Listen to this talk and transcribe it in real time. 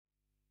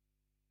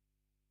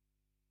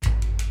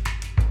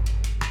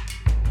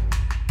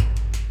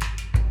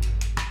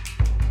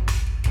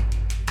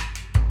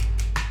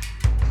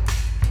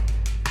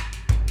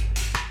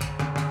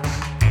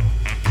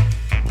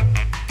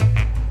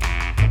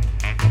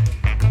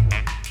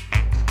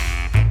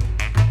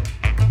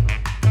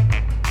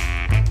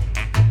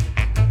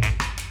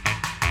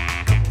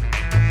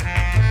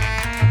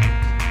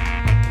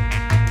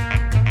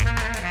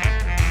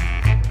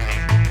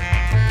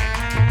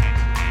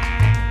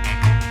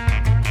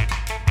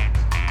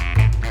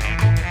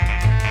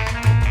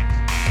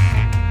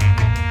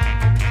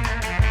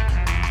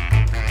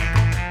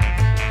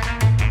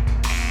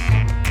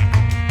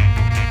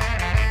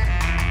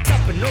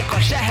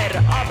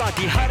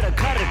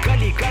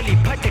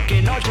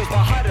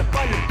नौजवान हर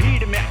पल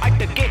भीड़ में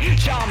अटके,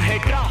 शाम है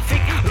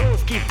ट्रैफिक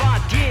रोज की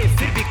बात ये,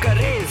 फिर भी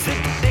करे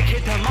जिद देखे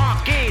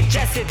धमाके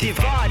जैसे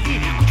दिवाली।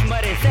 कुछ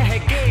मरे सह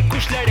के,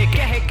 कुछ लड़े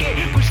कह के,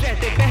 कुछ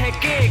रहते बह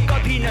के,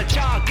 कभी न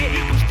जागे,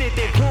 कुछ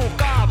देते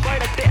धोखा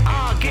बढ़ते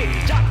आगे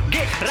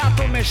जागे।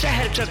 रातों में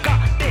शहर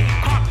जगाते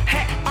हाँ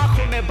है,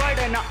 आंखों में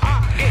बढ़ना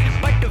आगे,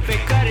 बट वे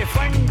करे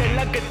फंड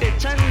लगते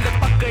चंद,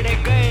 पकड़े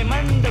गए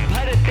मंद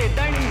भरते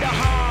दंड।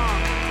 हाँ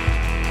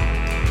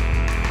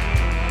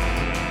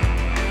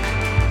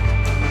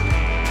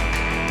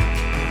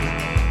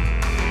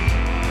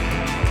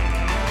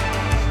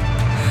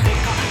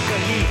देखा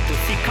गली तो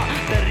सीखा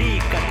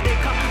तरीका,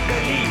 देखा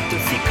गली तो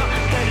सीखा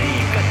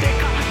तरीका,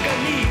 देखा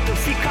गली तो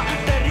सीखा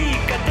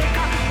तरीका,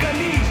 देखा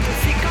गली तो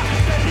सीखा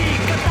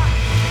तरीका।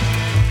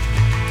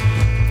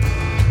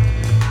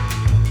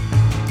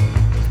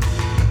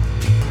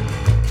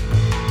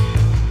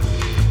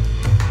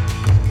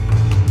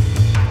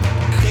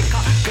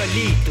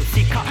 गली तो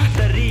सीखा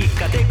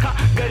तरीका, देखा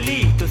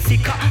गली तो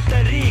सीखा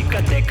तरीका,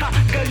 देखा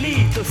गली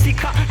तो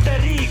सीखा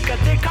तरीका,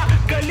 देखा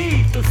गली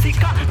तो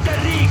सीखा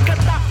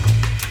तरीका।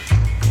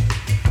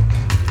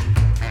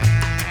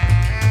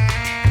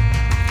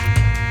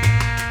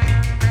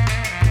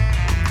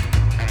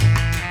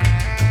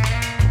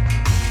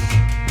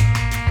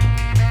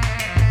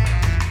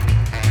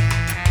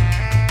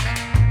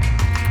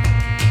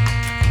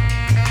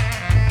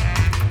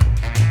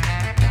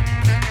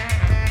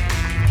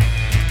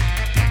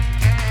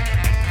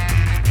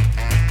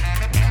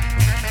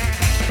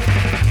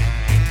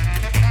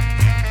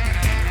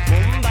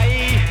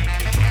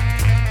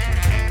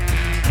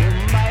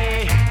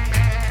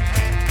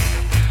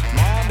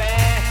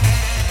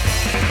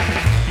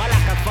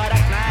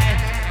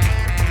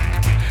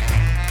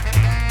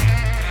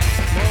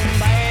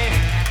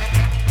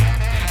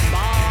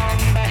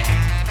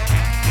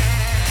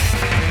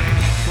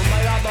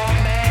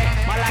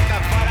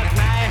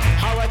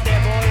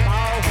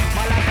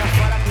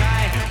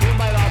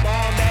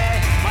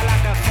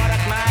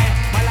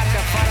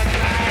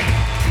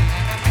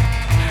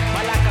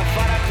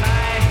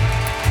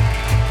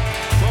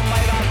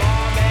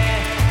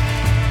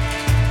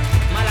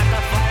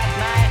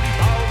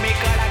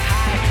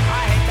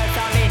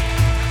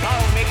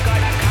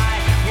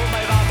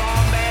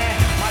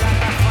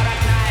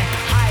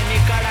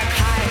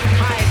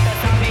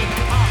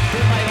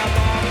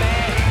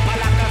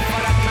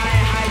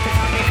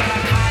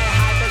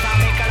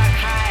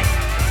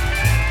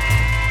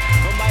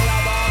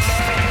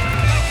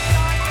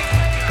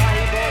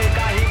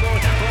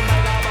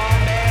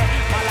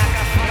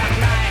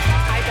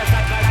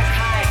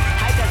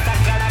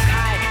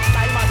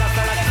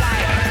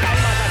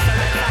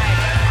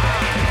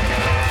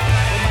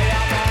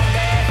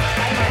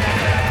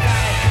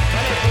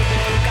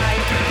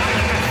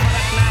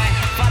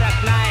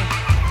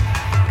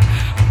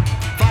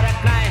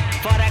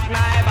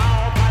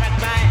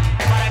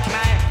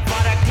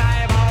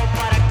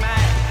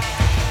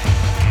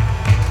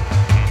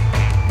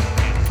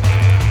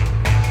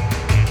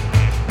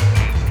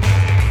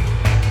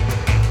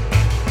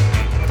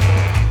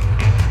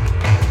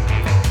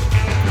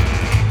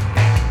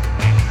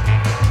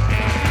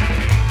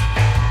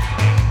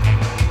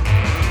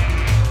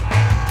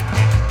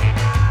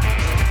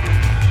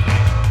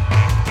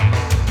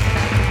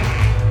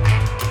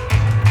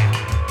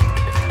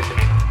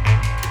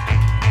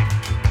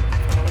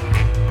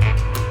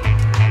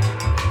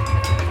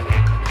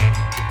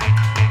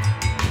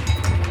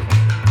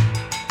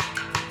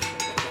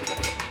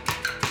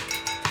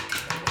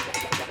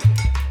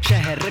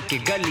 के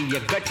गली या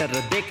गटर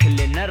देख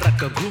ले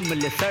नरक, घूम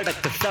ले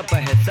सड़क सब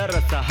है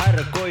सरस, हर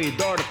कोई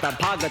दौड़ता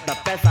भागता,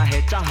 पैसा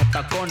है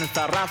चाहता, कौन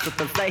सा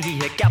रास्ता सही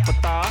है क्या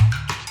पता।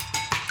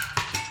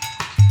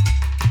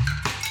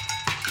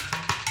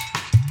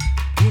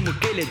 घूम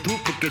के ले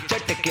धूप के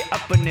चटके,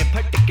 अपने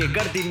फटके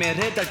गर्दी में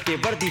रेतट के,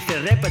 वर्दी से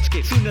रेपच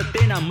के,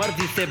 सुनते ना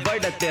मर्जी से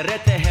बढ़ते,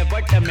 रहते हैं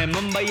वट में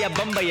मुंबई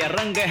बम्बई,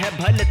 रंग है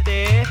भलते।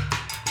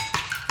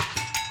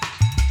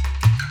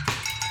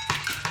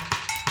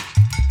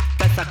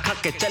 पैसा खा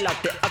के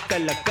चलाते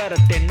अकल,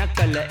 करते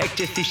नकल, एक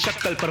जैसी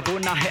शक्ल पर वो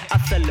ना है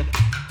असल।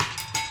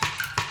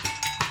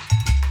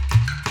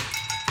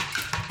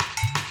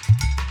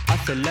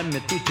 असल में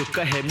तू जो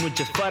कहे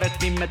मुझे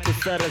फर्क नहीं, मैं तो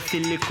सरस ही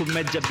लिखूं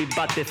मैं जब भी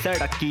बातें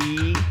सड़क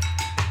की।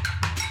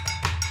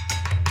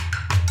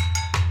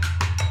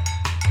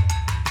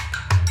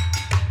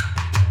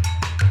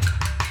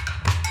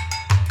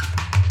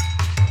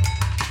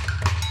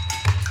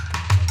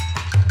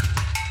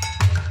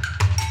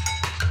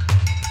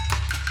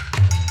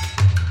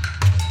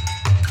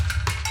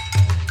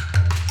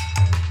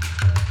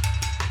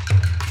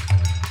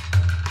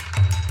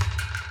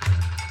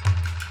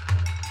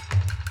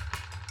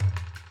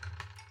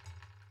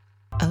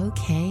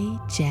 Okay,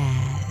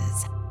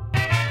 Jazz.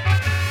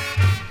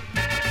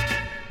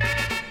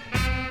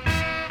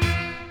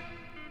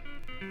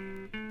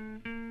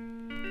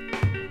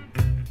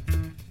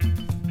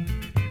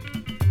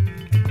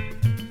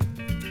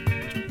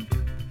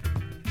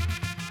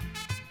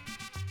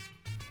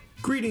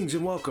 Greetings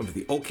and welcome to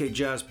the OK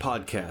Jazz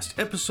Podcast,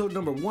 episode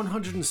number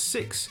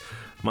 106.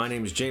 My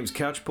name is James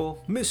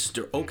Catchpole,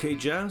 Mr. OK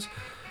Jazz,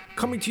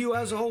 coming to you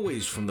as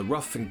always from the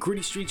rough and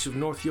gritty streets of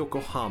North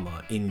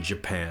Yokohama in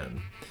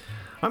Japan.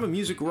 I'm a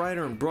music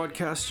writer and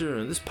broadcaster,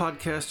 and this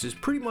podcast is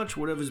pretty much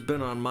whatever's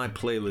been on my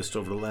playlist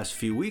over the last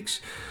few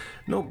weeks.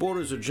 No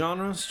borders or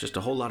genres, just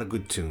a whole lot of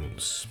good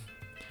tunes.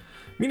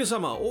 皆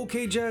様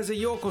OK ジャズへ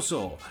ようこ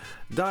そ。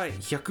第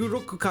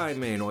106回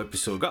目のエピ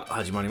ソードが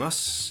始まりま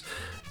す。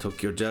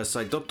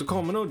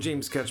TokyoJazzSite.com の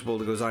James Catchpole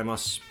でございま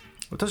す。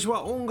私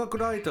は音楽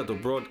ライターと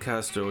ブロードキ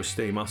ャスターをし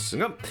ています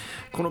が、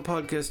このパ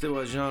ッドキャストで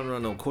はジャンル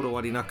のこだ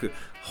わりなく、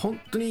本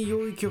当に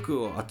良い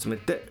曲を集め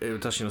て、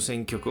私の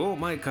選曲を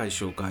毎回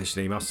紹介し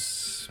ていま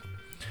す。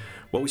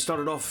Well, we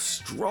started off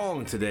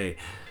strong today.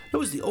 That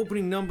was the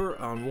opening number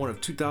on one of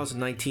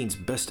 2019's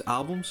best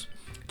albums.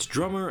 It's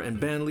drummer and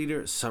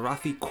bandleader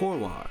Sarathi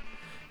Korwar,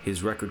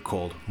 his record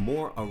called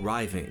More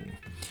Arriving.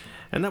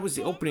 And that was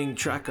the opening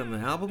track on the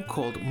album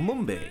called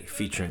Mumbai,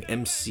 featuring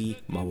MC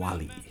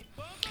Mawali.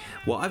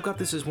 Well, I've got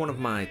this as one of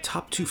my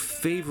top 2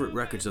 favorite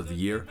records of the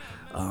year.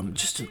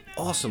 Just an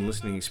awesome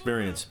listening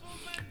experience.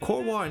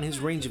 Korwar and his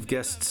range of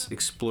guests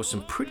explore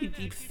some pretty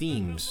deep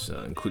themes,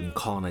 including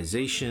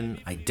colonization,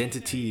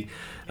 identity,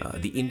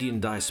 the Indian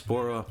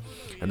diaspora,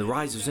 and the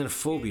rise of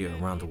xenophobia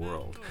around the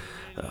world.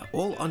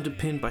 All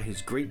underpinned by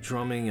his great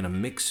drumming and a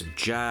mix of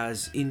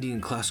jazz,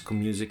 Indian classical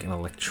music, and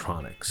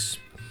electronics.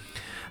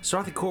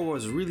 Sarathi Korwar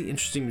is a really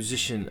interesting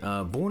musician,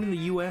 born in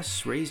the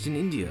US, raised in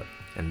India,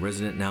 and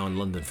resident now in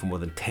London for more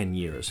than 10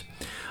 years.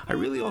 I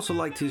really also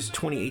liked his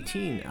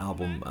 2018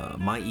 album,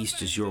 My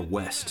East is Your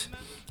West.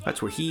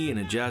 That's where he and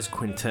a jazz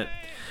quintet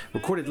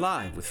recorded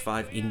live with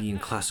 5 Indian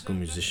classical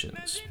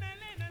musicians.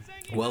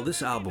 Well,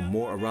 this album,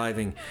 More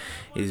Arriving,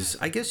 is,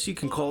 I guess you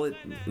can call it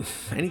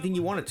anything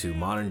you want it to.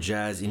 Modern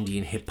jazz,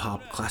 Indian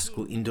hip-hop,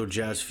 classical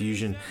Indo-jazz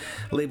fusion.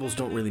 Labels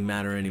don't really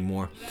matter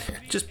anymore.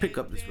 Just pick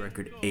up this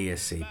record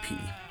ASAP.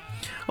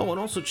 Oh, and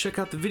also check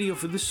out the video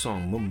for this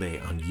song,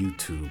 Mumbai, on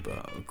YouTube.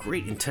 A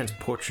great intense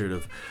portrait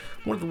of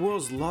one of the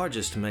world's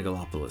largest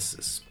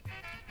megalopolises.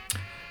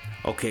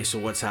 Okay, so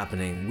what's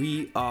happening?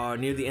 We are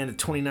near the end of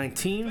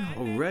 2019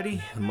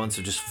 already. The months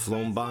have just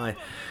flown by.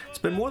 It's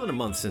been more than a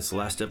month since the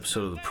last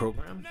episode of the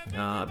program.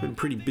 I've been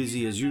pretty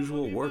busy as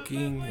usual,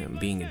 working and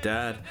being a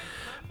dad,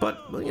 but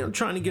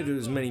trying to get to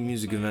as many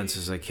music events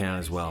as I can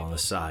as well on the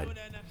side.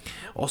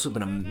 Also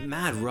been a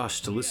mad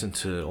rush to listen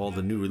to all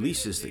the new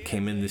releases that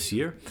came in this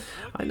year.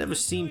 I never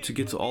seemed to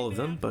get to all of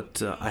them,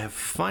 but I have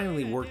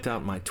finally worked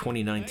out my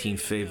 2019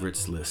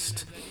 favorites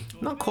list.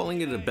 I'm not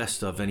calling it a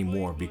best of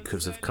anymore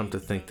because I've come to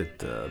think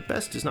that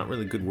best is not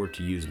really a good word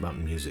to use about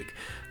music.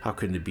 How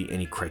could there be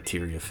any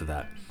criteria for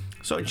that?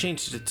 So I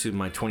changed it to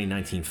my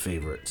 2019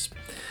 favorites.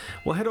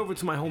 Well, head over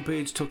to my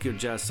homepage,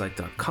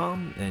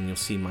 TokyoJazzSite.com, and you'll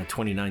see my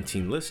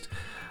 2019 list.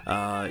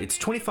 It's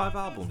 25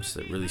 albums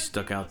that really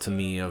stuck out to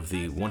me of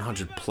the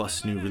 100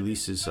 plus new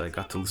releases I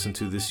got to listen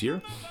to this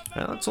year.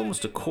 That's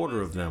almost a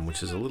quarter of them,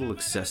 which is a little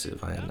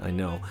excessive, I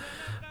know.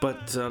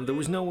 But there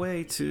was no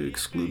way to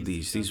exclude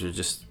these. These were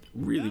just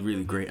really,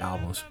 really great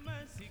albums.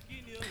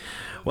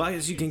 Well,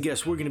 as you can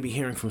guess, we're going to be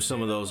hearing from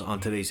some of those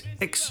on today's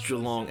extra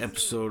long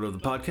episode of the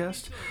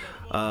podcast.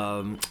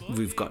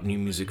 We've got new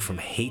music from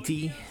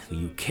Haiti,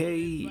 the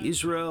UK,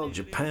 Israel,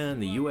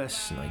 Japan, the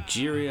US,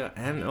 Nigeria,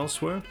 and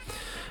elsewhere.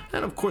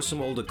 And of course some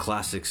older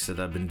classics that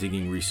I've been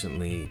digging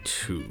recently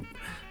too.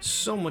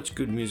 So much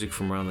good music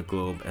from around the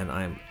globe, and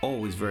I am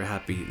always very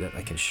happy that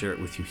I can share it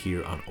with you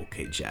here on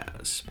OK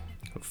Jazz.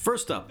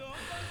 First up,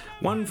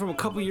 one from a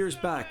couple years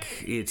back,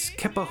 it's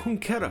Kepa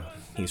Junquera.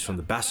 He's from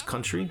the Basque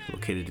Country,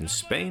 located in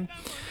Spain.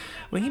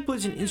 Well, he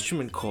plays an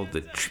instrument called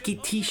the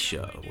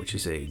triquitisha, which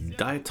is a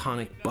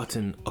diatonic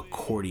button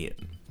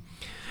accordion.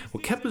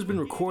 Well, Kepa's been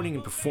recording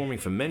and performing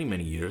for many,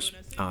 many years.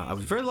 I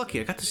was very lucky.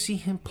 I got to see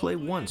him play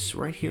once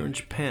right here in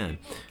Japan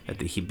at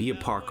the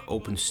Hibiya Park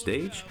Open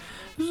Stage.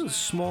 This was a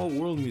small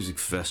world music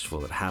festival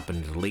that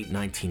happened in the late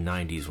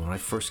 1990s when I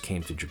first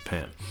came to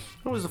Japan.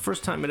 It was the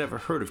first time I'd ever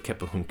heard of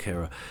Kepa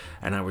Junquera,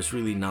 and I was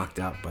really knocked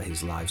out by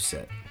his live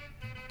set.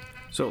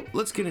 So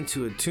let's get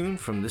into a tune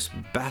from this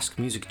Basque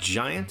music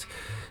giant.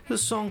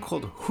 This song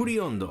called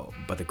Huriondo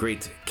by the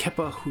great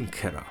Kepa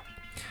Junquera.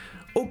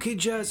 OK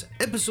Jazz,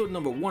 episode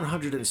number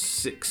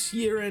 106,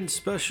 year-end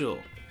special.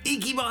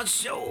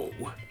 Ikimashou!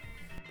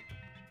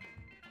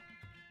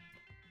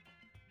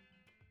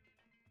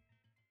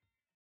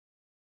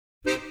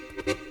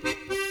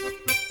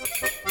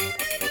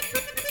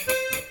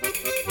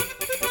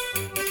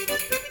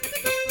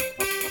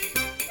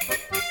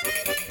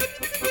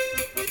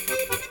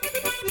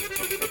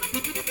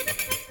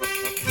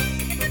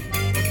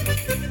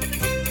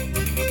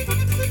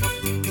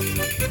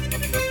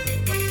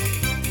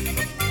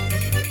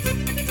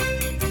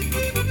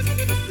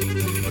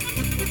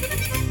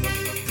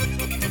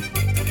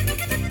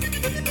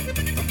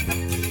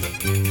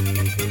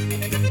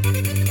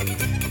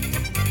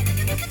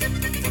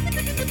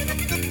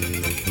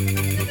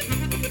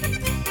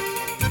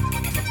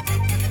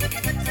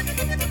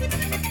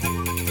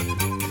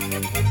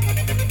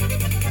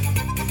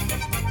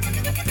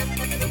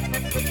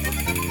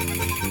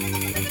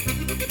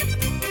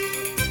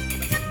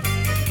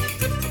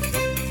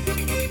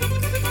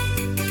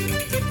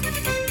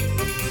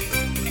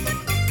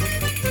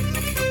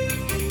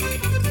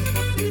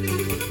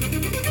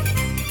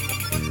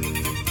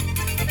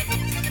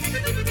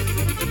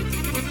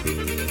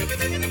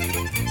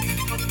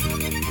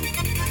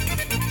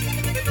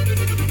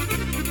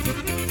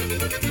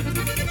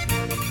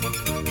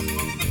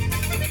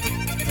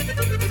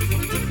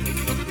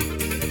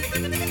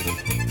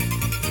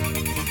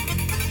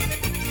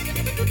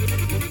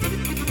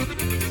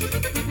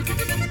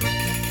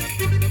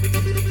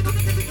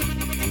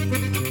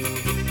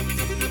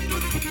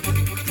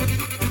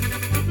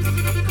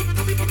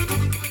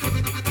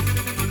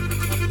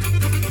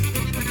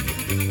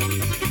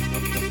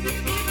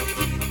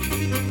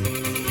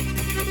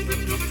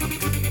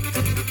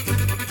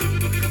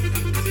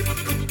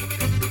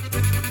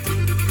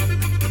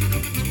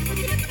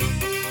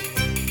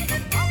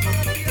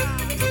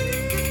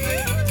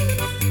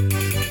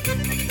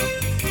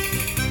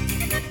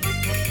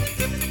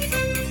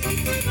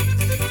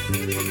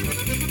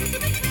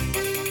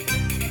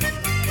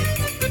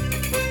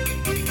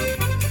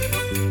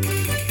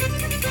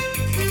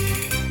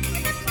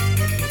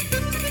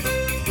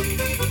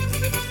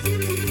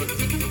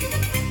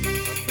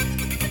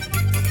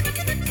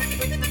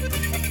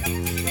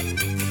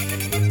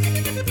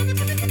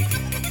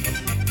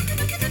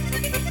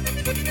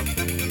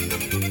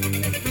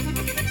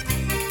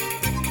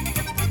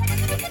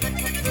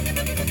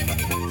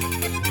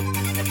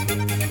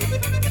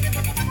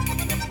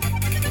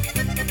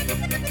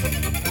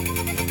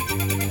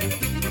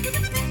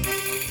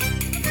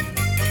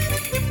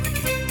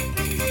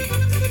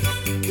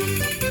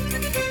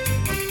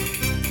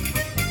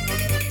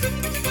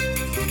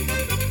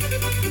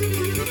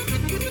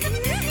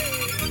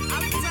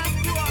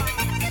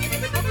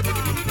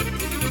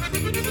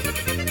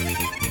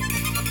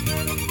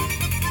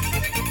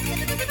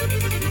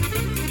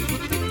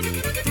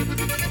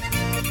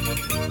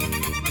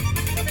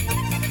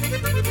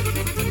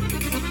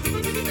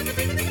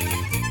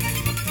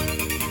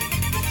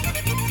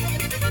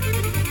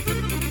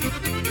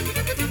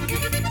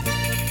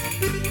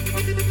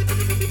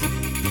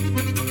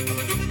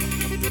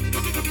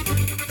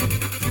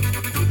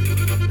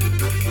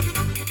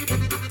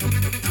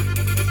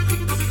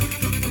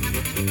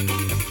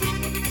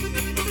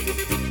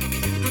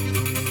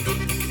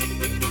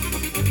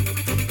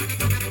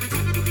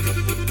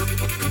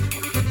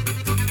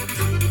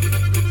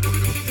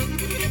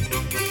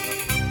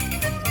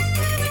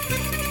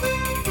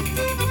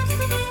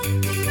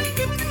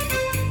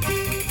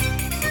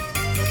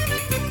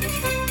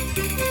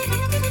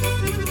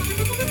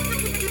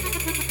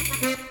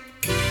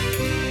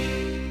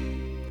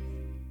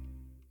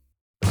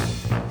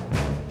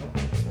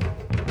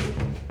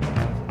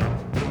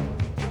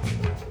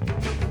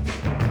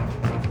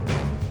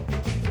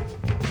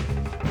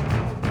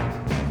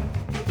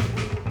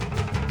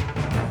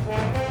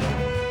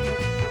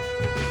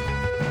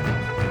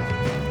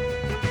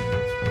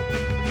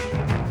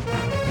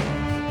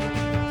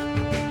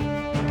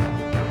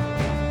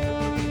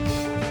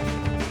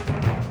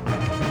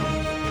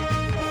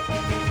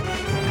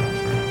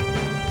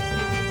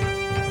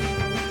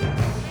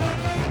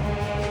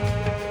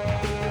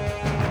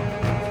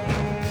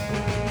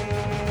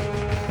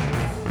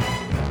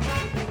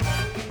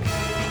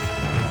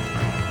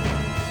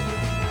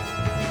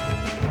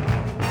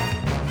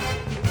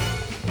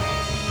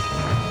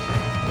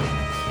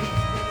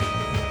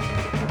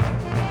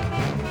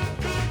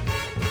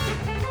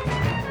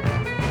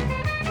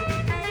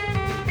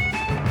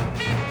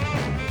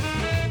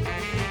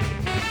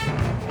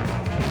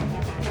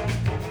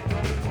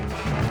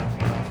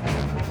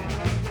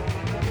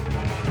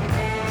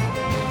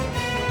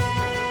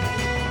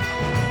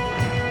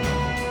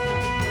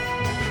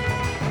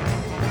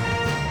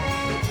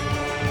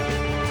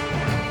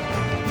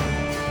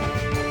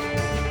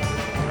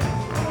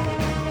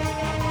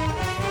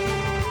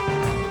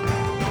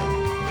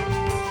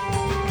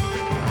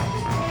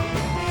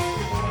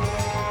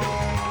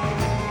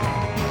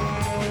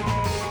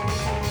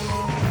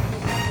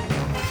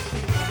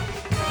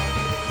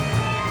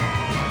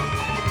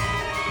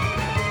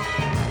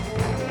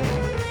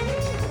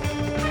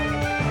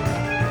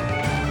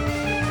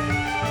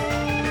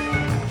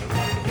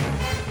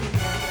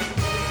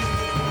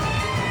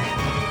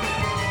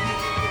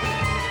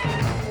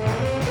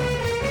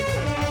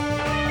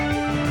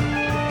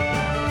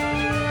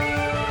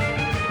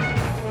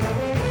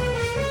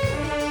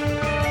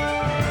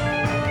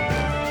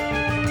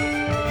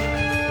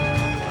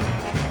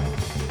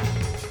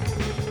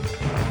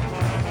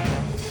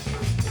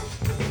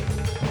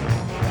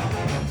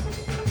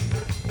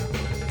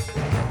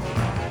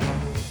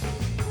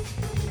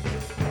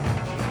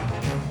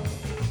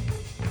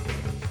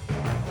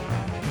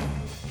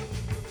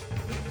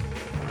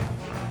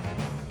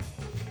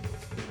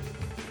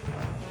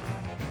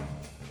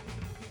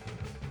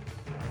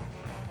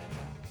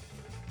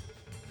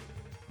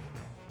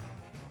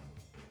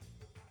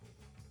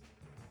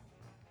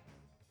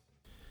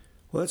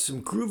 Well, that's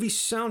some groovy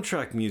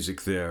soundtrack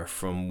music there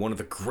from one of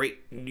the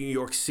great New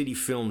York City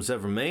films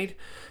ever made,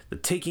 The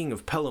Taking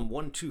of Pelham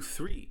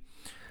 123.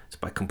 It's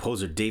by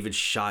composer David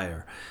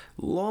Shire,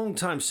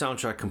 longtime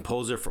soundtrack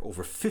composer for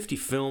over 50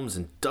 films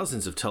and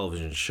dozens of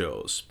television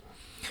shows.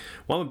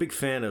 Well, I'm a big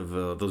fan of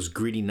those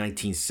gritty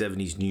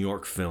 1970s New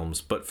York films,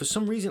 but for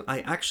some reason I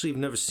actually have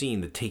never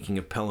seen The Taking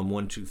of Pelham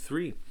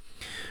 123,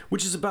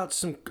 which is about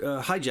some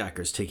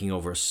hijackers taking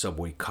over a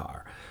subway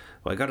car.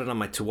 Well, I got it on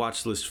my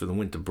to-watch list for the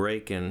winter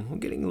break, and we're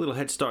getting a little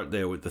head start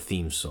there with the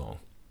theme song.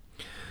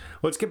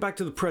 Well, let's get back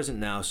to the present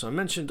now. So I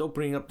mentioned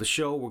opening up the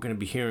show, we're going to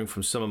be hearing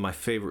from some of my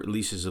favorite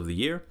releases of the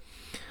year.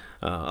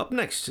 Up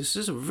next, this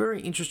is a very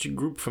interesting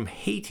group from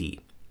Haiti.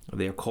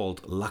 They are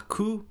called La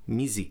Coup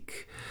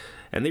Musique,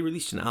 and they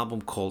released an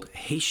album called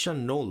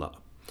Haitianola,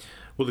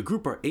 Well, the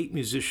group are 8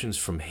 musicians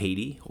from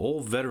Haiti,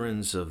 all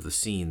veterans of the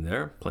scene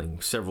there,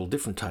 playing several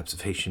different types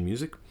of Haitian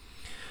music.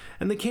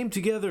 And they came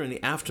together in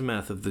the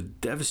aftermath of the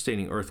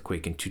devastating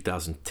earthquake in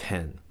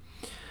 2010.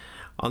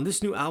 On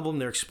this new album,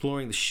 they're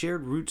exploring the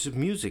shared roots of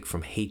music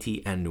from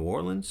Haiti and New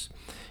Orleans,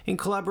 in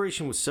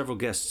collaboration with several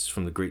guests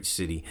from the great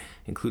city,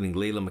 including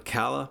Layla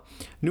McCalla,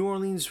 New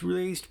Orleans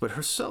raised but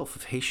herself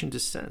of Haitian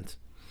descent.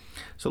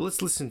 So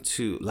let's listen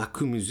to La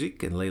Coup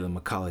Musique and Layla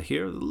McCalla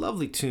here, a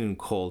lovely tune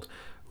called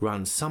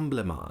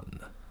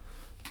Rassemblement.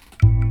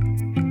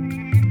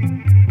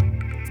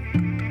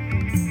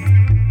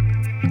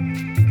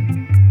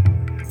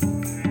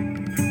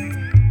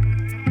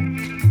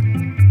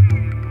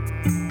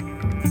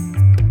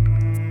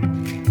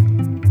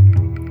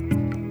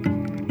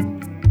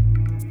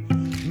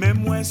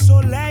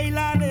 Soleil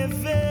la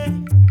levé,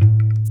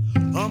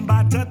 en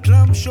battant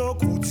lampe chaud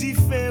kouti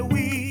fait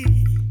oui.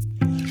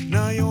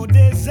 Nan yon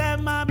désert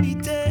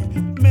m'habité,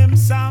 même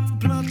ça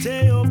m'plante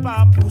yo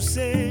pas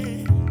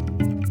poussé.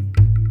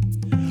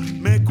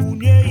 Mais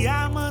kounye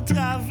ya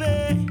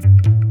m'entravé,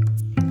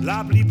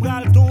 la pli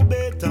pral tombe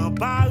tan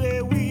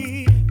pare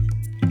oui.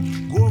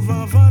 Gros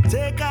vent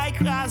vente ka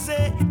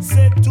écrasé,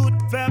 c'est tout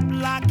peuple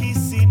là qui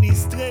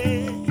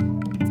sinistré.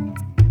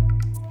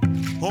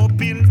 On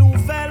pile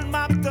nouvelle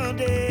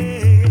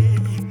m'attendait,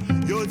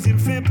 yo di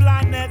m'fait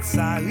planète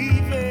sa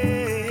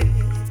rive.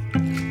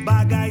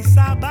 Bagay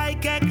sa bay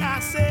ke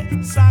kase,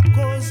 sa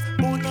cause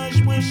mon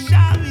ange mwen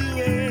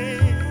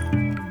chavire.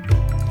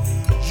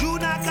 Jou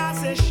na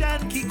kase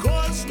chaîne qui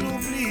cause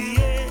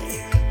l'oublier.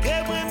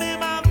 Que mwen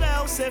même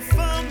avec c'est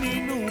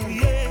famille nou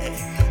ye.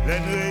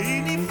 Len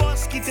réuni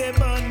force qui te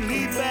bonne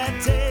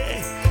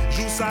liberté.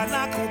 Jou sa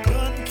na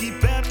comprendre qui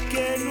peuple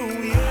que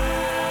nou ye.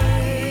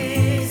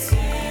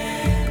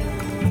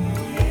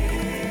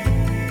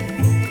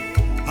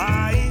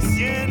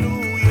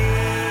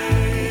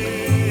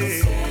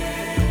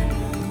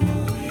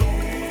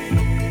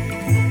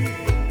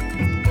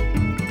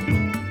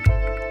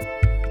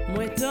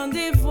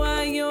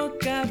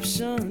 Cap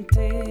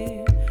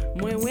chanter,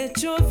 moi ouais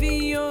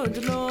chovio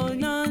de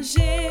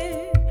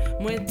l'onanger,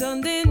 moi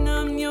tande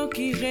nam yo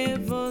qui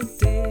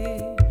révolté,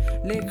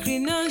 les cris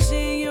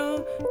nager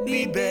yo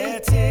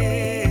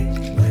liberté,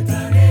 moi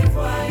tande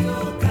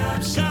voyo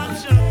cap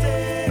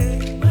chanter,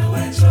 moi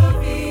ouais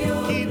chovio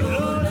qui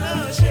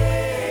l'onanger,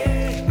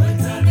 moi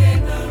tande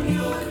nam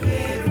yo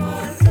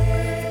révolté,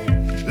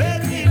 les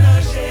cris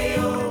nager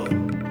yo,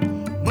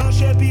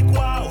 manger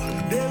piquois,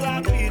 des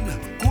rapines,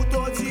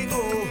 couteau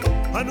tigo.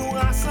 À nous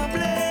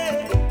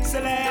rassembler,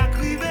 c'est les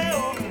crivé,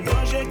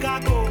 manger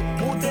caco,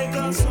 monter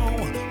canson,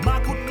 ma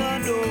coupe dans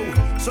l'eau,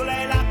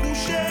 soleil la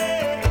couché,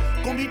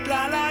 combien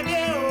la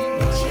lagué,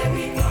 manger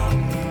piquant,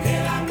 des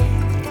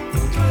rapines,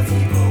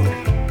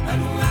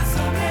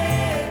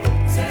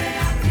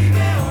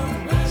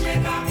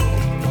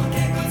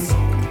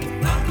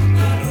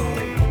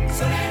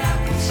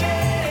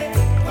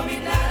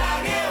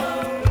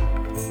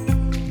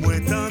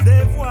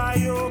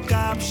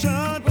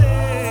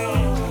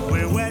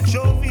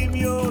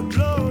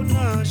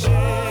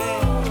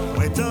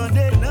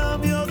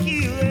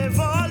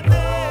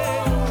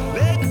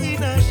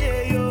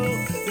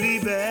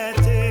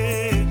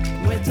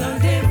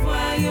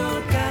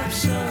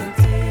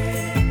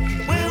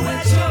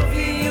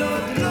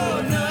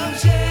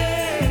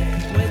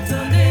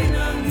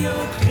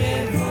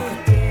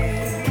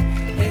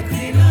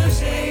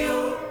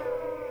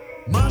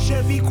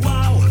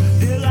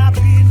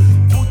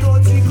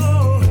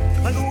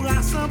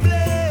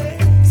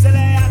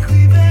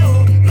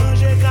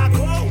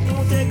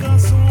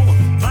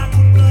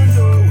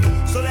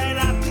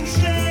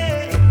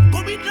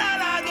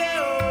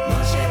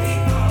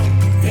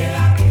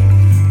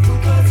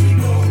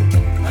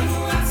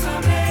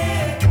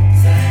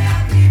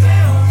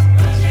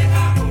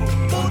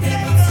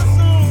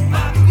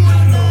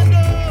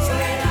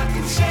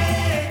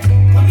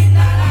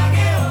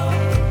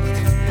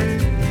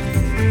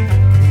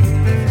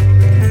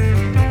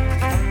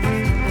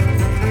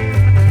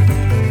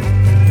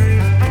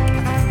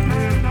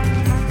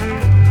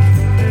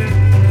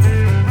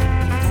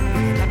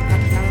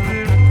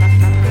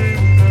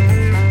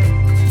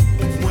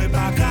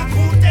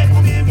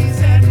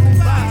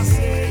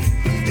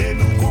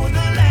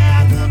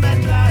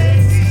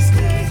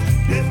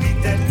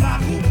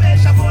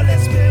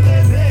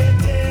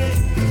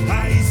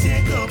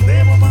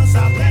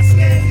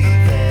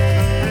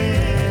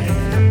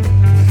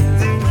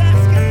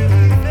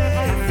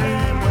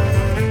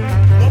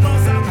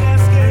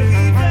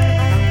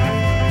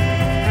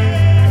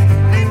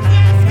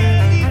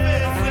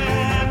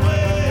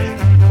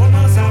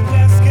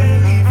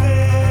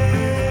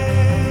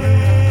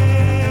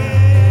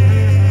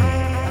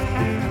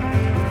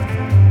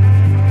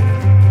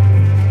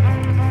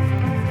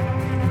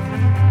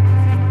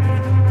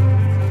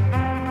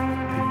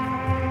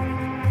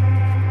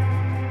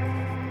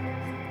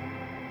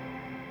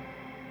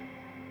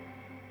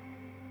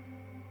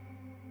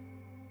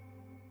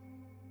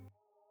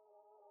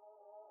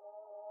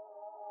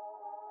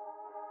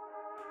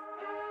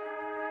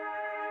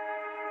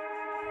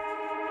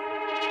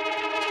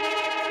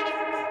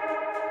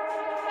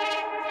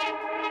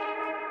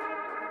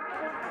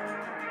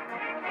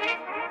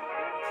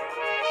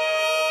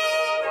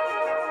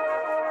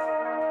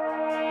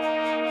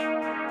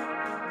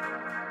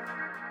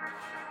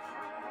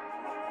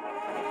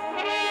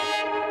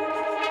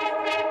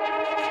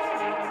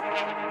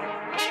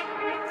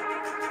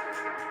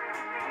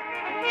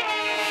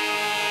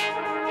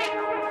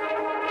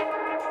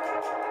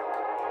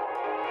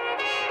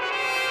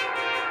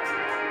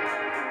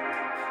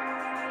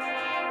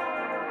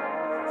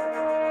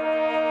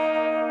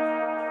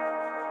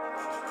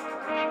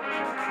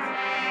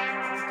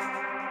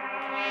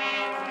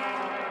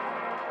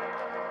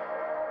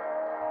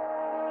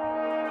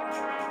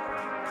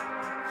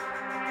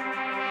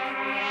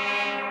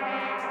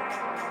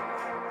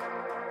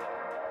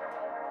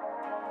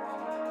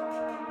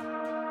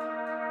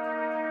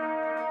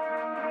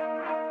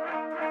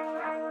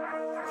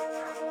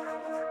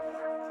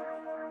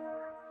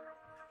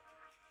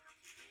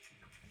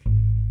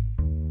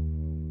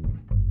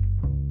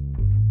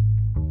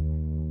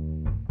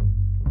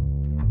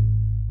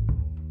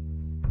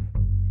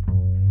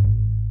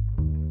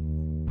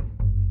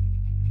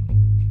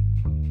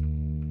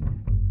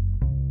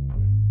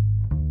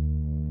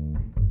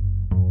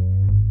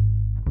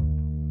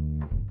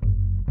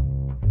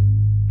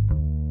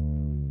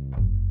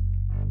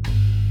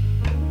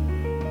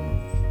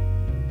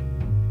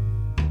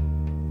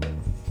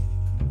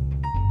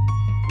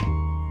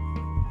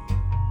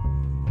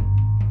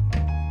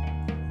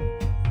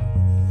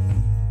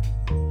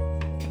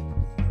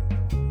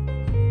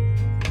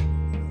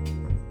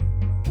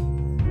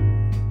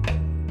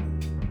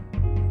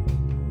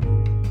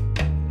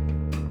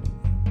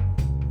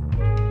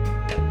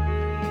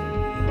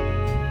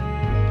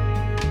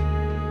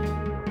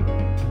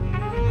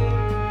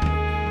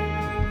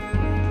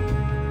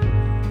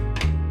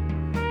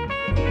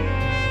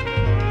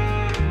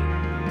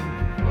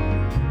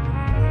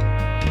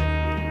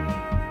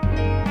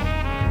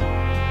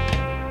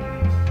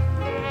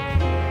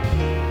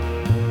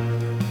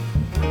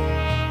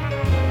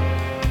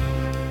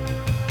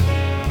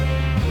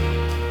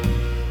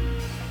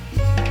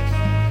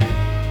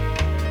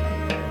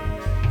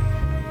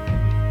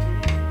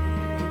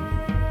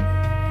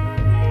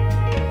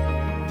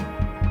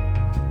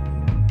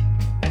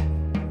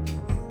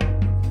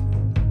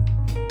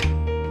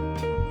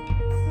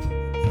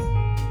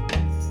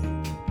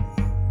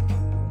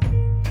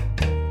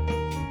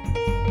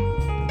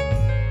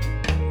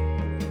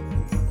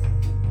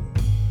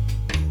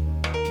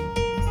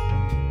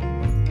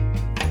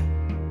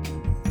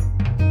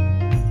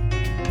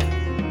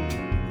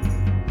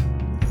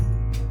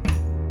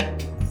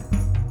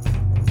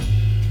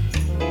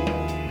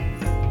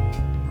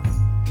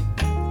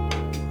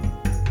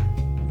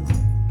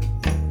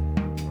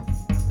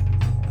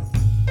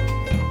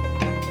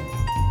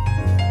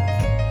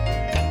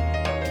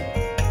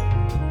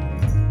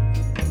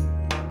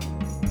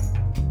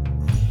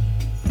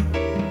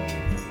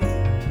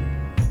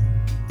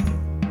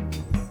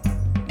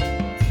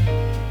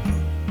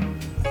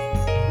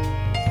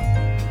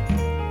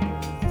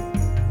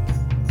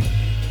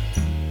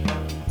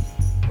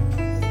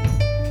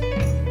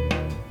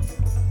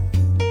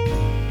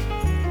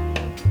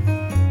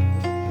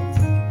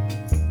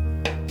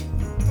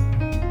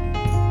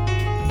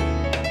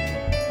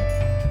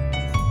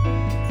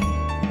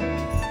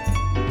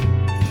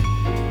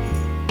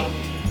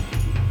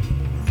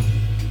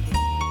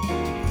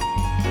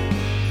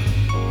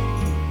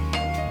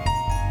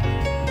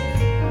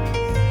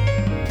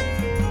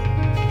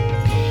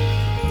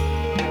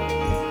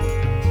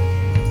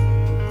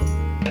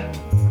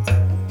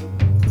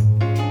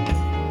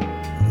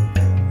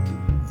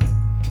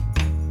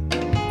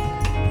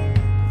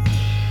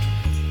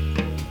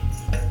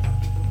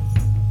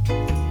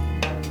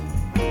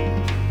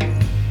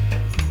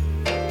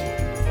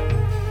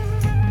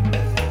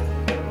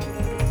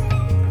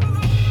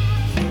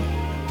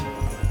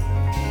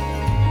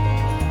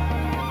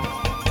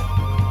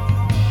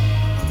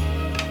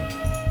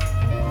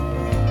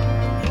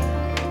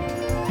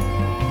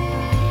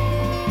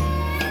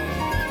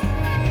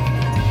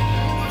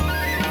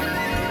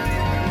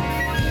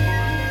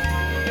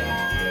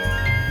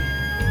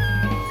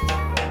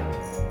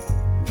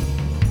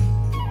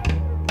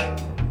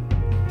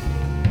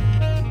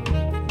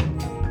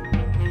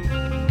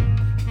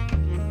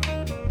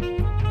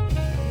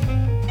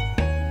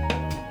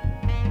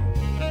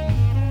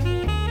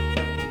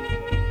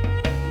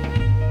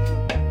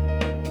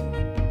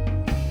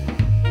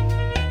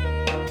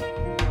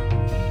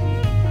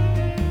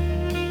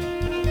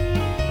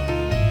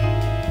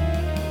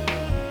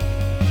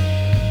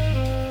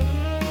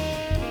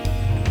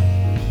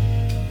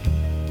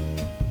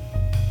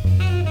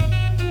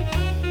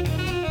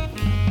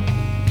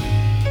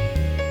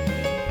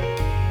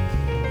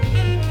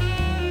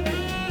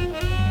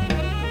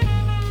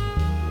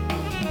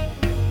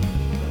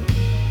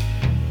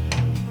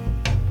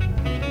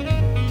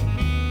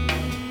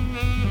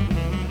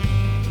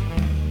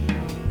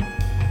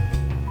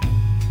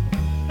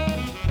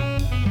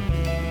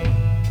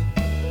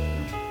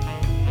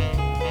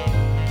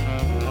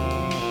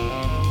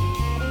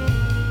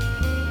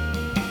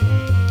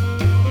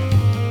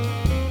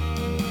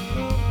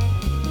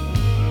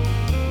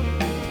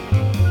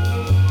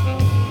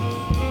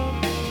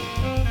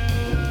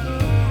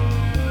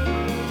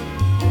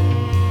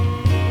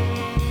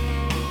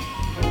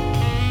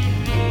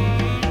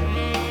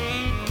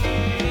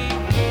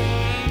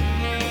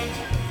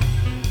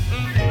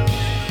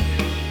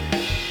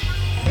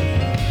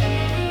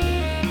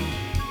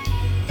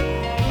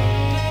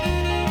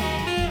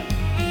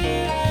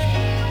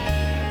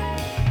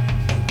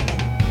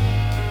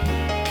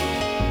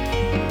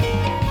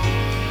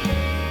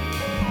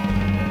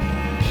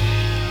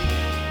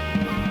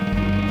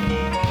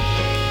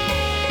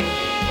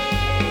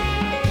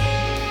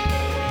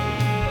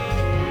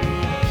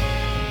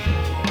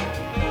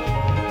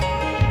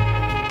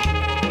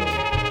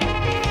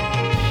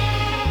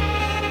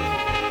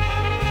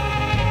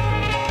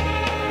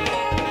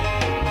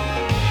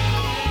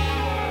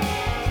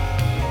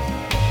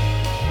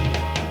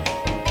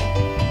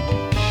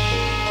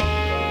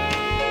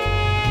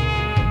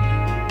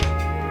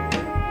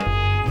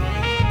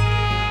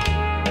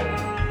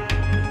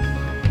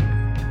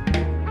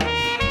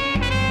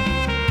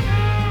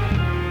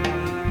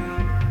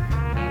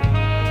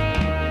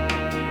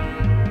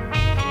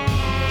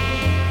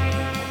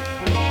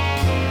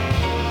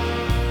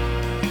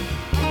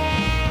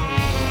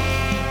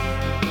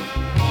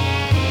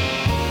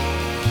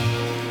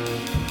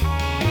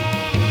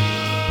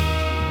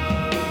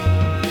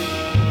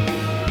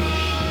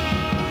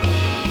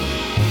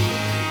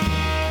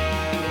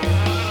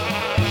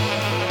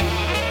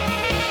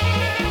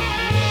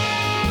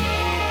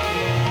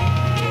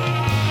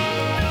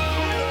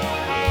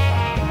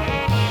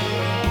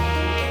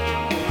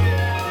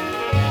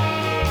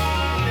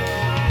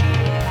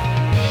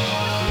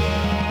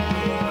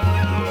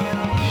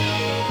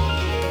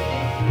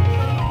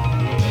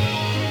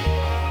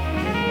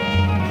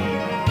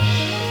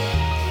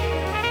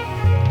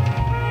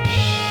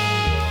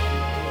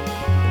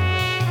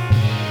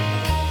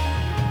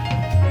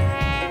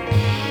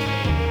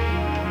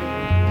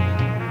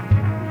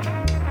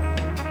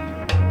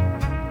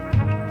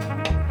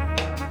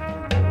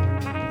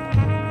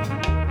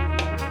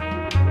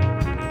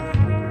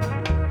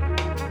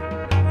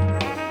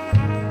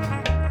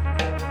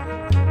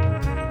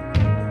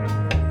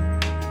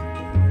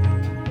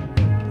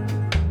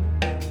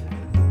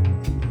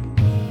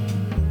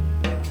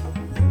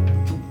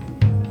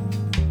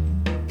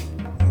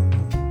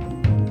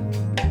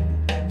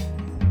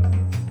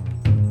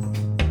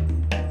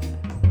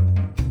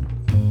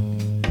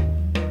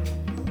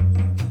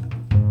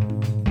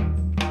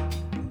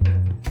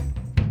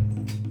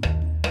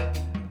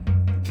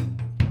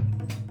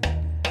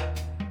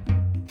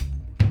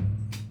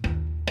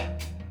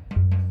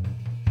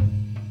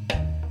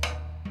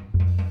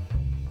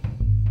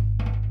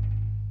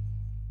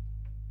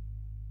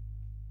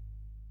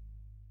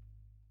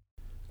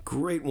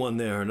 great one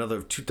there, another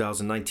of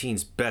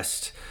 2019's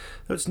best.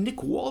 That's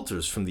Nick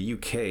Walters from the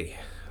UK, a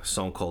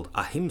song called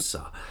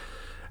Ahimsa.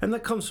 And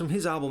that comes from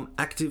his album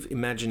Active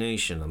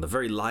Imagination on the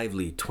very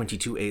lively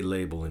 22A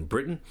label in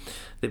Britain.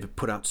 They've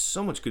put out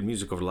so much good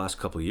music over the last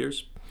couple of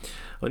years.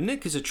 Well,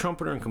 Nick is a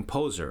trumpeter and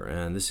composer,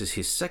 and this is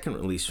his second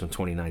release from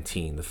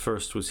 2019. The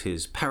first was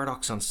his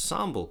Paradox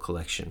Ensemble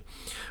collection,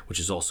 which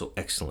is also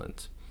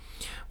excellent.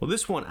 Well,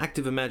 this one,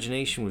 Active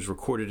Imagination, was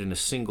recorded in a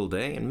single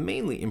day and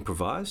mainly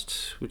improvised,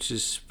 which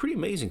is pretty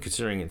amazing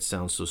considering it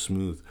sounds so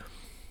smooth.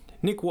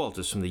 Nick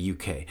Walters from the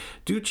UK.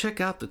 Do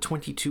check out the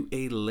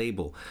 22A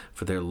label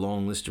for their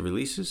long list of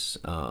releases.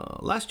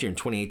 Last year in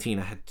 2018,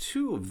 I had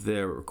two of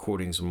their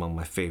recordings among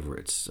my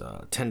favorites,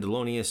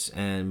 Tendalonius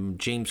and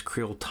James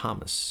Creole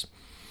Thomas.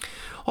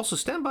 Also,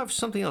 stand by for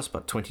something else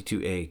about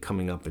 22A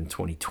coming up in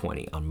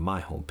 2020 on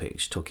my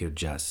homepage, Tokyo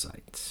Jazz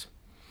Sites.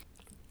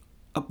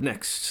 Up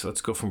next, let's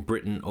go from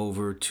Britain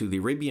over to the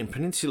Arabian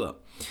Peninsula,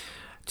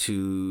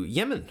 to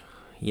Yemen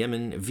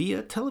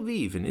via Tel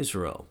Aviv in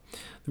Israel.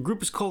 The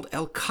group is called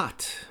El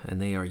Khat,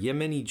 and they are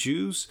Yemeni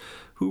Jews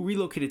who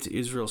relocated to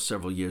Israel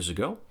several years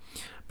ago.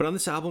 But on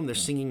this album, they're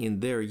singing in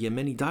their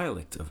Yemeni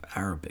dialect of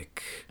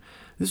Arabic.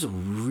 This is a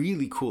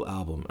really cool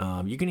album.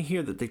 You're going to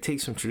hear that they take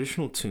some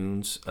traditional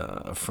tunes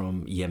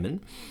from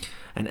Yemen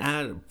and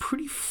add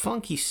pretty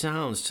funky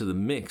sounds to the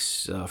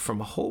mix from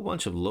a whole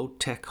bunch of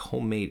low-tech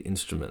homemade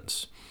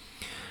instruments.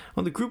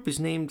 Well, the group is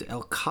named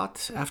El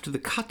Khat after the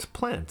khat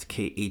plant,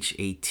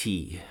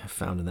 K-H-A-T,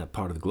 found in that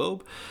part of the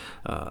globe.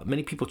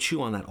 Many people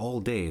chew on that all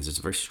day as it's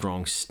a very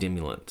strong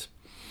stimulant.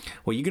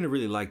 Well, you're going to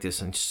really like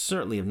this, and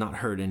certainly have not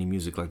heard any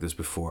music like this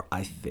before,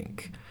 I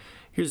think.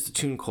 Here's the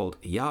tune called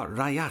Ya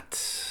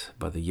Rayat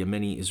by the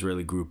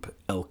Yemeni-Israeli group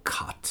El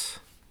Khat.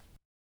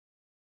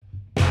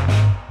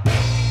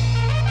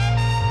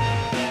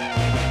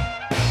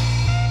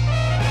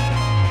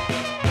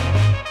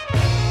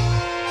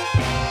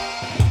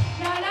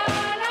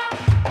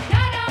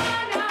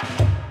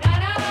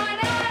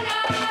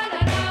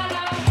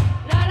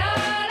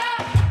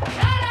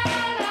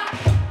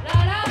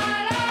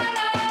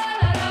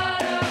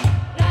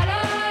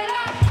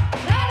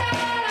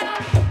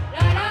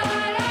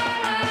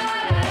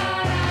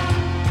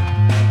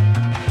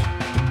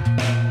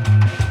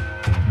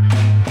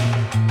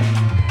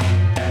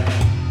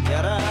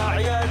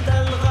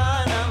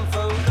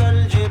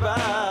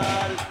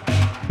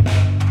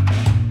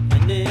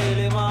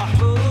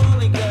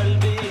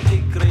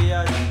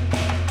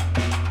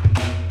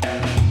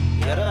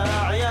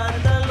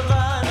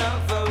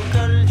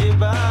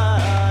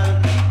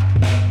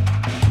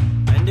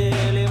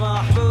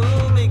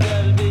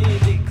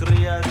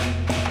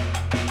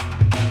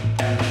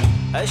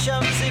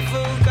 الشمس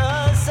فوق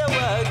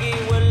السواقي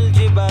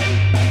والجبال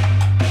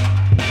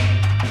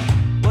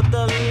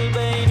والظل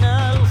بين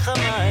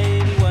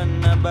الخمايل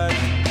والنبات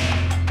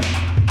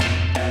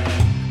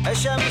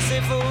الشمس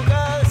فوق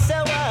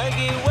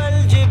السواقي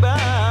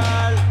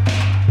والجبال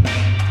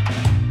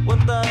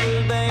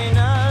والظل بين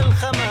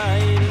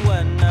الخمايل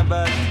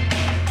والنبات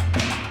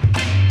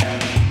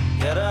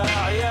يا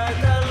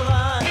راعيات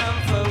الغنم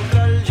فوق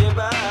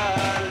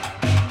الجبال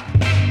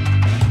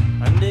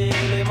عندي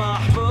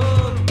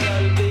لمحبوب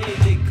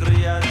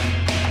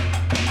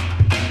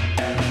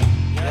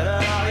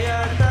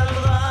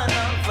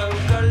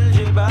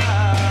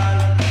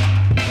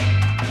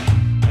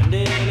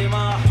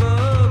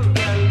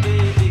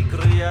قلبي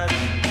ذكريات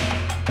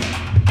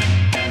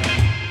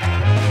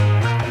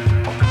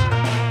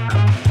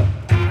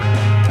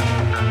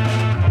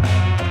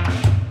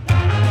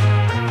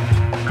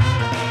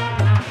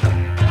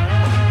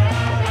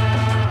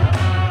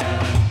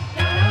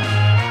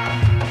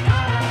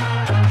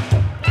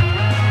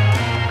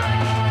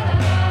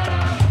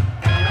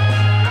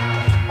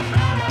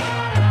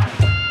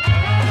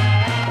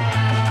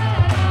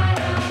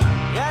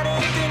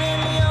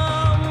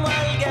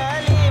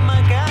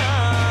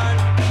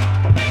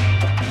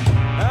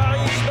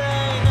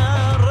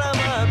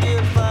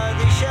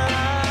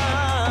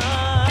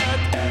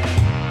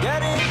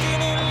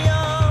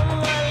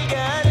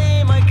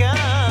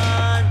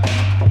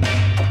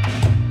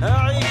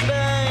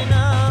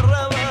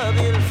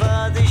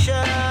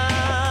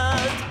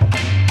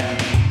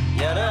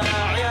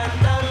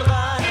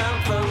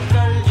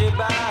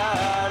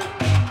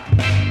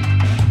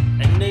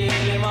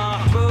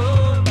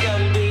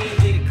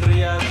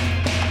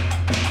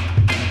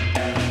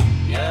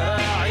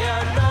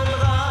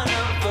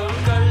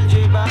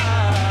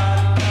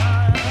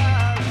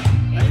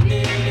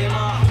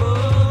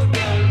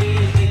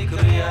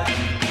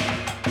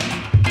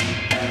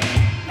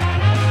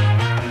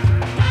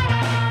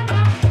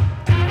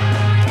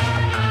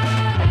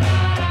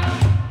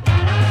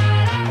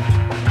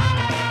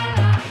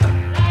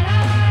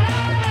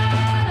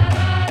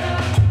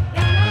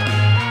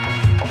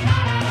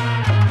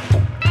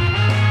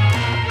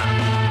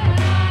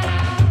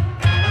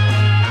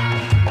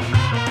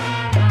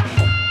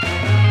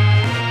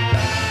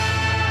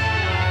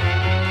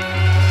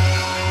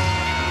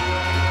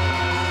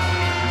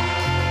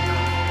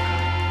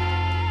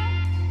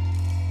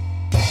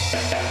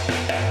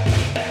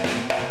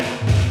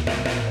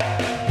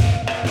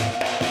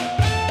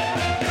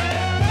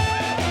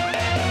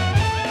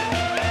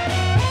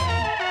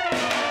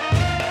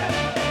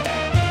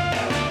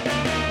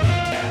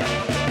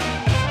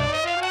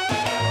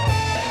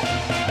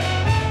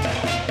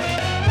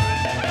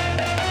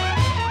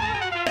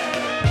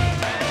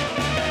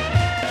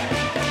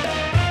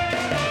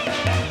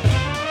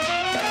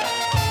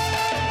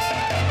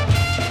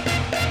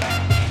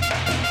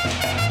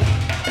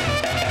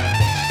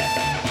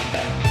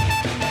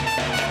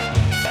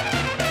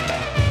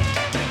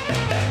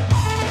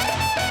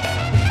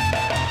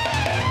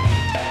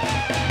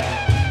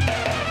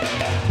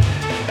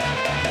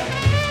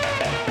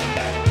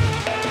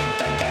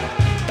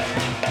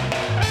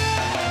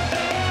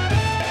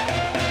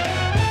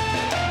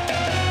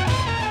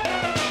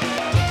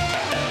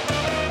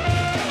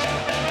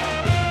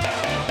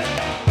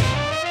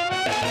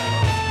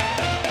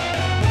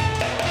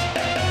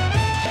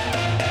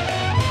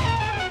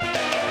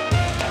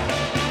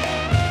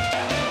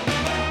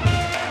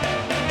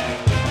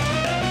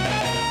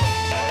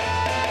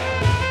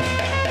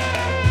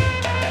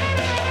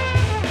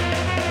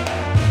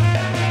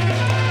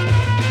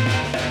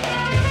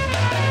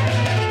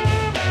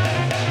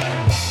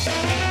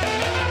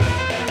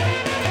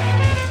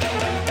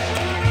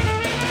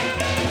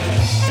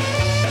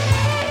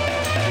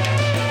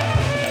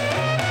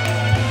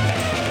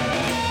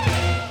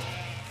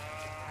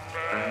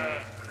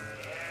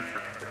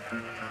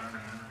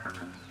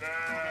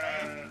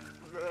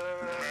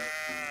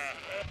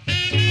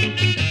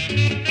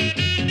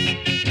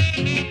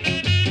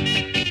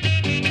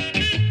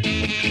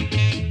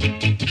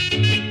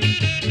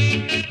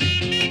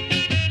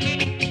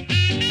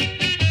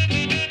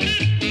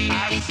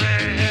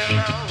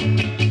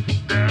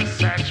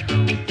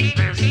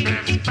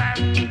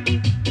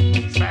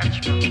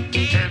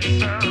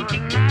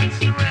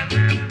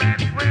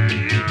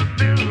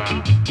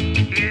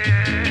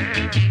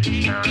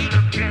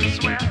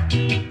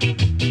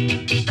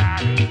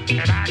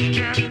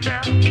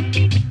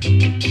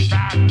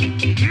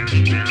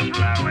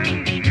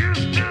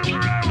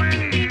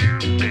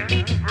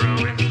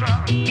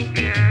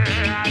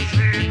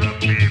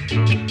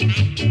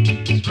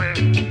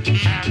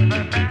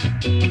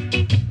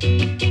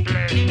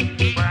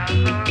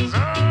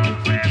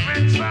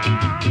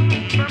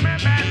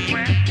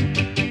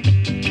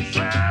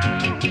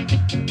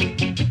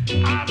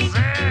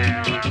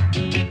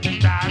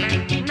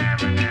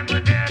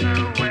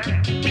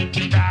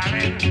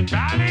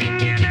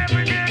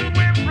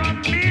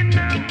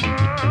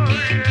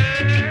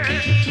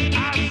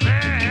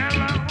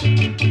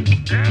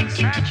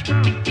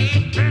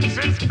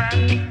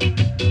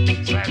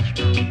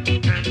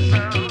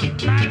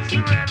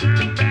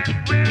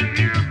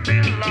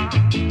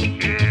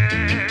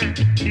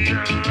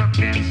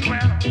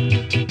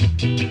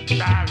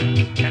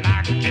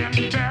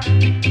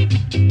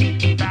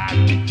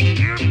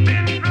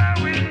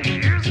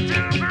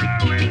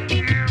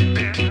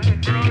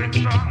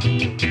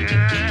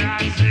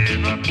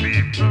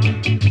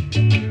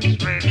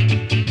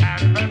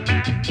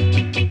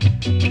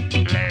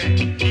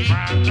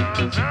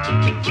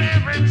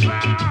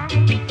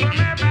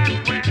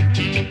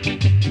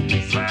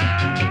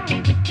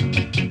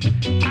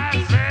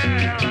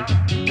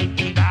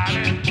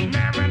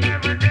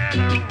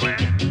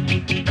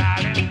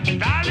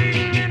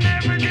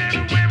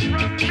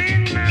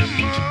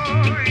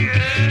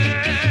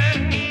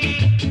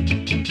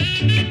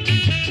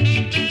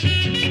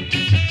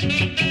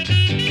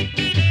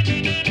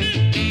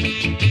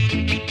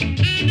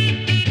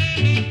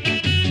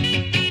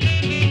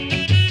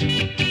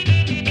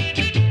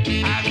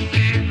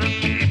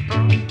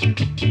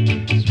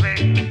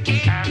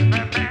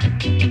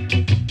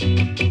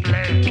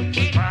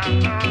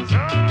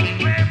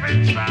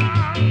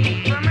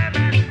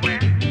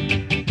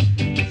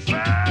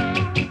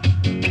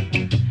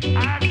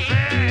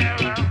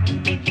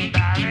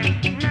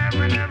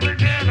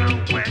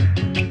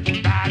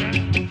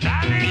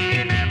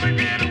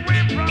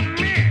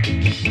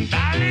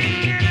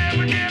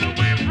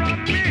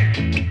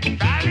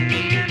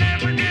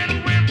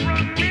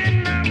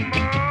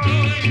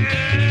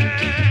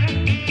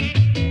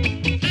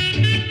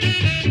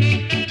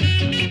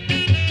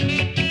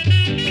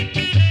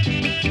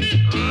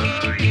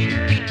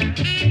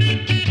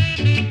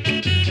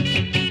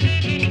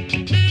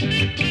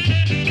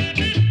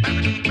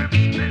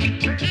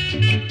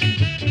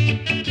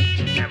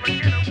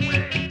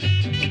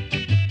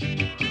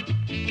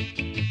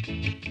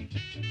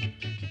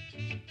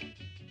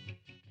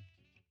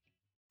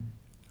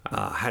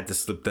Had to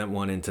slip that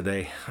one in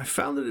today. I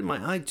found it in my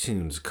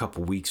iTunes a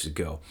couple weeks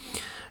ago.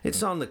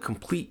 It's on the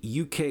Complete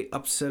UK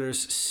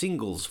Upsetters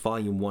Singles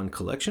Volume 1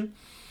 collection.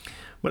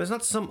 But it's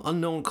not some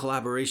unknown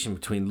collaboration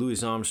between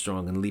Louis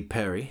Armstrong and Lee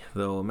Perry,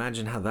 though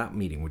imagine how that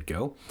meeting would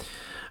go.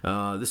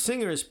 The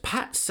singer is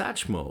Pat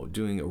Satchmo,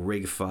 doing a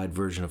reggae-fied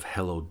version of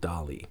Hello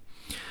Dolly.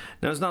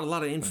 Now, there's not a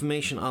lot of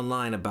information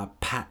online about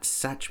Pat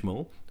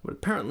Satchmo, but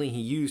apparently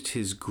he used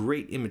his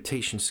great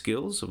imitation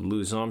skills of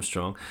Louis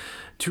Armstrong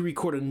to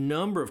record a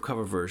number of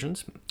cover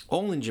versions,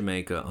 all in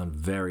Jamaica on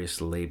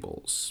various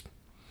labels.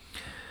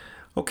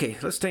 Okay,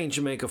 let's stay in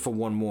Jamaica for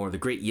one more, The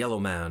Great Yellow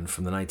Man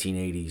from the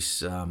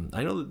 1980s.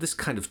 I know that this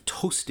kind of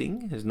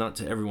toasting is not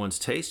to everyone's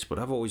taste, but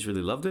I've always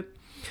really loved it.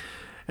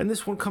 And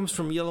this one comes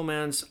from Yellow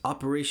Man's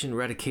Operation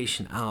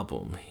Eradication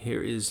album.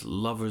 Here is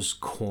Lover's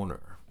Corner.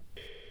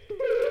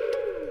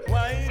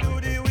 Why do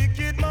the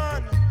wicked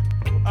man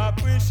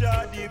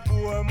appreciate the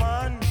poor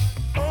man?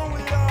 Oh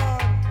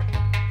Lord.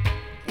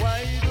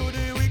 Why do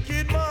the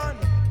wicked man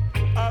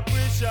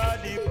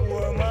appreciate the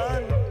poor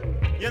man?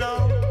 You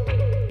know,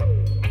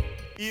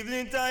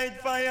 evening tide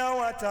fire,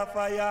 water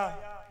fire.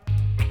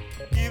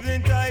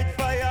 Evening tide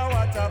fire,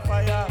 water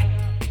fire.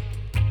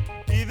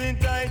 Evening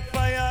tide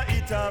fire,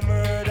 it a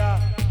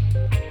murder.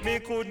 Me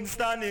couldn't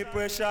stand the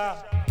pressure.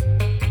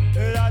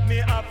 Let me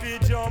happy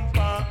jump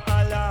and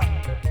holler.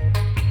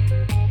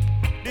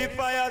 The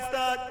fire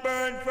start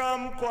burn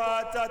from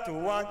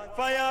 1:45.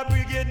 Fire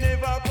brigade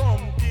never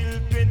come till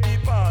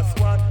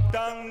 1:20.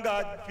 Thank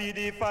God for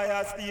the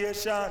fire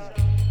station.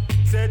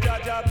 Say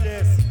Jaja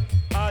bless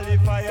all the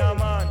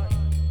fireman.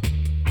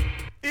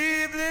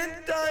 Evening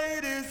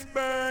tide is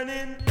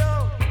burning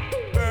down,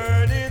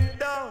 burning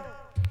down,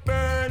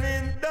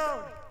 burning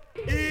down.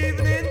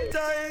 Evening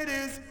tide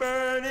is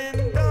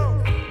burning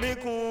down. Me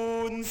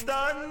couldn't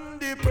stand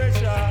the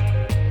pressure.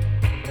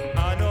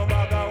 I know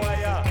baga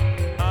wire,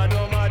 I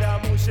know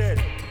madam mushed.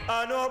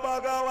 I know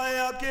baga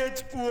wire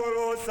catch poor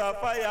house a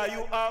fire.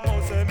 You a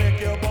mouse make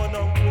you burn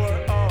on poor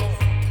house.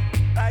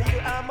 You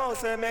a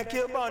mouse make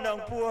you burn on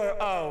poor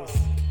house.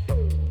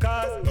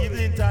 Cause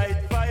evening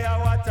tide fire,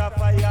 water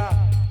fire.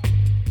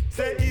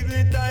 Say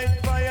evening tide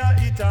fire,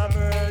 it a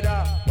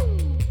murder.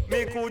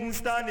 Me couldn't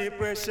stand the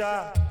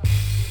pressure.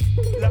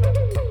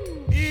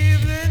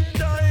 Evening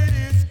tide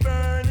is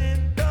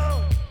burning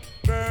down,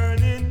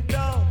 burning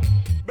down,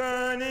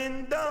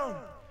 burning down.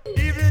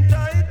 Evening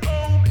tide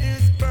home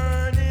is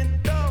burning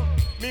down.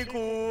 Me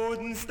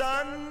couldn't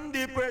stand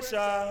the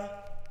pressure.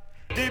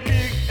 The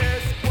big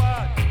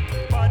squad,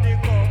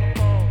 panic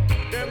compound.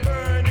 Them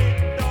burn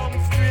it down,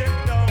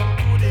 straight down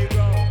to the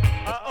ground.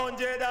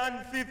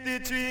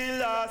 153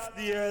 last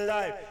their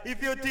life.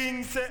 If you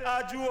think say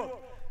a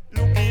joke,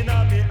 looking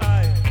at me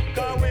eye.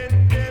 Cause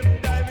when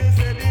them die, me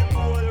say the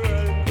whole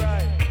world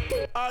cry.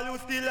 All who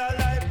still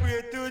alive,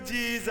 pray to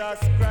Jesus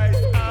Christ.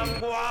 I'm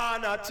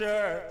going to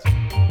church.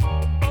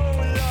 Oh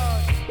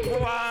Lord,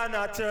 going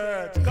to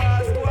church.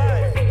 Cause why?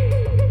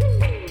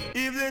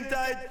 Evening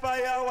tide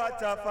fire,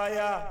 water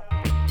fire.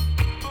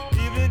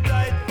 Evening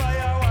tide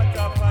fire,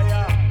 water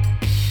fire.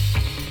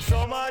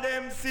 Some of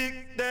them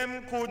sick,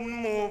 them couldn't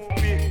move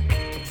quick.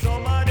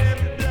 Some of them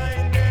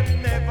blind,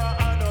 them never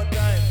had no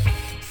time.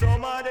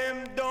 Some of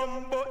them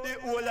dumb, but the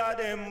whole of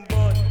them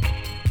born.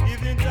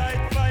 Evening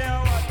tide fire,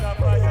 water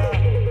fire.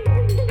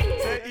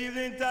 Say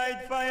evening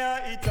tide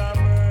fire, it's a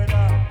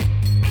murder.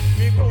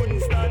 Me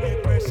couldn't stand the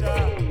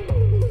pressure.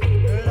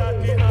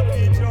 Let me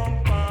happy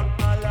jump and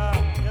holler,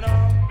 you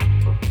know.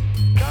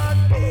 That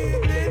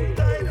evening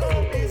tide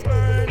home is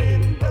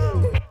burning down,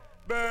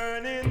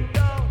 burning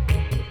down,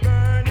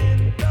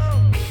 burning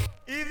down.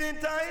 Evening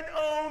tide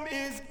home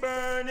is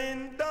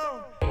burning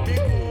down. Me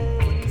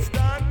couldn't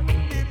stand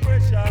the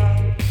pressure.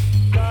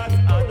 Cause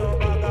I know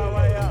baga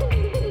wire,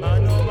 I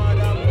know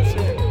madam mushed.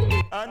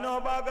 I know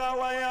baga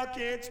wire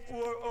catch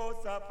poor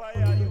house a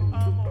fire. You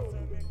almost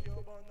make you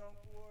burn on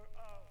poor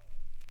house.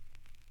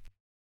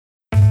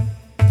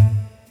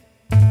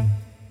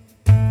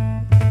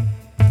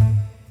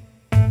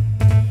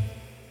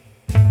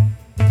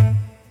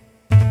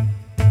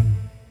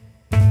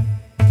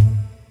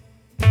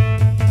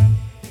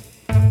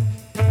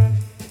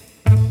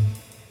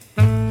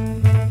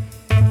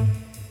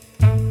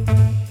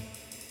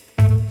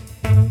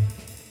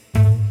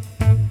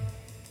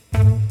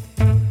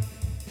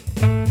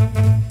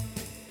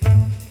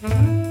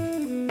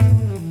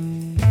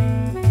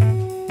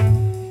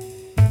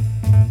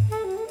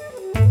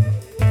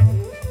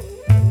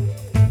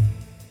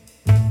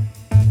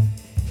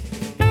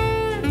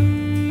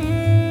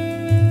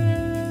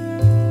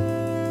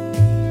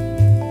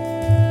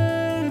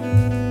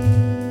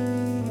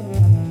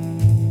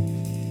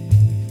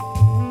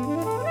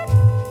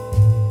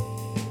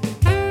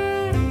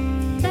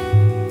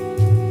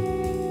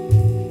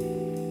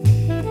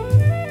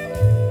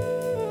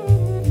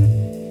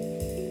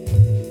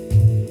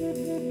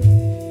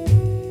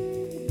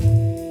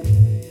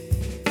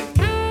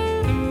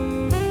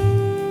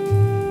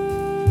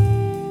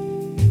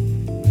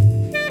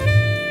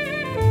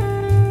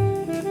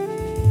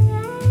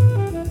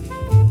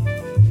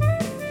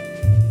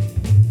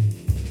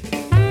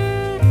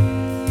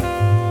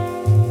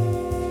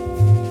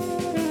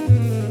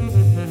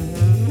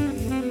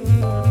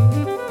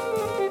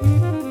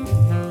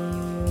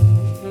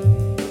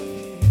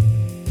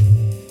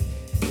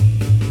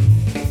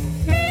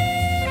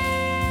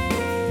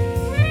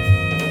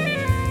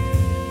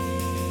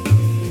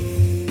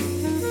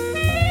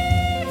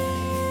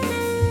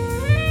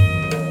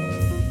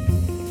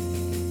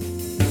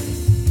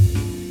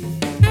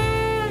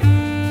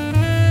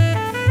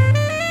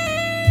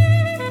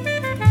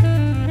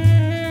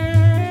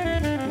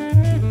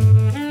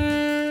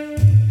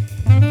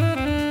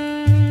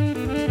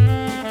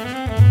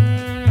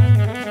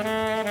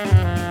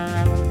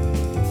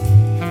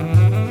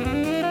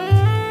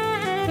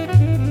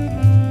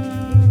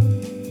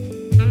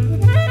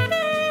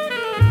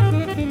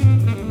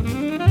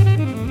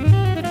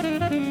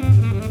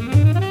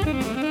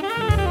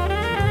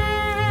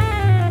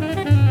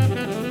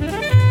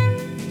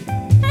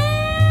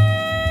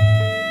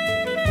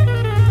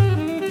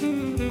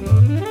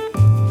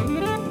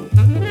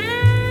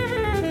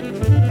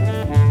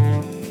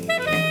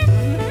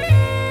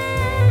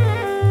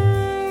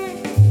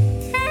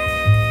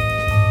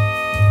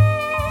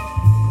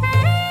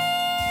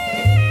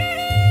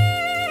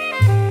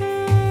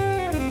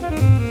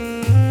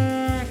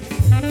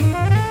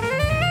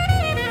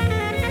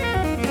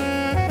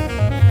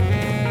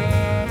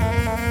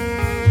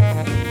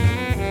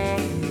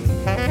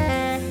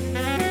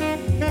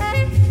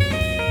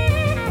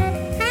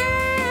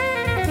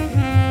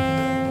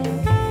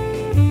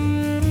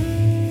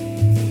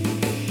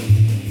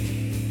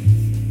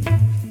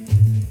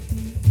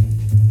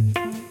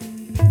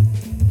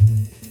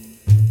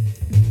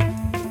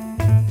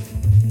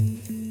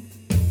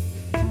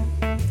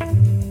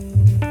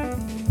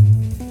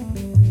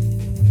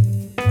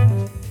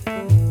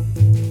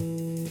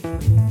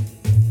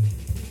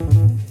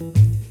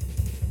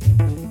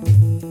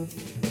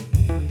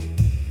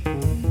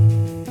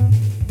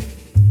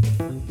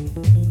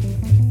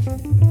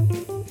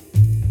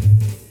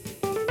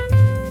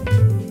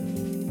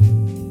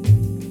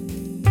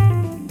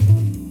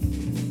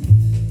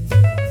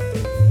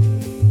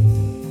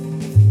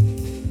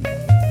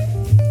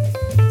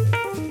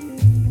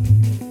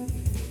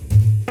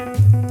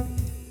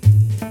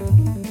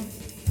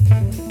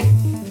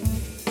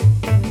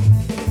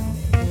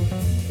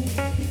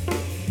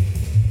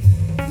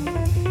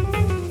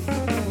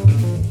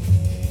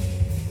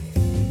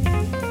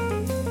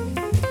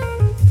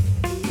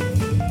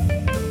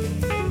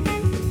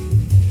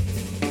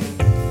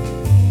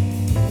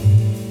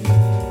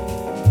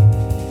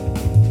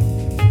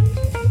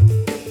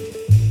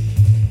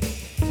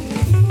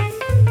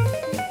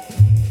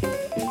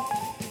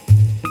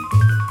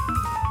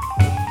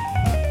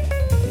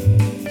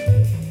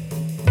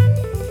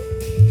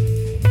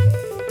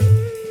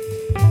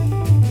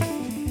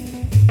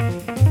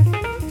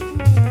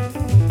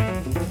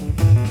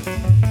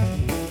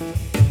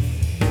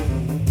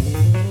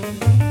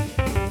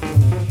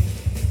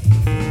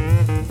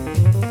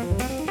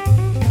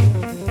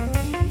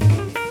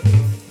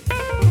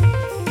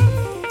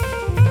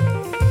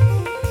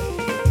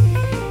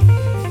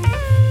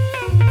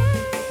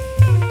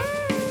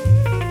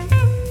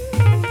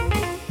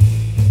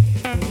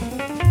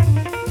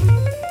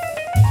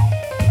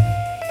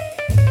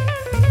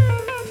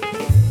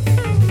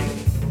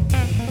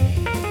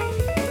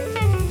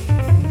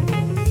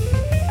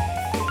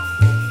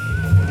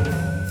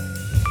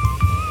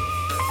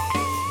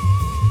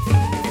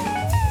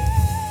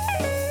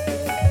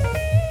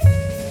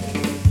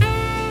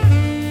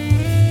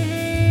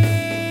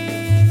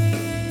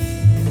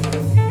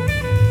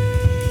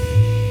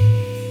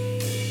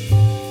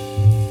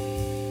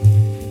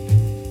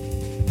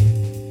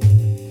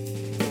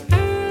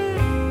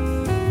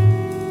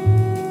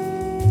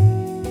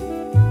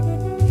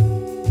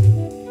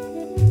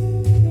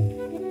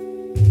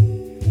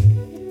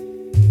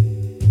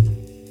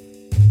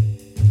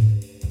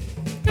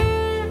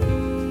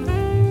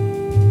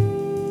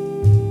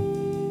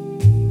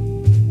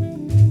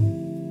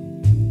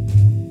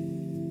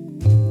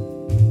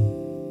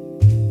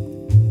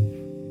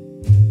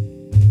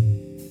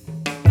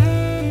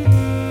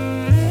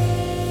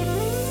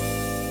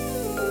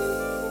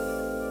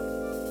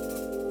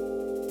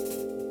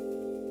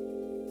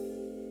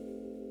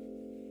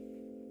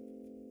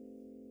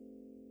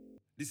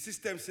 The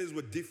system says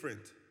we're different,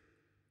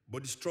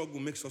 but the struggle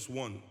makes us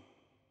one.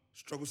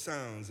 Struggle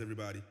sounds,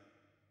 everybody.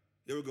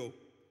 Here we go.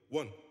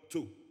 1,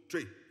 2,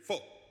 3,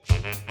 4.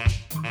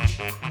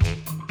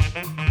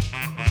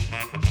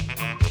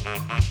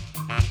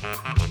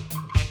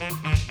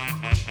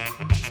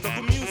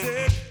 Struggle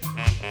music,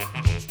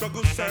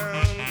 struggle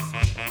sounds,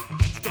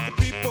 struggle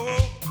people,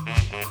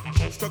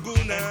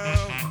 struggle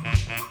now.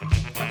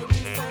 Struggle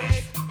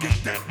music,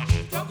 get down,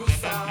 struggle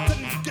sounds,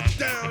 get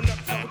down,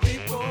 struggle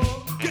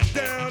people, get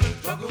down,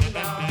 struggle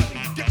now.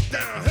 Get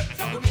down,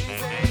 struggle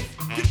music,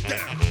 get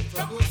down,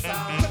 struggle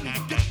sounds,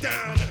 get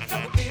down,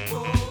 struggle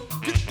people,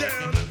 get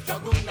down,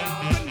 struggle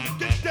now.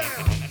 Get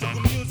down,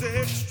 struggle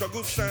music,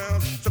 struggle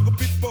sounds, struggle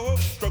people,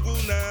 struggle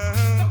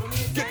now.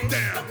 Get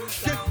down,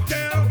 get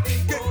down,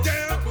 get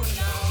down.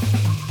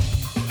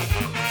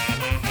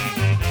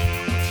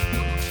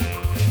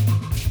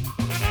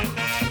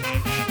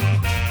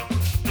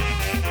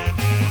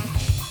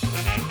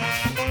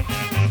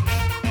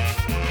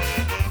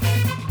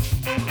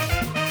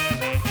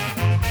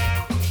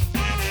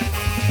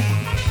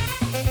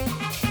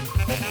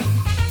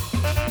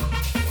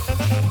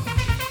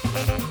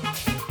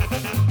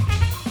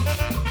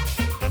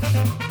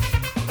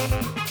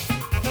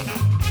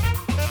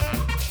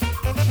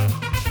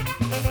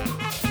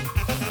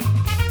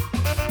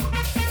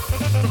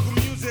 Struggle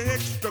music,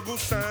 struggle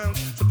sound,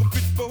 struggle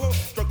people,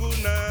 struggle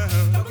now.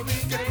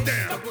 Get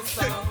down, get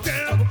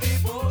down,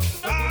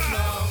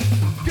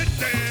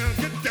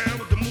 get down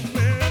with the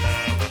movement.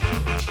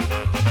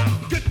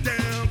 Get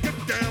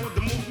down with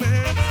the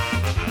movement.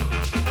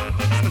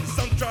 It's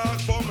the soundtrack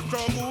for my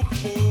struggle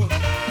people.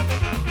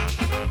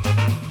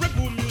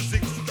 Rebel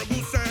music,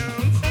 struggle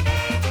sounds.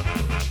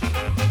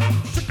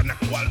 Shaking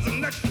that walls the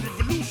next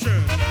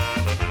revolution.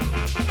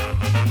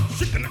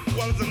 Shaking that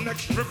walls the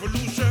next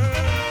revolution.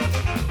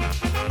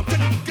 I'm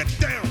telling you, get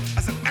down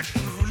as an act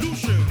of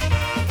revolution.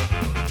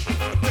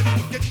 I'm telling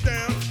you, get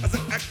down as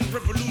an act of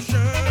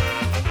revolution.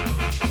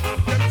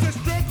 Them say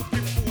struggle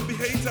people be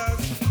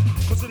haters,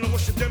 cause you know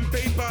what shit them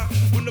paper.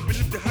 We no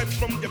believe the hype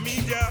from the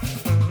media.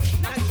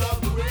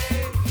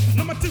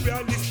 No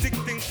materialistic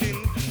thinking,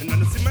 and I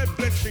don't see my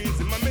blessings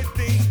in my made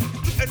things.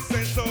 The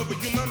essence of a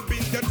human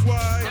being, that's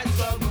why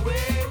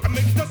I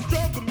make the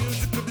struggle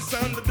music to the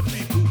sound of the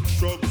people.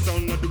 Struggle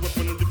sound of the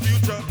weapon of the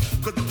future,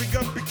 cause the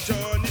bigger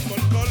picture need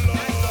one color.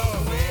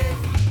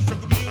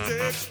 Struggle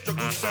music,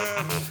 struggle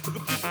sound,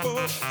 struggle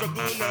people,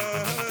 struggle now.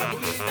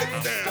 Get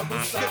down,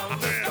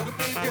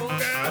 get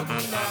down.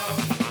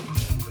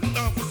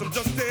 Now for some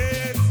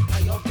justice.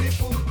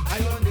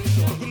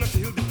 Struggle not to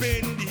heal the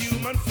pain in the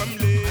human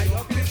family. I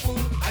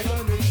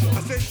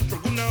say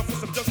struggle now for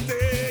some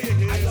justice.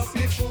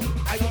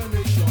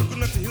 Struggle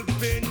not to heal the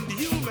pain in the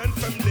human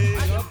family.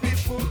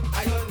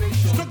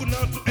 Struggle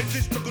now to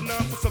exist, struggle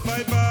now for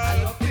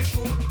survival.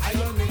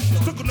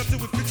 Struggle not till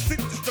we fix it,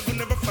 the struggle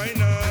never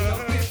final.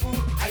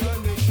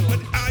 But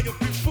the Iron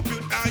people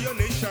build Iron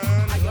Nation.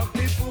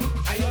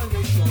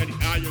 And the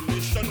Iron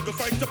Nation go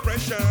fight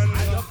oppression.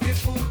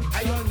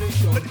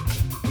 But the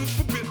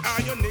people build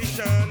Iron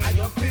Nation.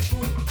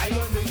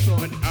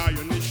 And the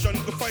Iron Nation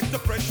go fight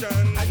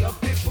oppression.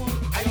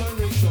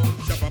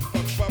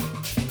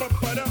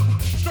 Shabba-pop-pop-pop-pop-da.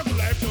 Struggle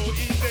life no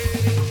easy.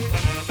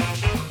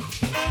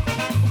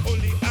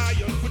 Only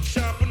iron foot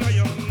sharpen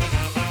iron.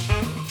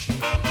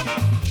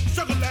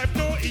 Struggle life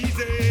no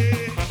easy.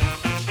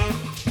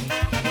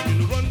 You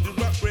know run the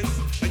rat race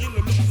and you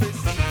know look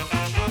face.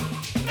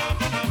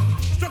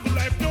 Struggle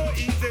life no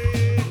easy.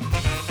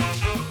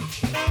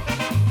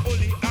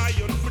 Only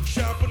iron foot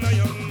sharpen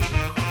iron.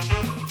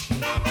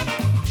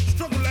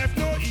 Struggle life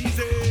no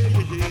easy.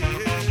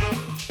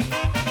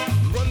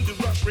 Run the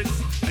rat race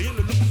and you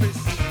know look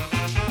face.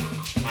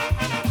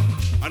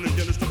 I know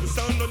you struggle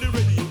sound on the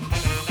radio.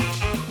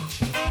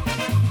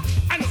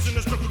 I know see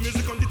no struggle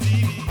music on the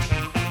TV.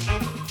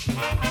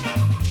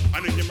 I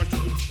know hear my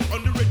struggle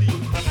on the radio.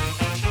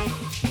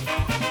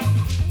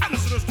 I know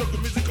see no struggle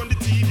music on the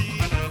TV.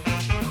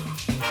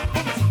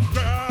 But it's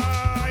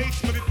right,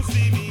 my people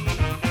see me.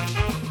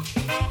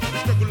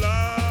 Struggle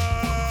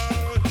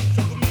loud,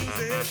 struggle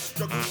music,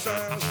 struggle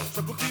sound,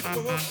 struggle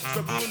people,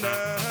 struggle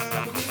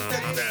now.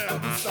 Get down,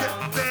 get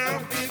down,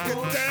 get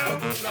down.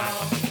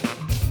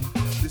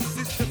 The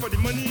system for the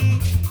money,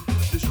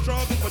 the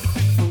struggle for the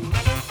people.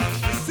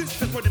 The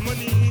system for the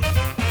money,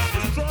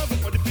 the struggle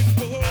for the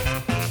people.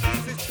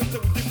 The system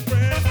that we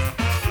different,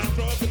 the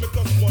struggle make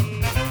us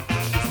one.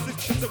 The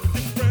system that we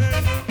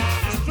different,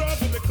 the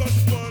struggle make us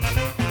one.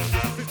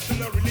 The system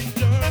of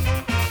religion,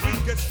 we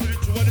get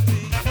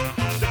spirituality.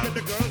 They get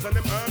the guns and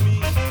them army,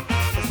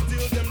 but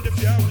still them the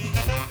fear we.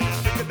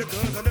 They get the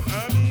guns and them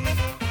army,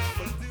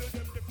 but still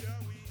them the fear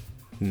we.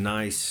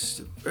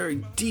 Nice, very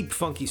deep,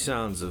 funky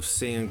sounds of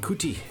Seyan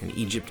Kuti and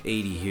Egypt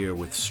 80 here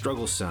with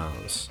Struggle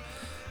Sounds.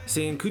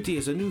 Seyan Kuti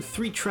has a new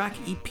 3-track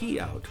EP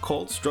out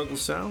called Struggle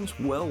Sounds,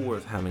 well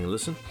worth having a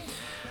listen.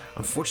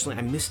 Unfortunately,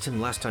 I missed him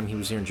last time he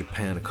was here in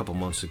Japan a couple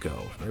months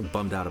ago. Very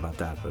bummed out about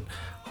that, but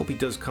hope he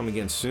does come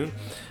again soon.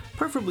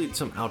 Preferably at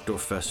some outdoor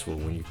festival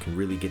when you can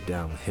really get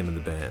down with him and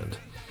the band.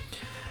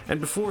 And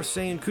before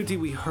Seiyun Kuti,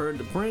 we heard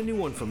a brand new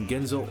one from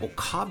Genzo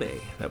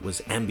Okabe that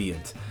was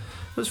ambient.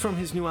 It was from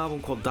his new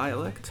album called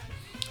Dialect.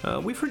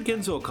 We've heard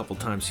Genzo a couple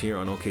times here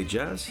on OK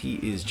Jazz. He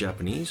is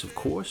Japanese, of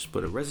course,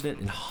 but a resident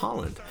in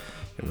Holland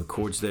and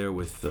records there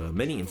with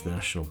many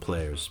international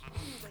players.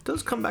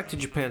 Does come back to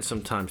Japan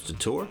sometimes to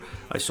tour.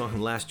 I saw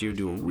him last year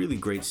do a really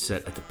great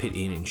set at the Pit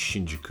Inn in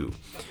Shinjuku.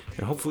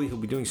 And hopefully he'll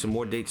be doing some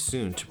more dates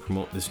soon to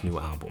promote this new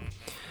album.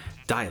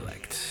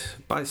 Dialect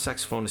by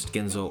saxophonist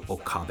Genzo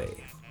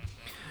Okabe.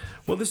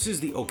 Well, this is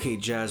the OK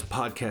Jazz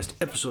Podcast,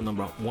 episode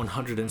number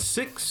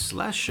 106,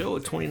 last show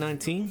of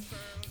 2019.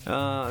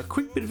 A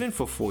quick bit of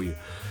info for you.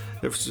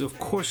 There's, of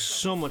course,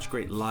 so much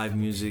great live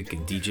music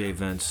and DJ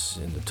events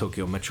in the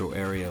Tokyo metro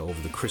area over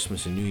the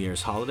Christmas and New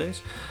Year's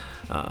holidays.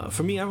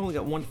 For me, I've only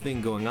got one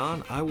thing going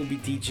on. I will be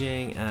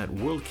DJing at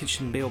World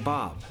Kitchen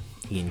Baobab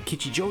in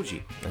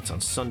Kichijoji. That's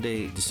on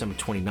Sunday, December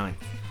 29th,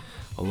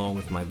 along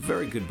with my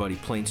very good buddy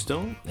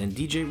Plainstone and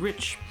DJ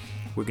Rich.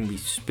 We're going to be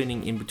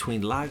spinning in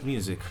between live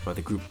music by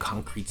the group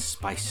Concrete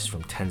Spice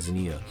from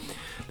Tanzania.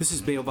 This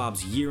is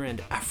Baobab's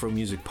year-end Afro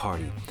music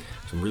party,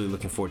 so I'm really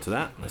looking forward to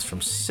that. That's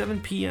from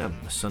 7 p.m.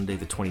 Sunday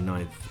the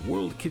 29th,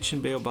 World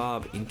Kitchen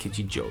Baobab in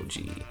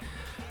Kichijoji.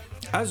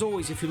 As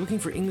always, if you're looking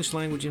for English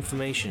language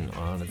information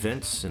on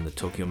events in the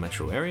Tokyo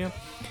metro area,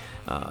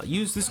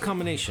 use this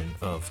combination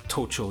of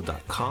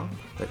tocho.com,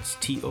 that's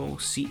TOCHOH.com,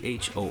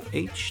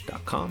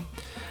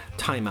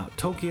 Time Out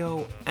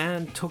Tokyo,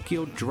 and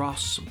Tokyo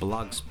Dross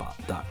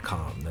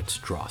blogspot.com. That's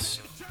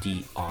Dross,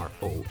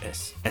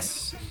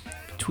 DROSS.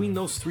 Between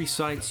those three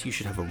sites, you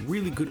should have a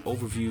really good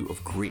overview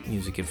of great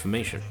music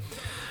information.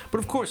 But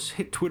of course,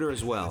 hit Twitter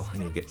as well,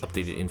 and you'll get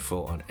updated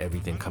info on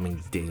everything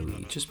coming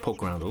daily. Just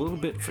poke around a little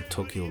bit for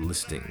Tokyo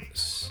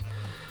listings.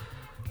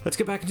 Let's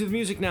get back into the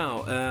music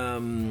now.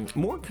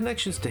 More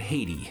connections to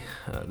Haiti.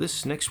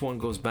 This next one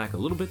goes back a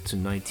little bit to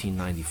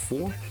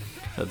 1994.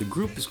 The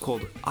group is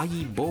called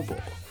Ayi Bobo,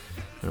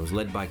 and it was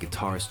led by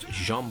guitarist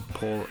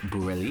Jean-Paul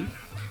Bourrelli,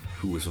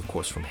 who was, of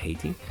course, from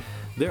Haiti.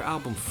 Their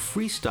album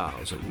Freestyle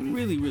is a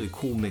really, really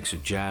cool mix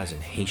of jazz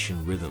and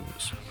Haitian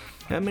rhythms.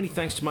 And many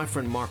thanks to my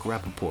friend Mark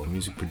Rappaport,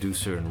 music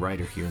producer and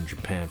writer here in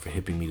Japan, for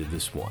hipping me to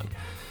this one.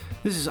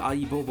 This is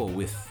Ayi Bobo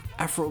with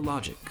Afro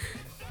Logic.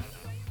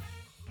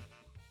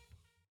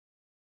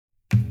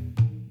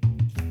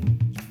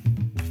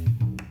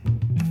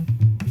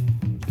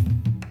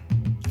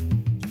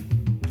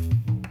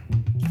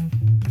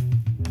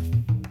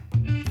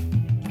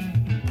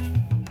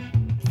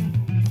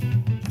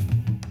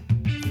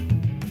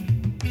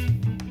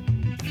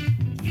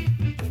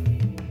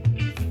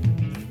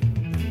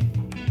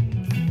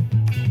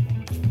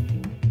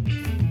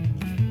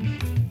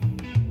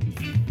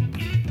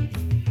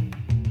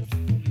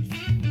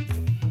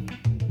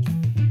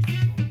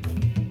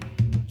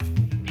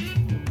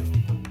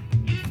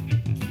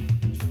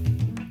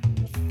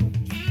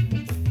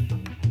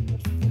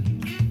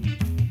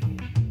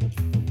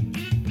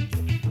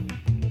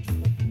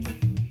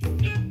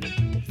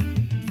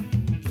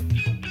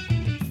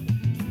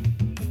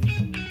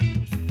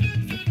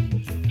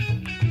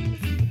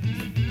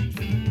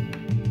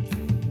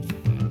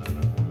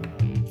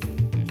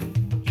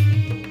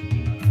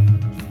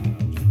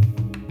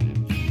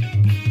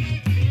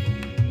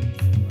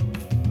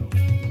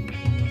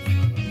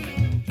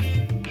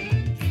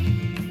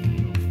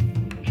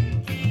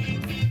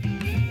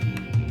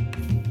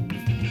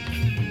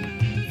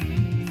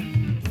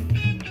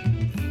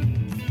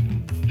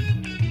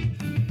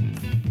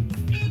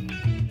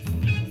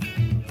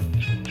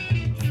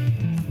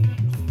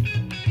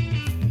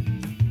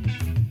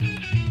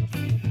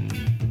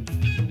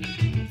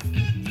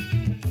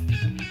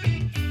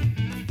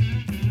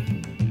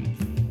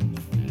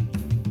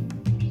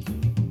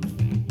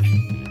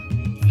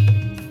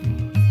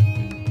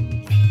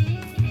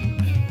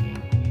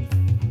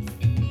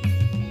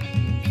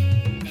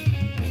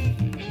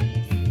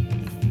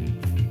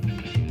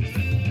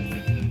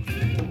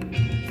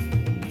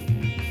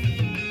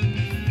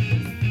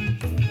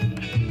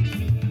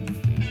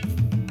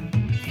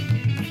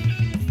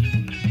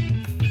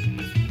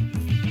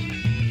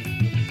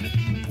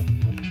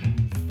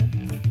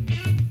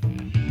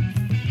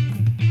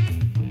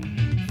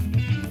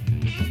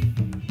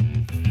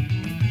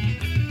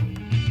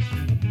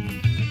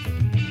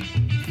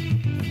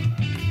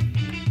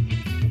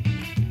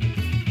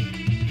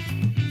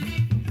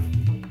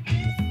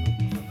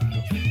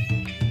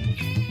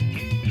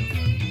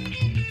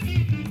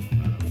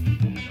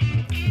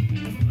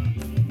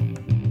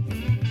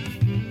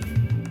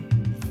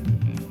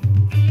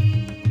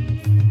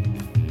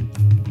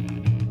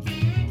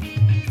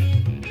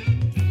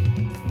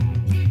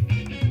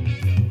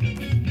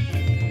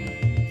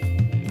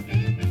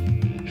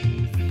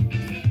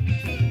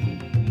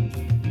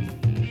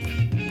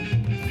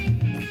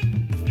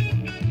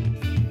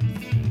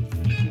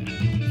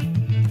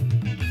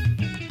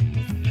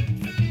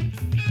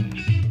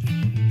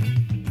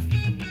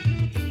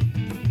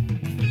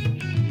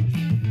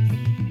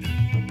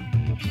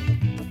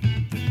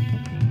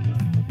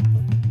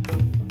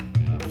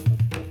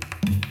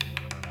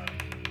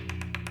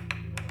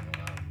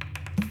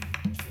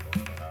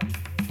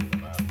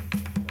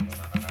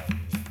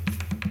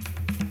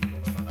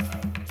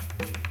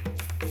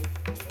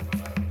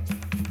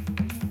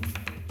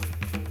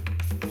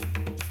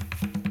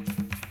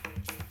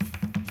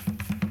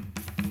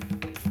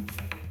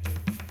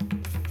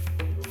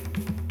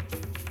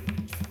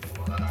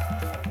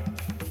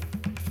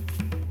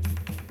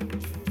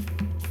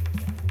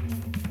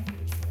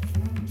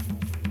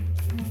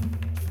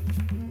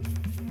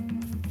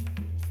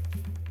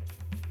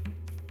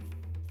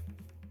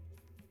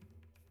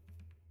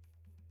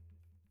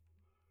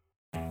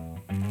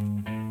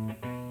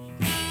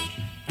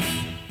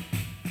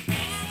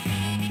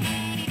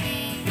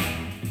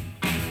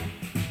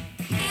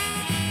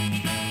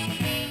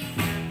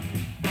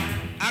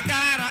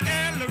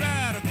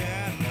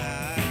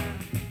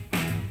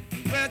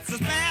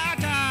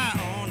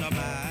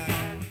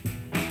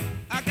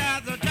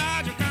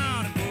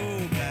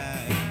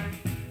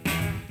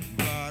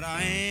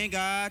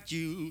 got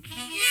you.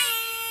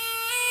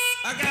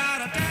 I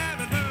got a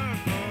tavern girl,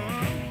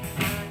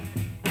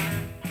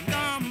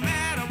 don't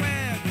matter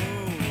where I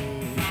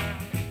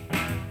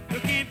go.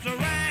 It keeps a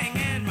ring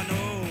in my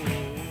nose,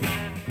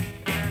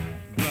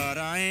 but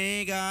I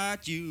ain't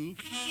got you.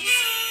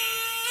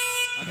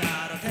 I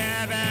got a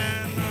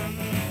tavern,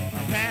 a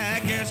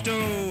package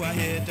store. I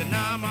hit the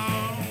number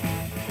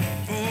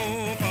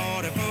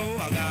 444.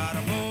 I got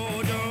a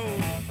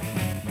mojo,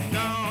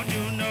 don't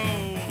you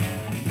know?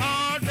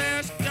 All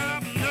dressed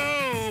up,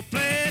 no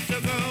place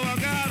to go. I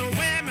got a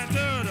women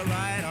to the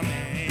right of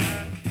me.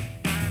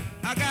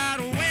 I got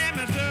a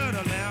women to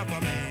the left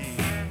of me.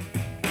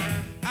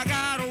 I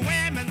got a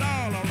women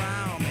all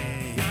around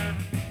me,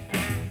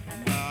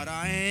 but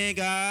I ain't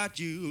got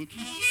you.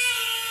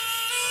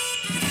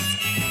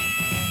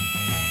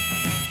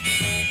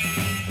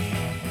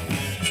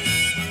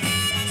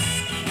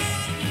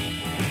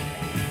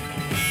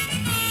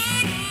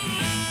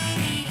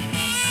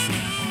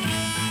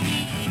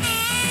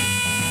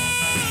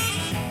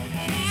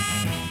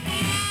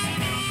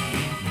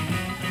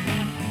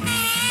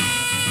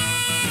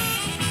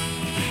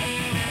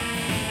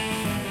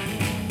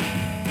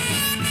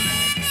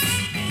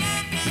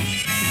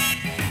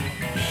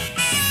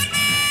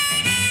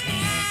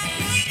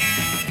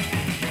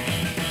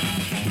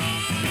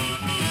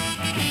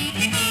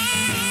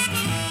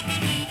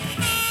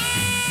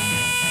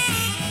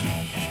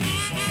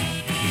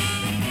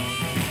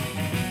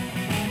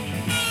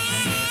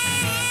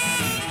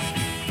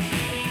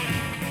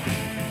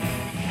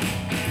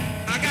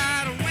 I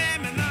got a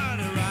women to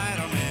the right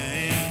of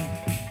me.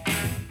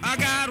 I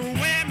got a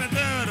women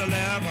to the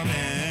left of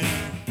me.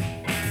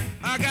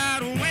 I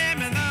got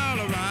women all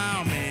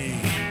around me,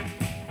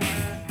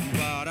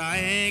 but I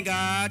ain't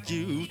got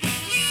you.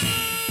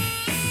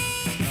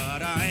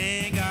 But I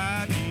ain't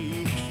got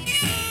you.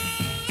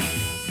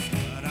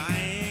 But I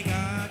ain't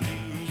got you.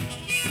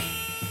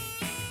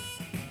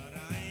 But I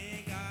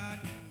ain't got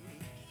you.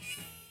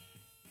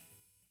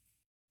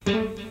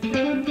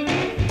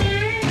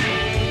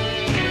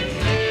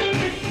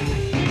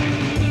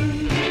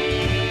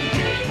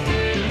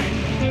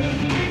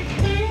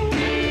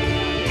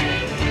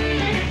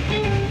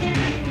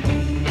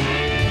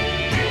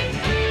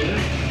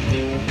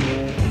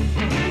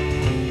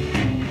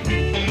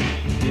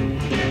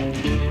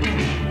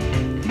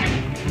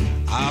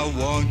 I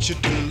want you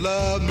to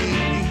love me.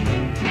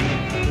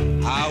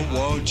 I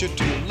want you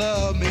to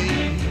love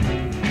me.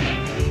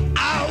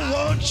 I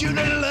want you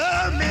to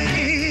love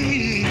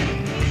me.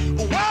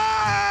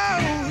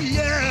 Wow,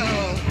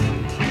 yeah.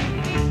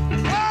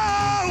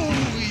 Wow,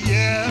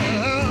 yeah.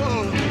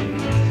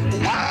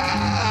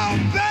 Wow,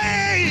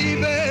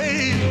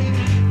 baby.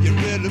 You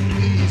really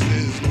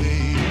pleases me.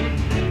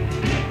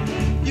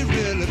 You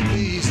really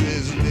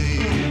pleases me.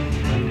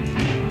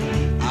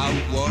 I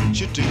want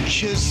you to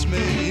kiss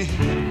me.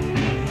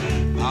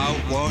 I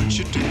want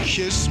you to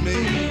kiss me.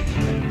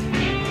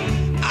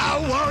 I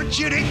want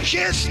you to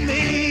kiss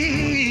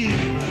me.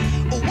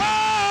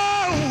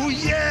 Wow,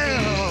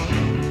 yeah.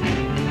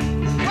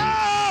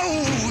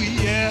 Wow,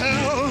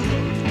 yeah.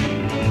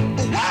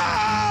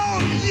 Wow,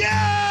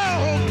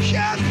 yeah.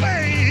 Kiss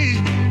me.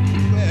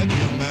 Glad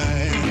you're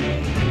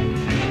mine.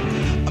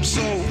 I'm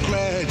so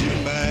glad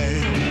you're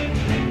mine.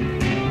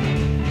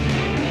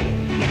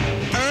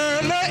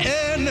 Early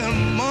in the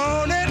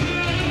morning,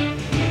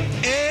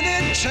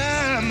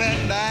 anytime at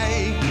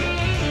night,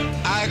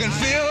 I can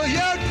feel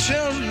your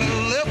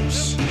tender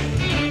lips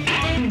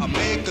are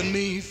making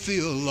me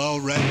feel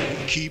alright.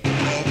 Keep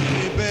loving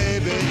me,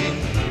 baby.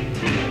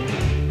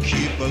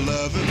 Keep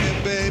loving me,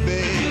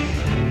 baby.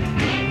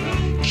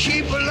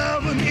 Keep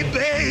loving me,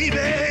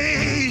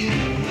 baby.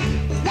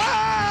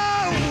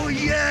 Wow,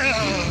 yeah.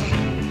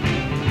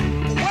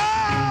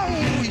 Wow,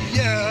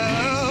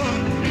 yeah.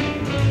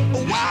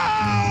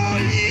 Wow,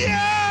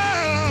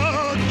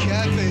 yeah.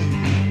 Kathy,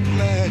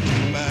 glad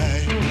you're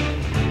mine.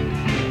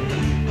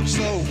 I'm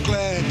so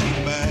glad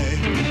you're mine.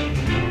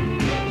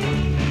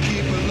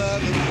 Keep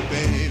loving me,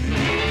 baby.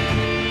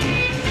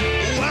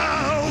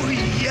 Wow,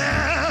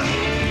 yeah.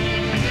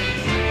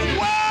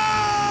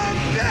 Wow,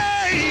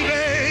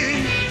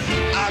 baby.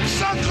 I'm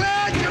so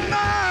glad you're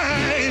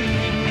mine.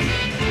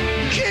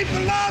 Keep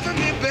loving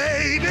me,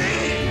 baby.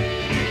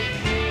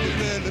 It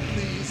really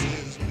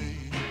pleases me.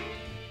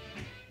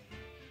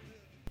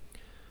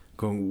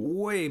 Going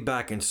way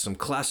back into some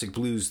classic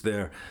blues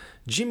there.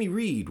 Jimmy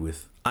Reed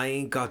with I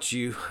Ain't Got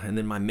You, and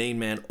then my main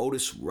man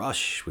Otis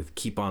Rush with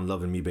Keep On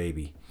Loving Me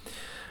Baby.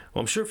 Well,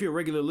 I'm sure if you're a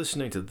regular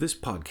listener to this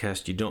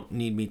podcast, you don't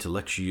need me to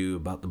lecture you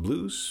about the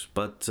blues,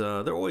 but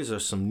there always are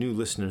some new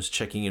listeners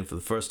checking in for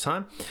the first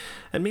time,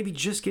 and maybe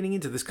just getting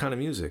into this kind of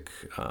music.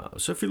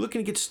 So if you're looking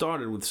to get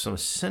started with some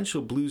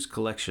essential blues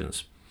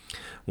collections,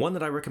 one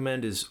that I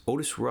recommend is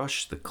Otis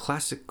Rush, The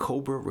Classic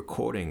Cobra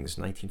Recordings,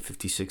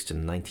 1956 to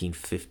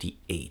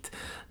 1958.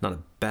 Not a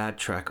bad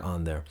track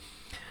on there.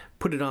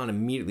 Put it on,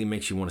 immediately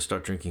makes you want to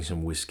start drinking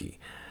some whiskey.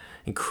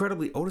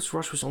 Incredibly, Otis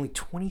Rush was only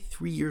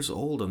 23 years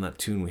old on that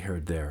tune we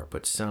heard there,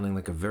 but sounding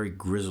like a very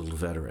grizzled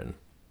veteran.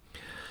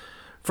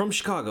 From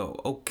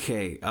Chicago,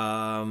 okay,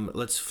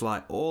 let's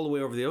fly all the way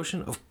over the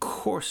ocean. Of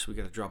course, we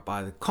got to drop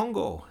by the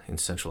Congo in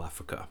Central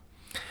Africa.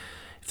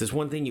 If there's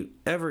one thing you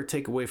ever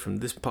take away from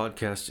this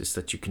podcast, it's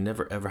that you can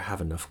never ever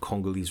have enough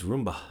Congolese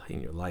rumba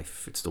in your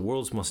life. It's the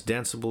world's most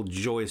danceable,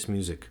 joyous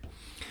music.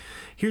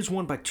 Here's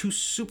one by two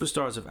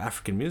superstars of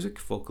African music,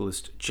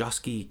 vocalist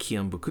Josky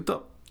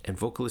Kiambukuta and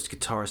vocalist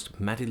guitarist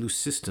Madilu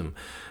System,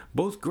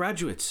 both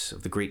graduates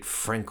of the great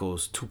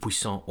Franco's Tout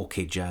Puissant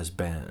OK Jazz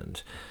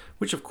Band,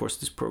 which of course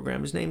this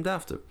program is named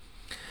after.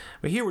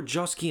 But here were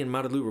Josky and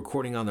Madilu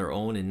recording on their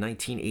own in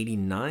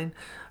 1989.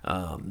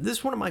 This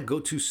is one of my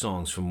go-to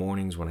songs for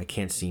mornings when I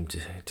can't seem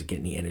to get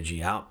any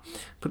energy out.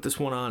 Put this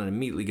one on and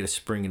immediately get a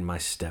spring in my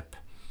step.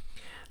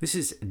 This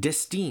is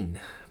Destin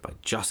by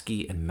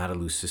Josky and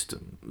Madilu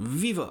System.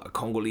 Viva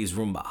Congolese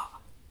Rumba!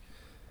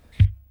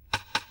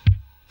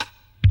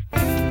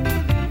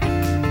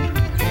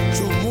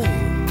 Chomo,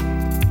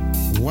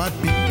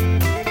 wapi,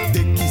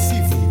 de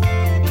Kisifu,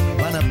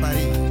 bana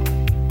Paris.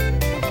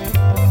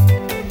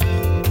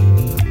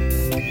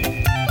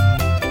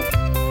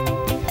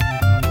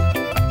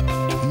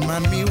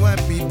 Mami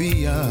wapi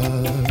bia,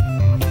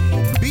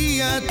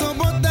 bia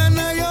tobota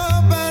na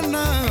yo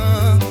bana.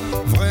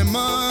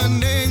 Vraiment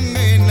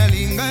ndenge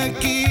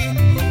nalingaki,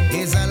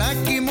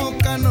 ezalaki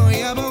mokano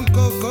ya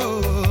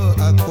bonkoko.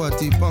 À quoi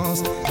tu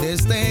penses,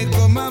 destin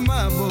comme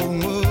ma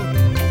bongo.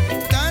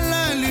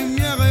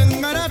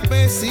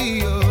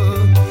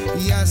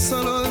 Ya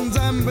solo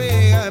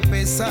nzambe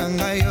apesa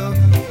ngayo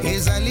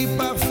ezali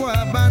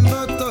parfois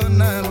bandoto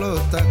na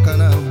lotaka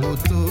na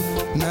butu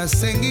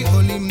nasengi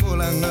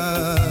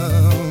kolimbolanga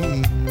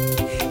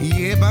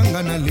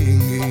yebanga na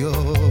lingi yo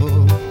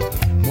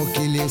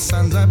mokili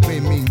esanza pe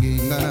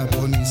mingi nga na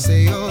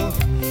ponise yo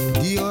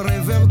dis aux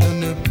rêveurs de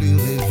ne plus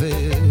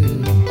rêver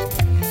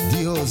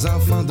dis aux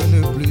enfants de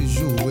ne plus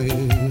jouer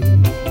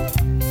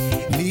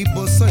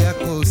liboso ya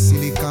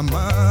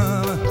kosilikama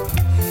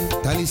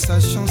Talisa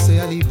chance et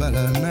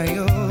alibala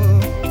nayo.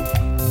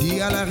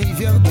 Dis à la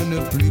rivière de ne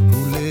plus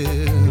couler,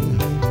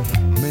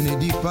 mais ne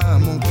dis pas à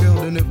mon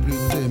cœur de ne plus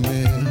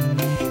t'aimer.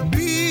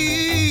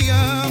 Bia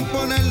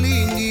pona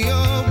lingi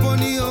yo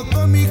boni yo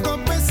komi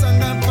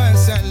kopesanga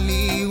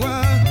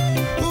pasaliwa.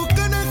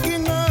 Ukana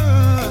kinga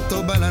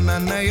to balana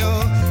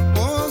nayo,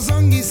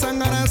 ozongi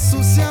sangara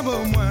susia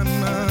bo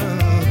mwana.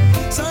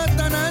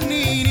 Satana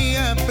nini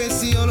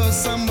apesi yo lo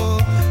sambo,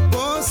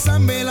 bo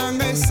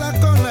sambelanga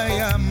isakola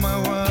ya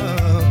mawa.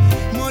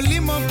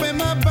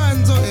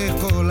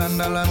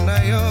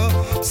 Landa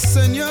yo,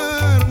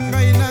 Seigneur,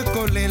 ngai na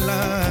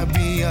kolela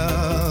bia.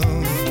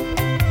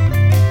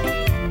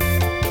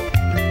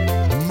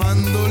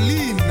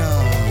 Mandolina.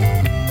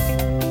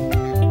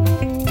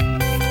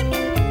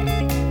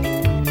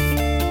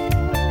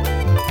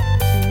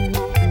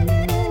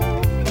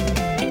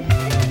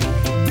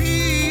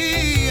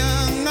 Bia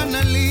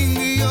ngana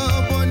lingi yo,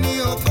 boni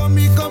yo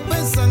komi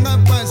kopesa nga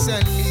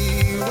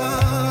pasaliwa.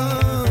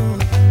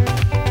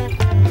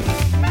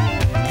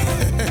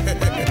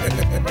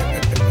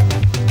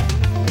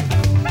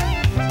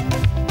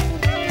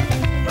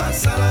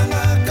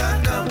 Salanga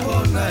kaka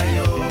mpona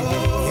yo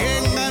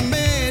Enga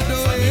medo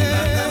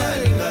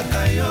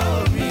Nalingaka yo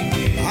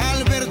mingi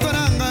Alberto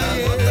nanga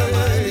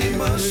ye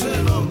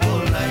Marcelo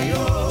mpona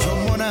yo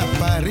Chomona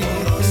Paris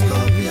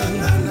Horoscope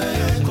yangana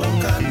ya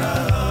kokana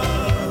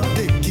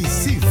De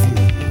Kisifu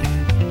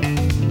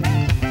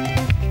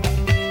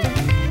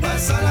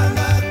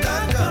Basalanga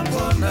kaka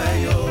mpona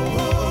yo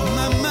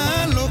Mama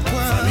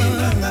lokwa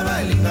Familanga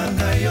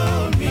balingaka yo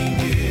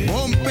mingi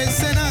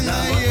Ompese nanga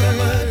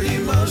ye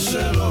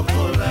Marcelo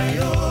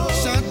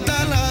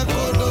Chantala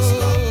Kodo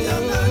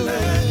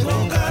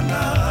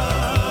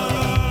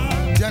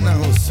Diana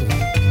Rosso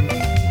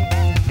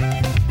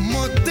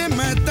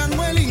Motema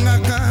tango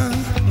elingaka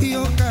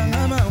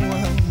yokanga mawa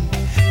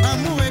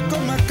amour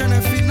ekomaka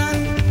na final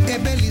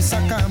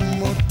ebelisaka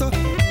moto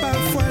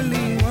parfois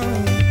liwa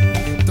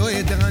to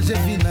étranger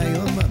vi na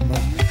yo mama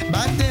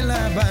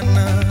batela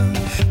bana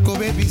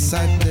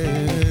kobebisa te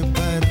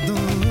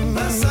pardon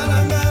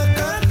basalanga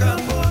kaka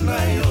mpona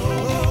yo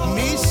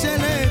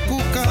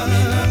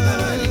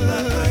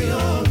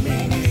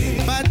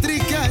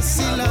Patrick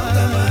Asila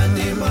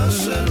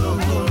Marcelo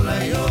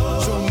Colayo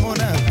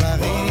Chomona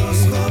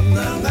Paris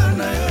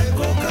Nangana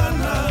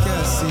Kokana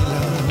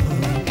Asila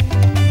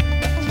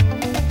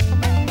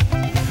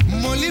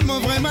Molimo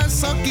vraiment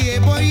soki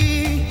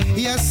eboyi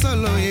ya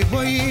solo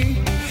eboyi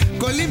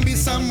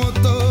kolimbisa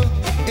moto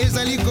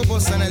ezali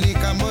kobosana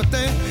likambo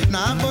te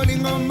na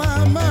bolingo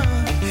mama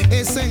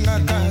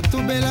esengaka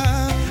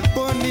tubela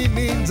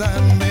ponini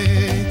nzambe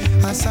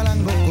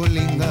asalango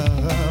kolinga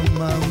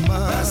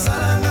mama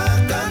asalanga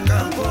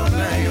kaka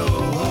mpona yo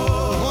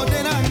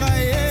modenanga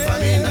ye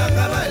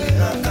faminanga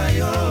balingaka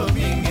yo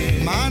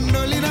mingi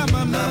mandolina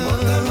mama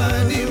nabotama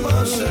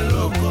dimanche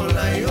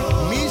lokola yo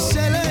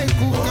Michel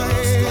ekuka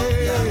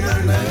ye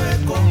yangana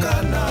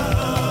ekokana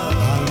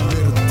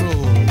Alberto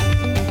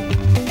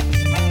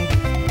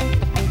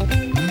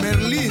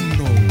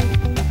Merlino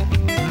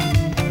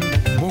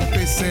bon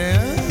PC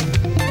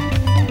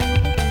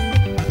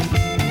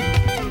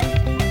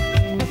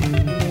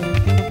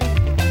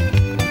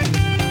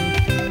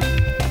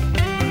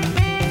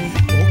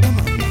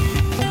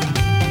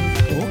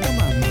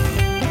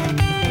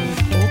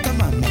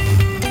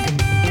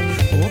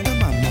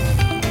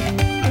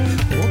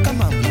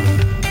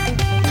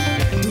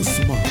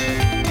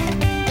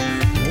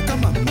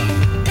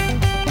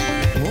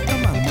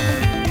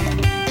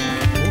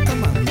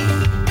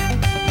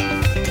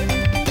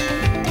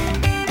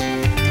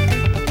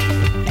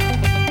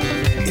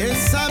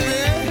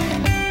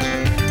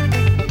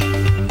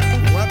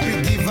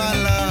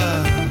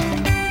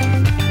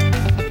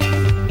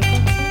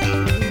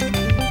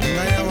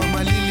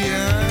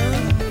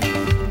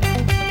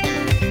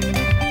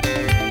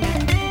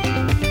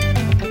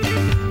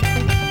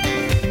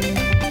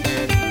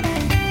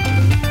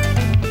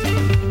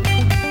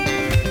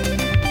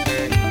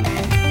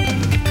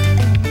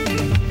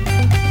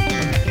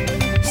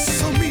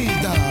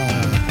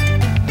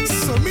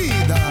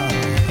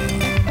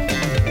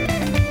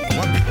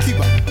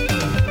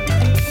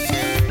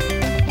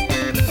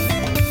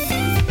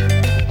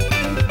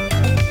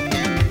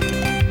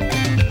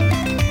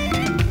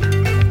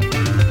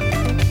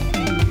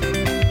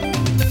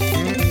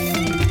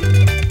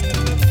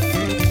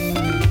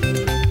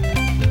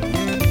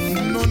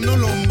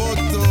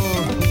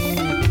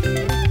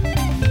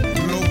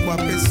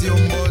Génération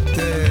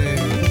Beauté.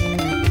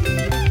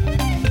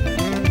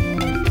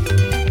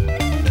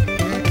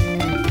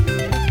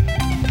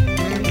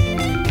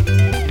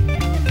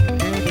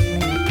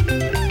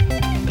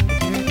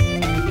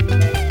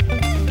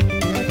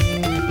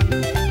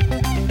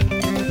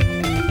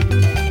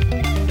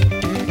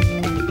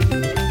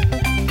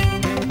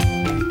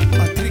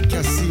 Patrick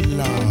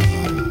Yassila.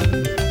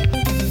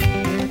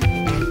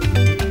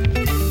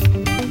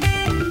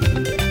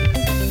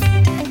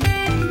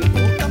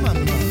 Oka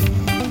mama.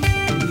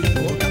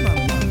 Oka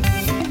mama.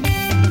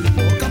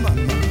 Oka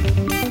mama.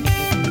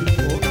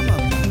 Oka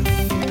mama.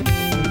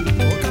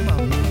 Oka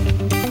mama.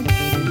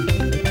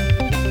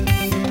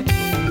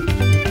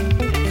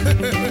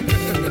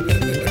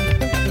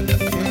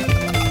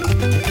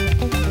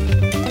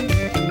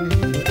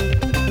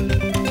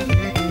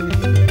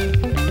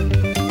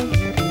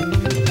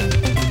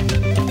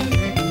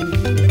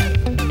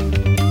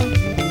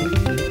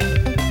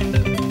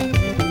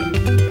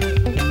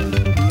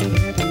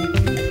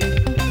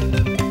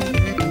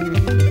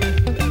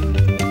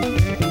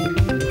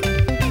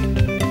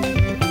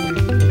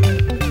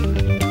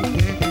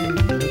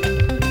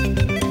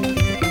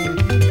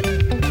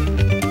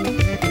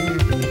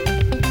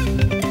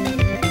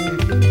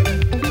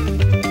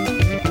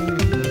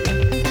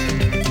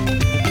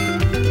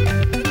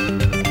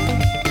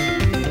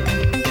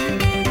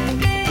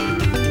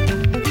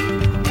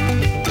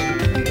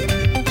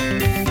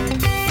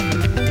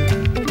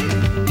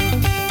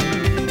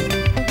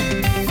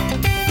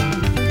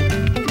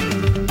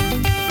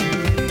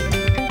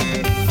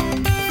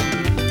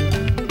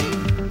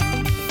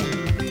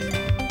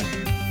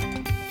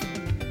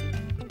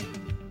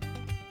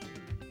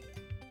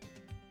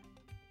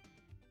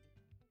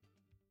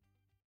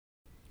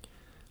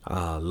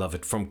 Love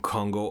it from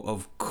Congo,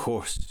 of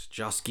course.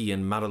 Joski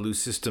and Madalu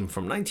System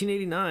from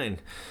 1989.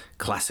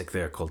 Classic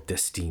there called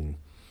Destine.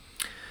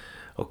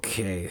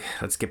 Okay,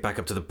 let's get back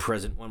up to the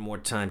present one more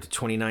time to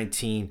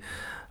 2019.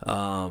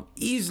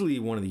 Easily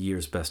one of the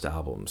year's best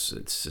albums.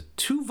 It's a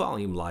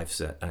 2-volume live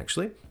set,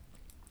 actually.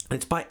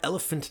 It's by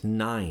Elephant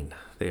 9.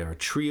 They are a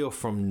trio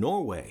from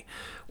Norway,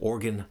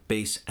 organ,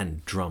 bass,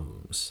 and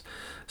drums.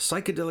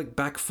 Psychedelic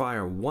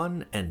Backfire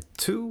 1 and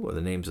 2 are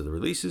the names of the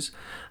releases.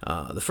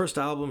 The first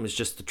album is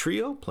just the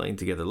trio playing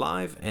together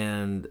live,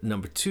 and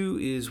number 2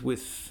 is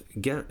with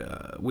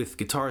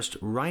guitarist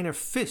Rainer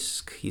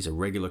Fisk. He's a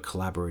regular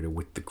collaborator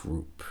with the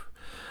group.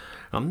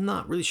 I'm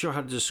not really sure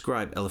how to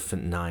describe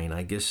Elephant 9.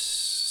 I guess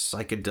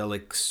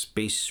psychedelic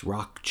space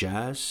rock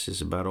jazz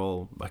is about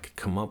all I could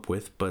come up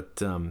with.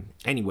 But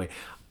anyway,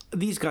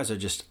 these guys are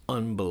just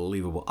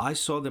unbelievable. I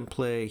saw them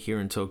play here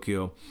in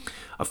Tokyo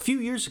a few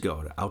years ago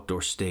at an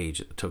outdoor stage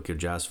at the Tokyo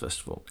Jazz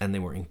Festival, and they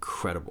were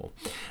incredible.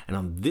 And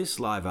on this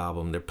live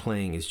album, their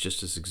playing is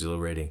just as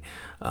exhilarating.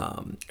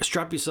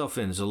 Strap yourself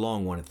in. It's a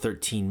long one at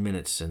 13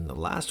 minutes, and the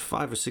last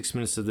 5 or 6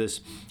 minutes of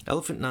this,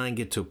 Elephant 9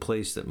 get to a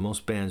place that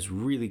most bands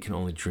really can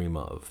only dream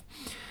of.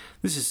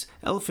 This is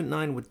Elephant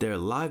 9 with their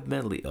live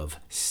medley of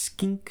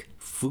Skink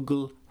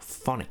Fugel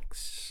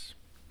Phonics.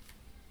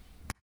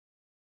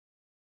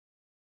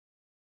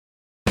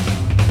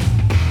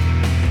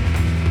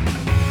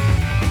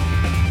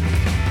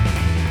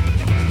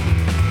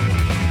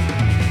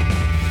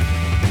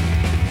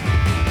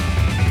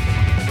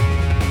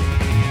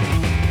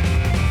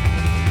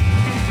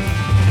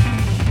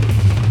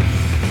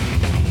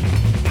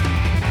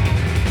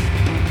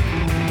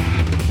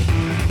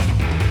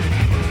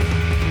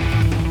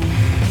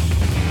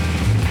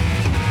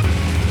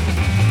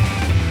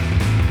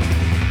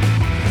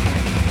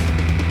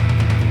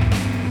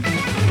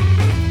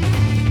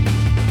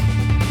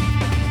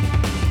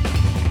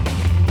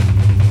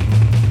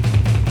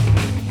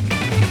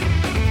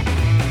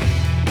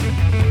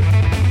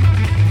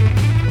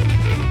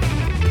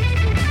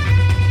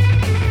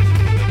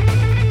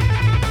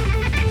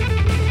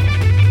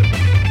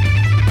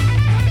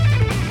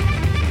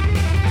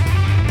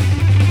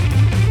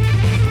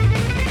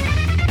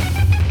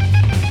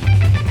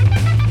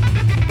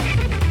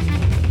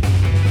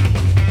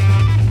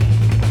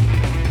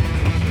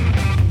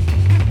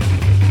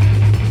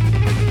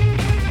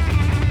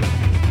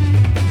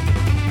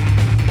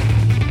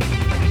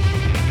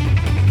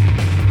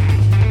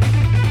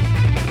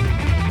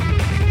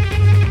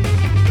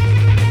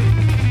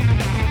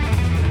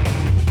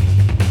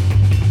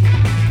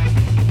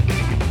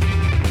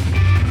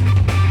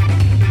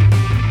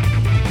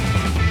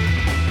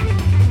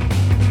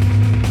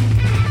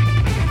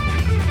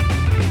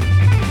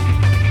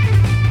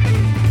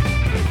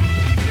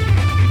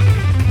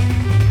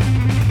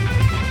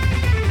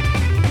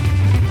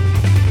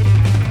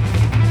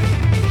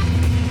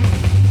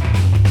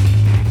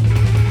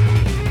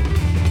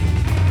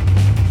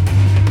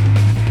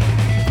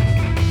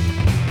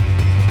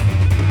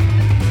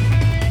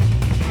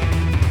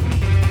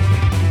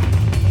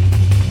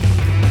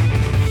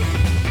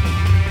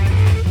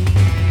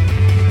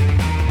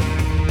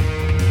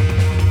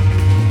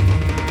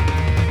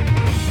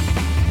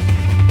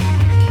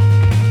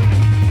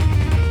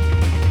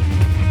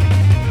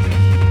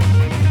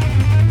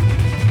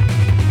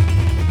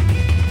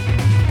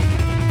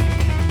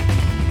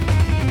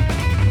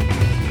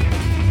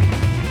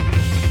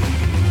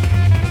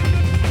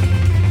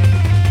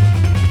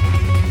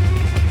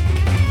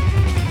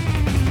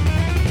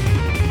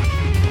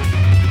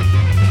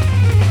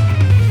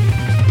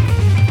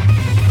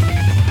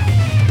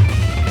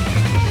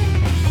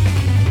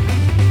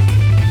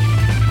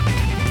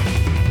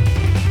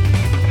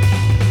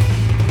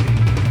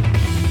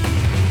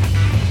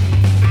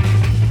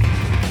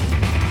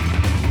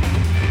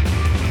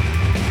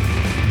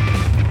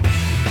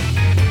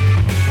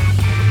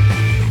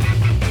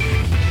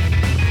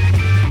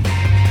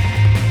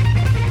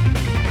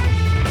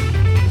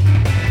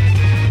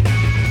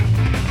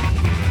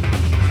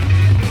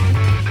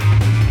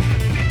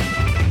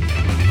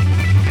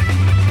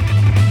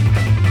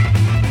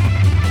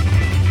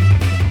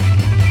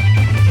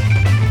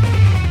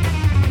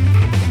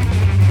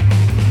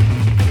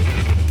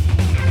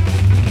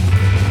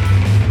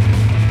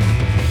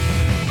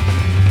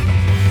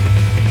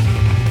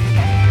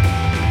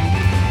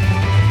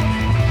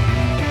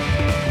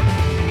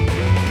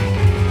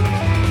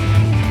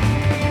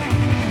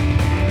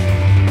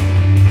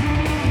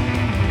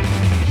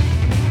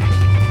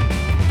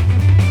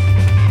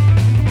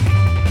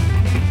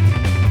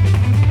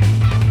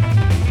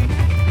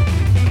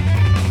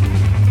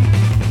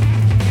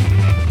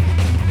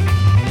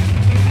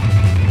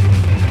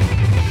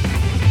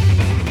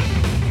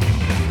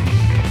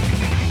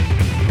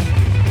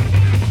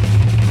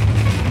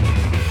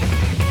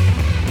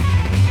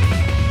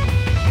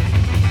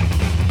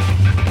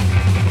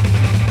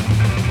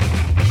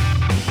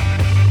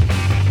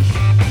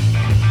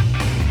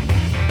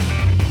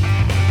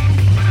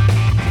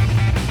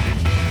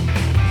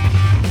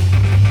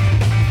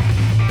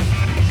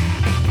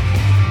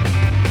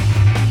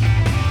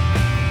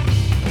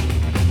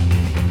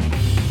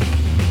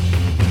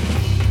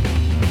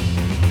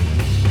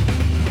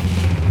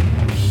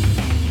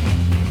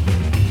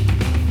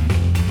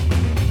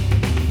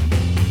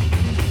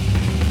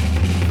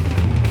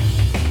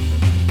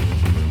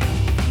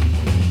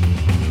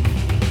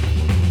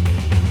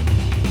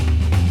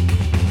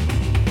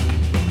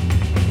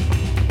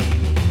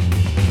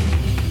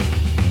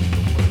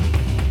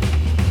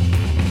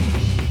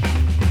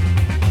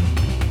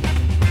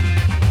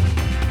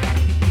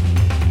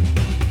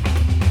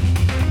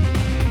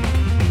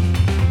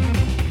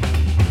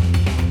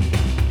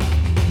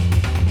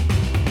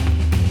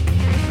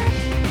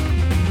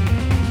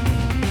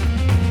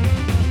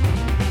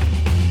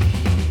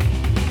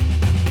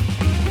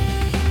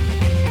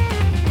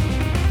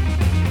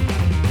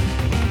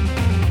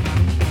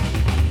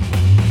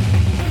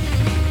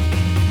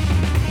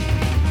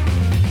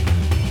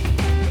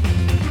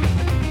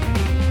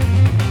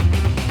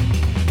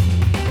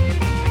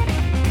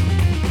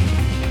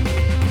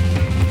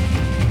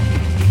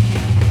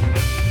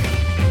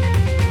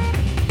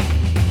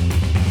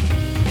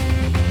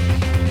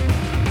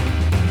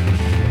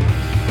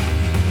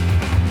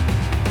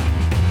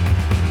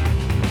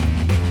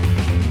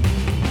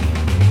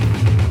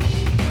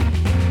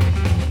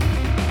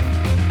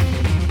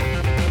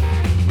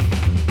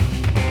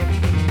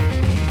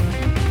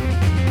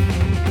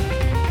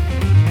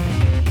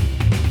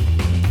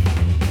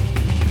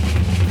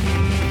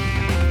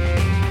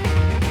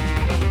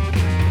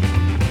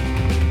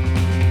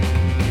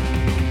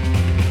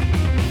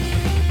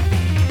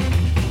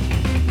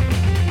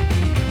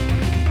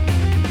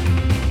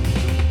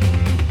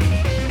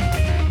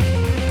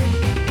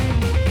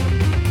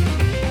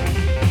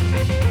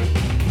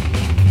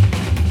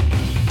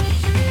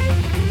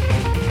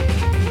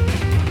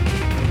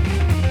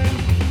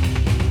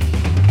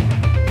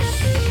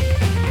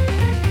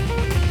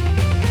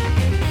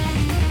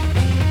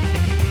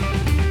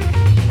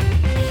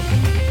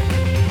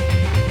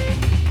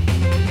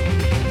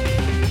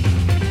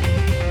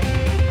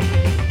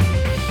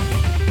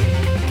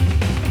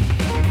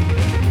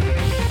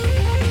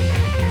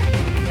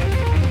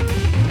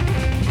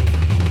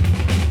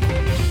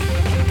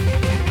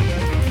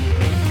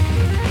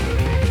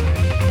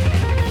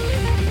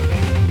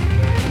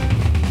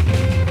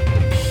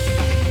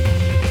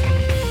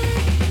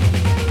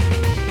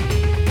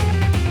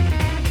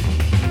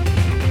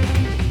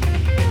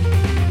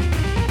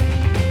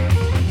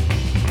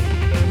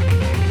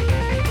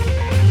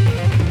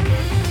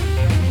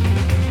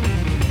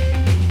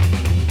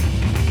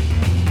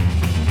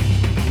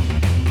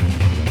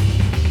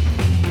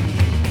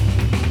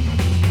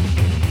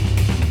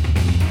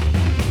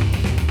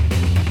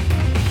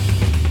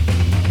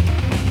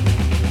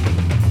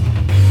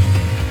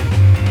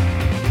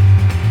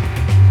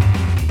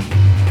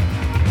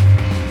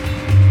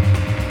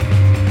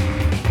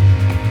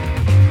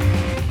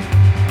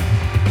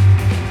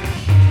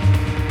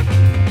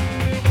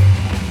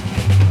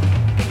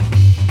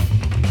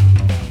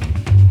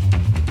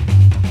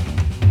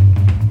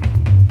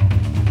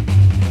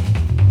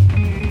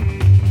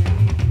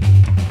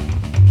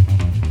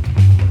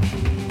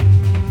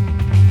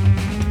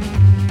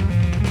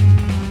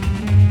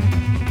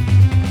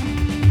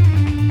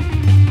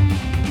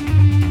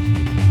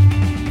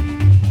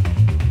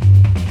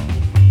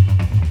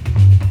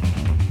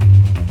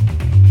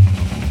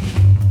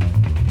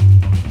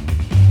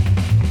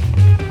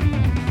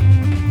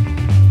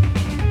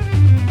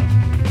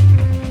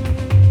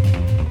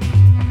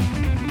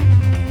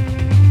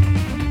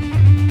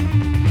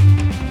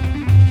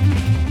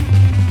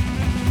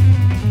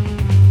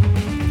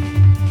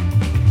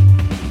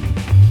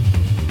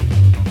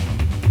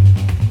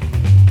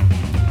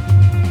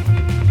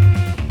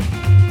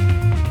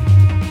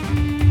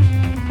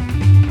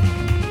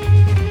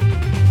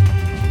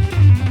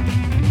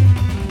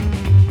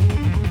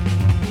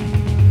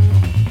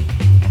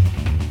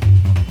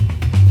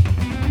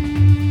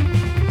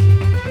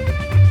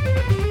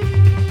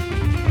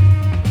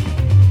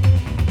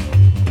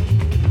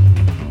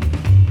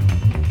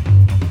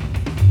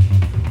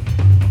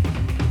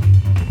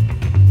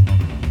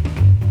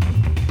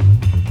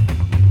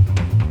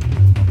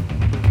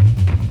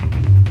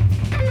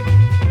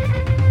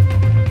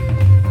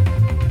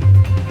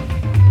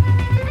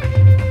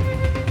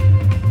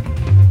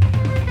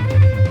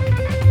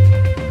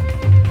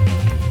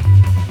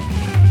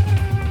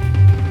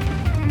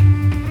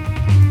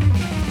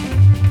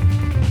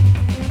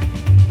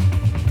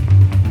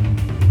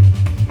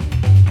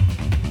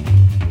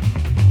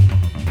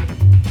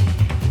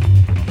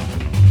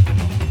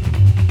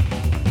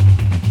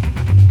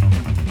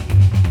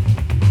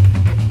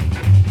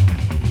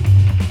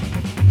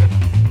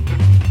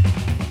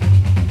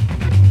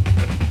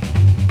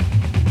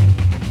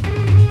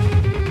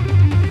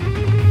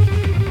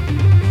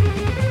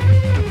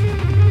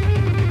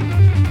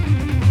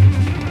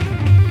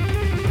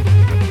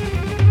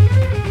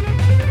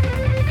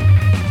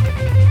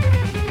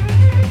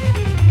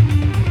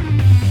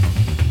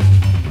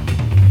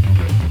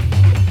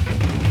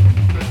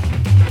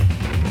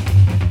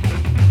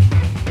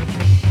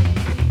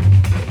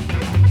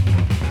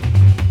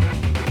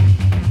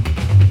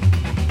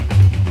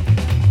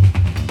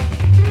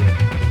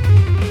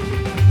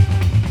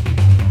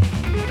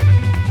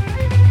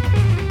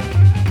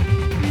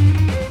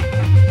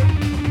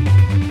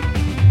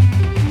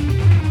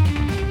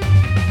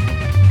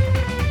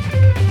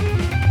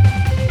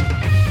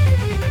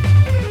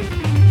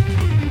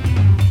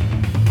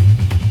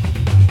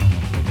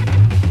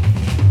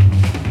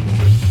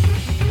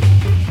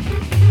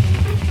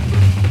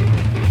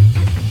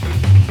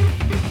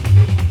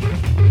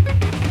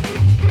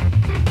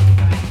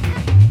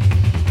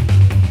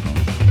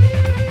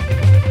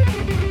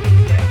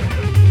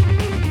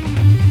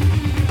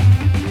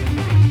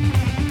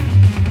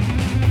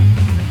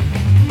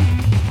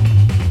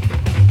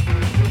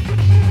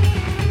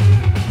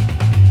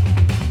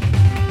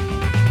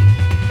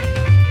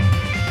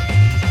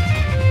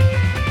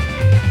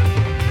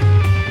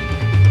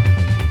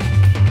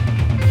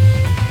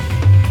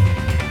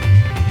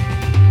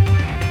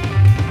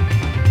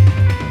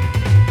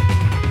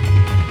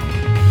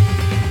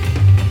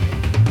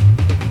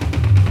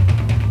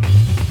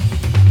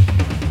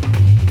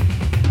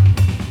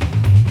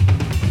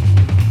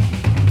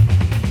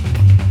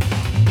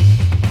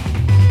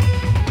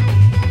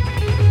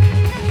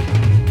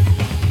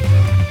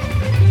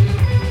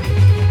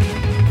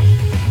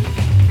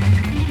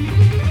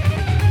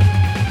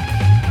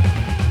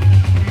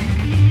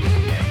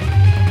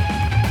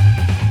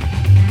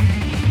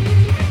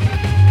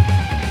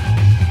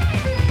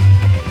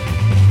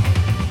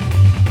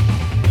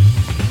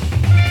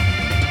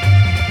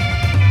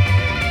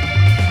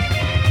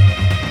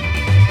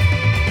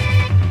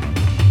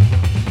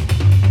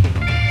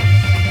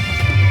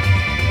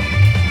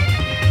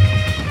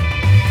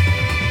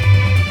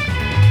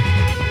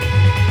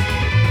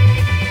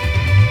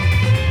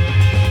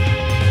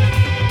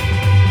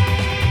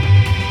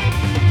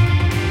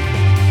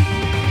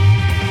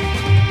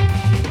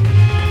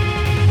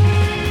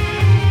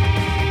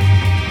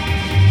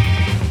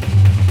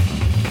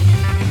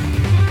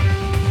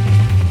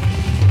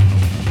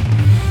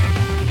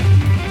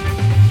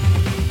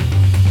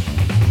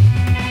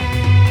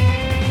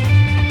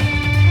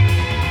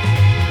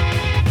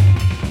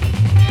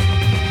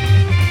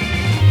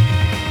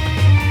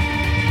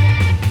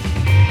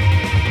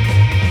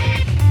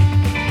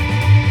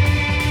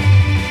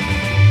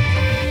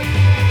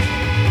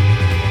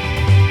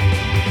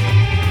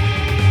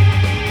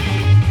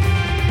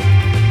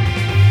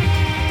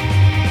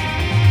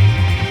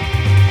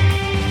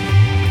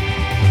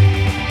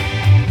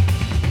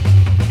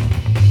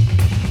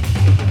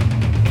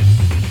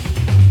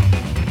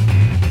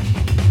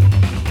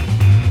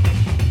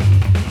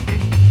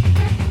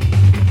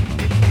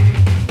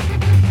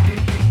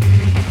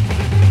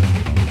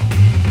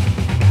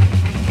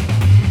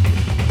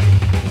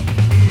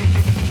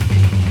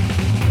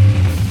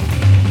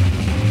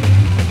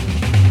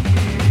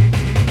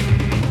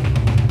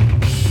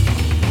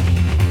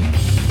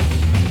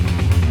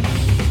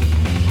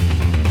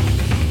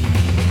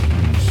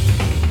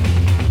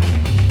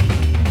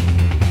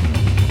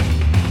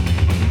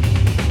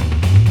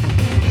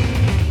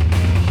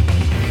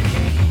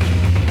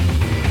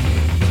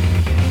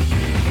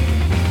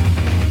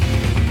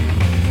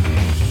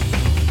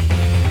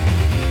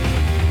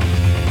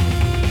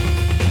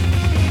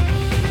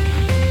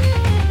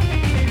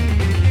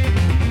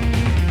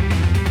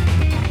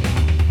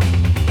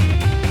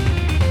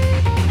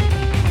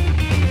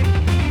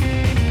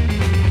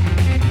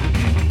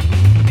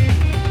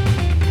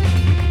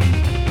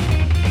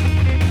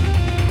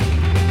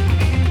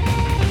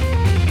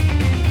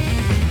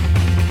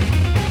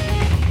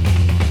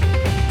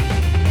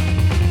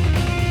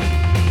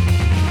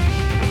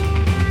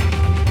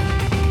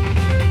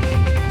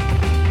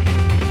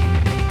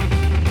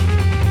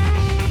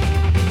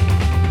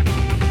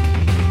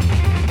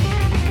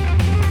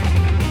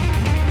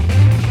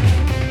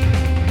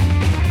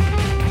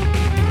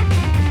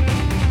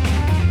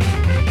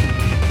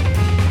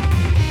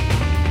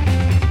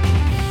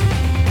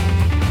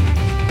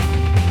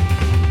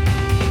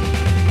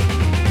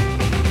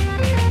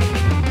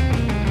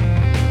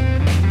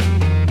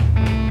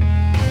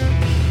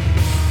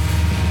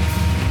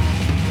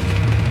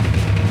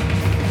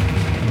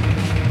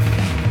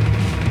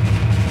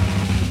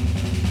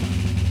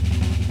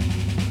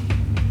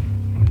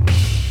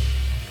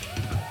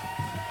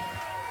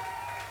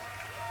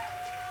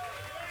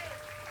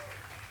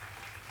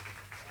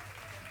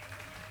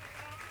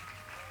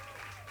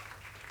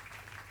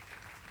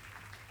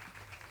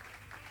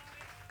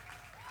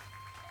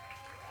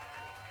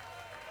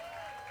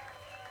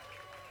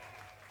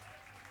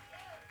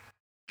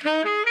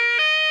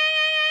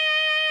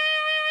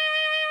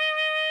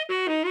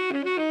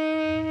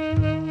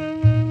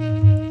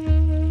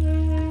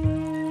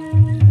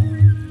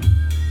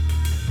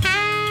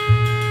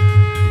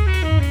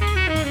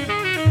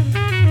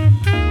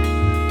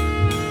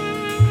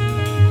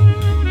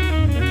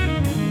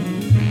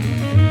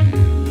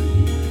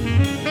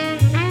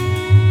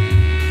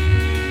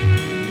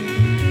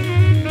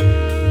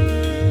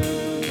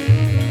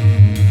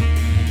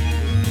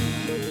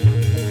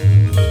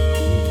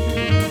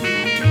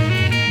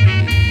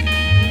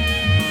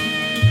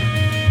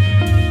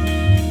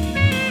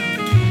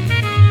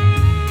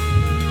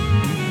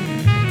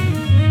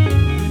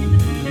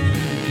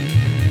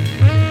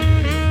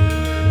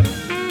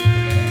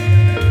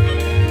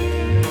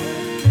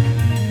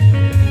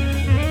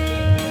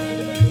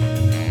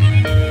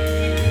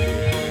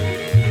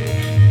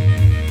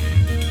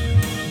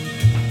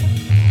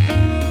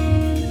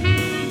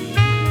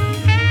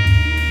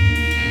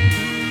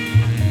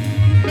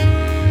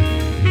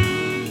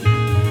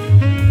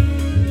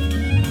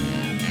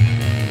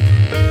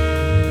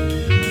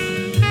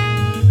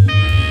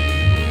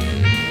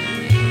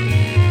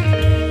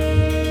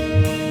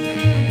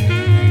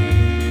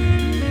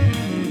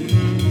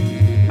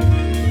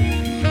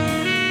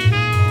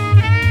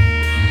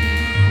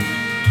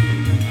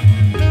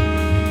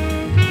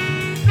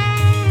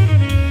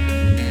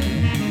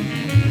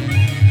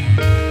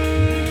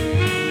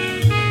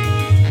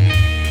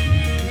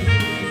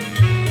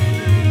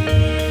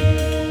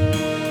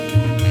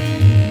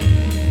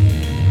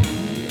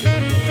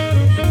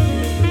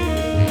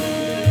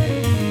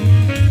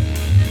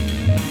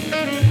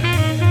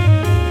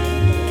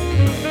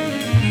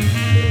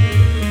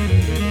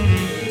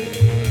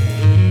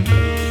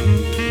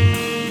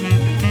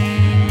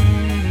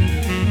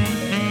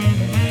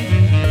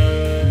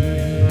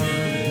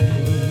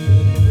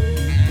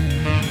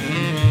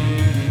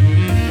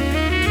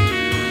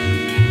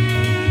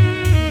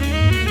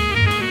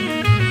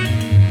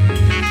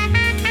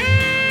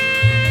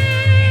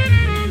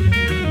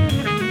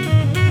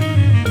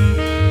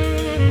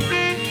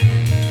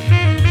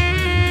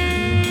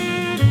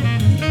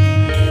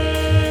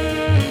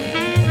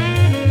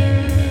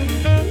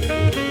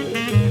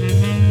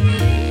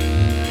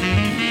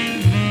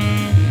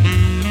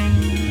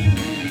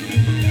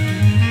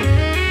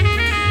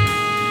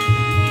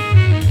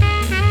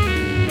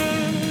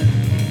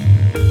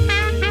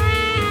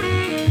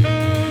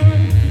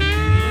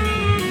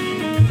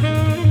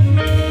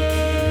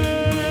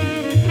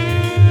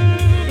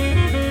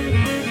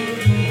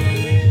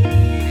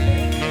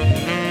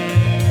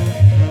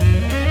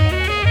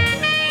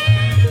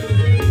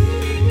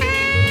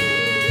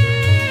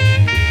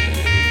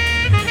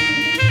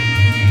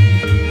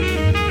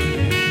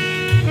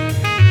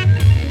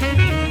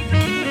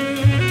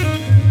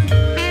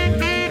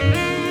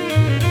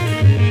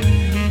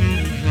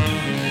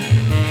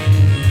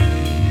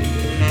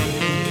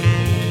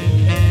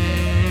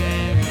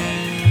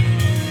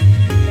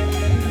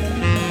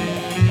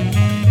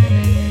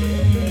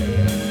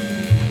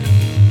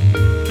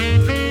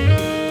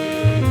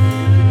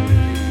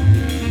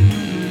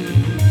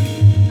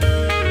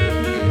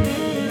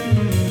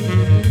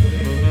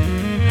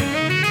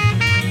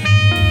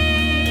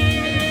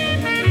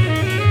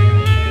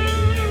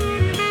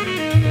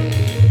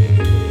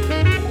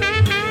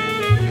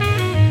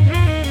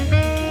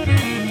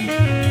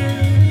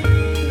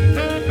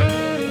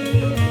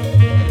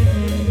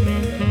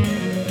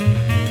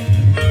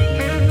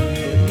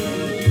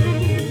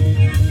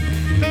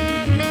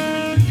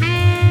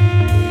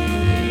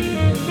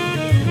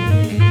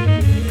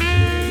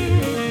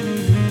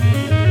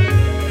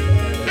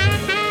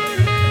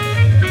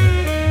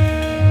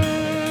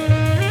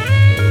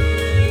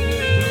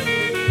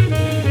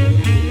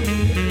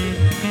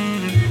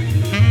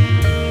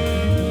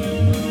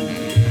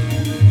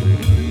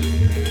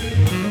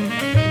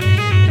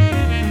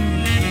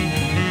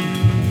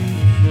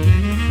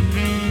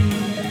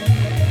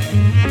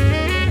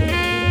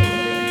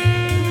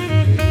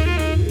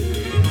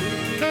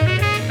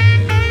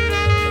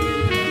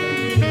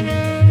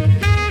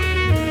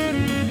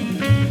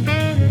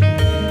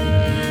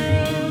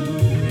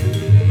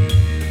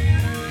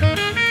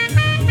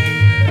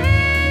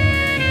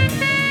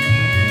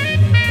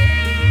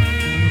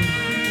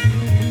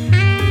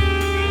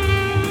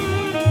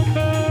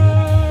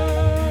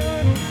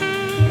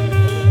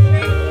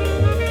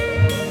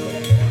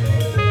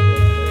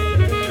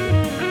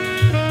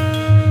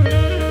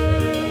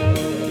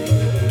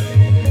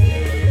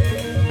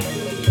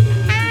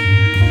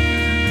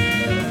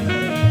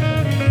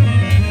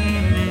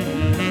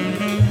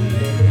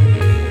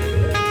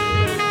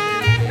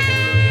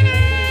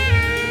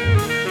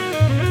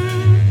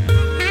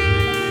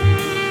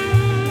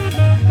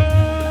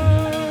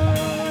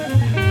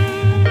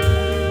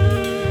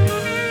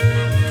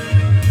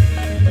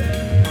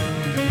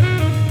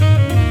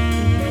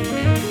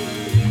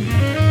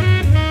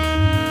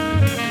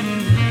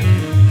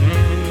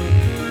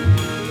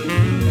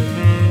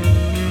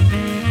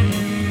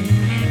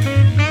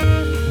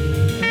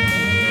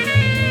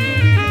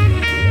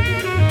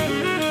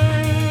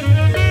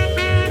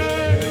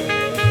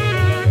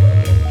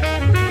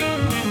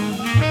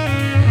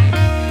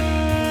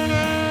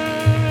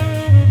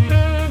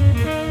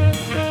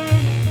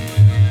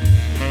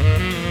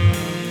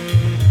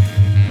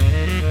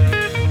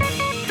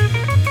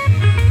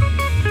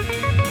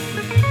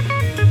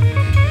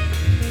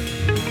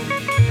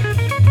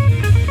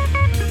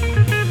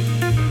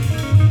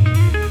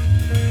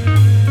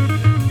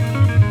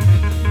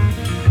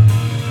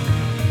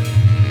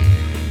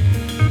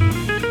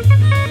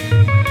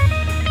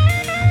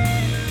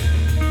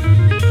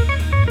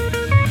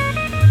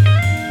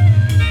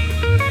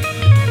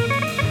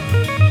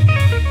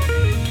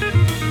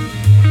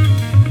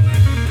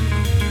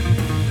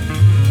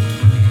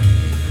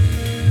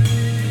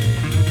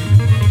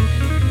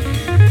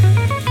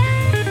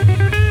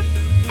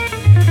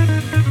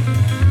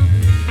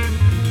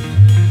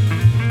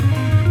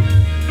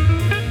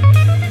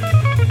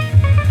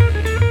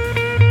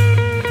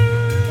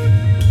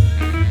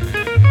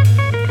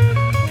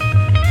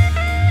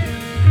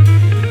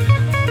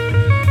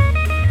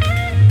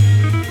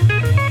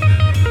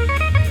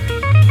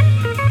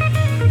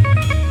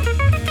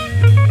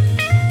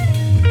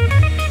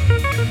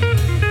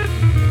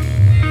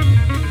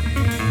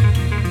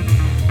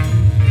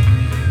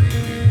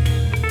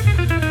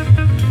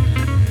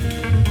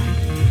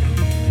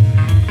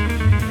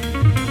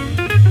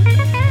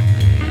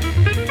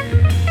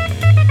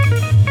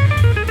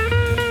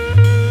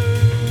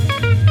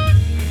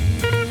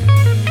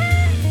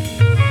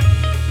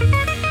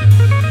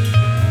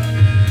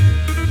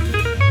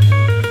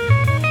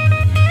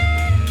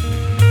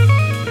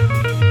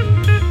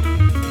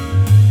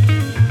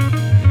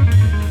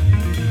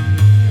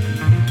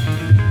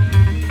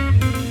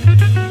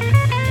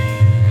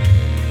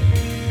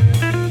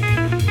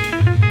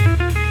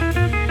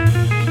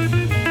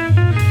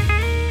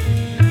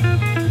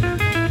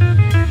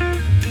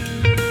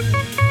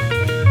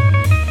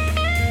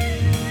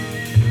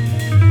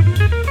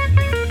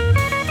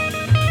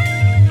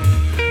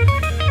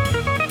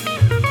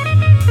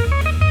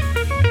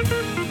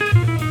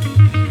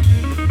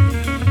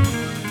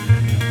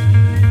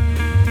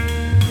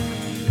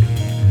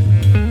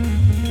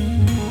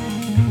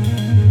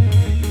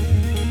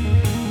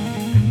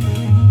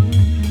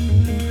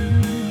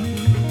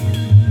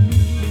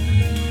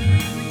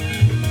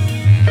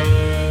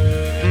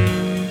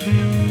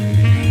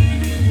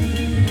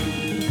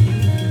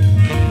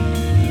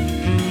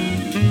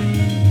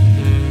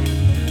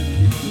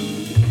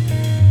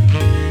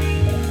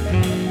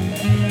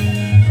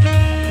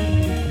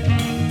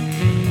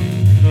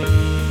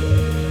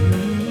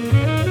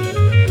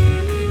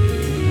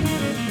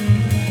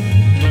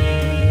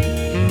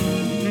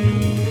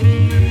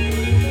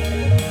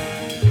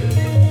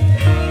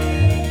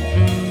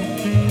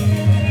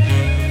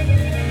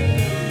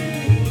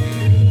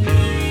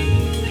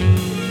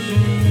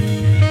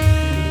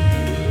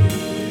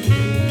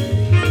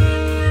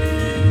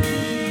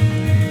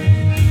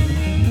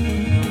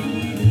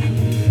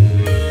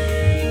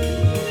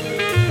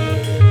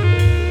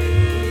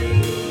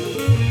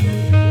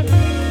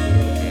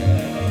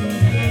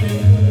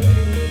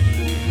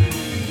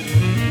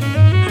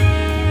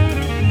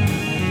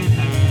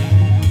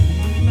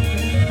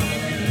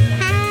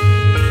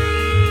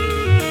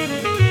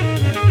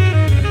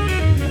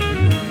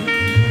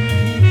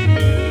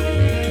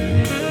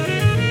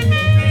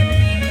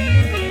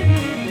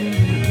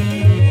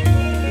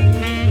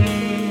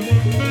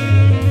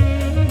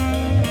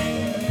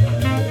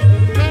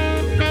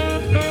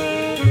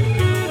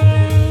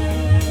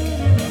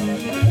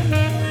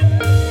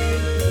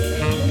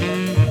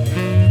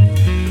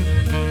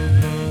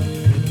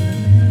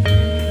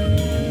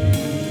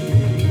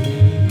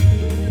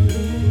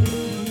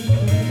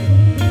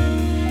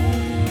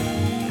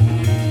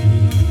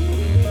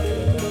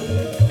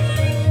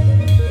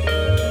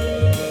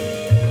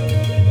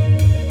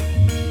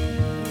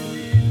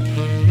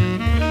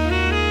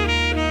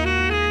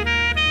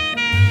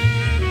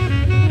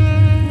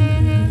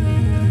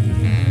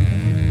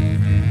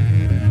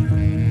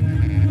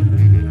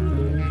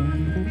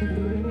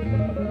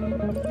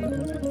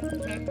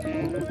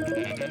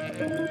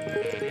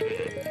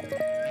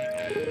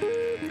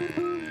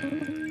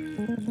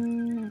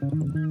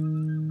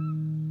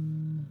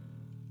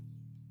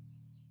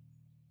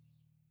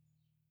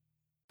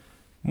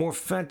 more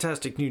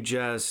fantastic new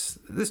jazz,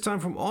 this time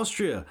from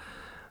Austria.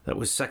 That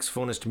was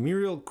saxophonist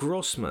Muriel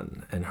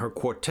Grossmann and her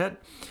quartet, a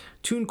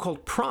tune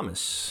called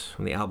Promise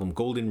from the album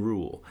Golden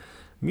Rule.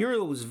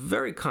 Muriel was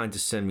very kind to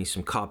send me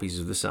some copies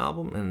of this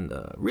album, and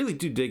really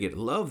do dig it.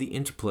 Love the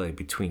interplay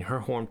between her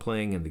horn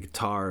playing and the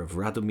guitar of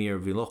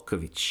Radomir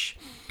Vilokovic.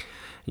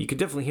 You could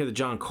definitely hear the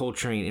John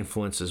Coltrane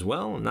influence as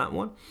well on that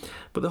one,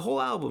 but the whole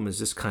album is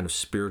this kind of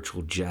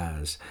spiritual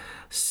jazz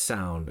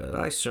sound that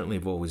I certainly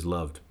have always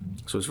loved.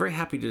 So I was very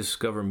happy to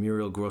discover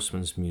Muriel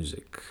Grossmann's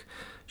music.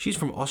 She's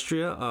from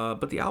Austria,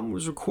 but the album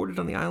was recorded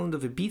on the island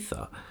of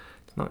Ibiza.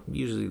 It's not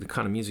usually the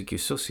kind of music you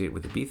associate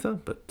with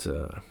Ibiza, but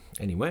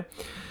anyway.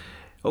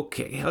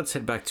 Okay, let's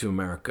head back to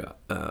America.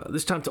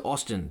 This time to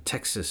Austin,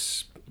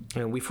 Texas.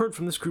 And we've heard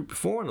from this group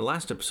before in the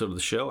last episode of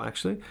the show,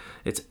 actually.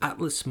 It's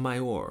Atlas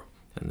Mayor,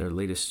 and their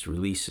latest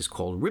release is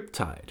called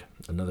Riptide,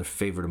 another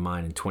favorite of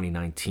mine in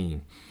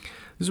 2019.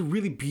 This is a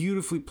really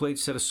beautifully played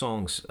set of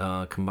songs.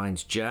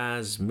 Combines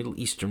jazz, Middle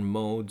Eastern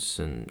modes,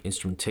 and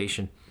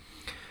instrumentation.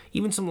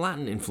 Even some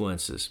Latin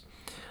influences.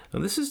 Now,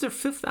 this is their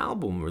 5th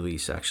album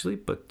release, actually,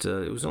 but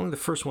it was only the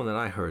first one that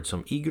I heard, so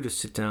I'm eager to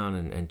sit down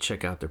and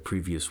check out their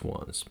previous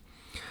ones.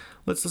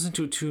 Let's listen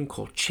to a tune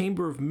called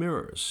Chamber of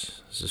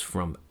Mirrors. This is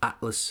from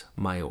Atlas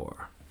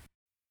Mayor.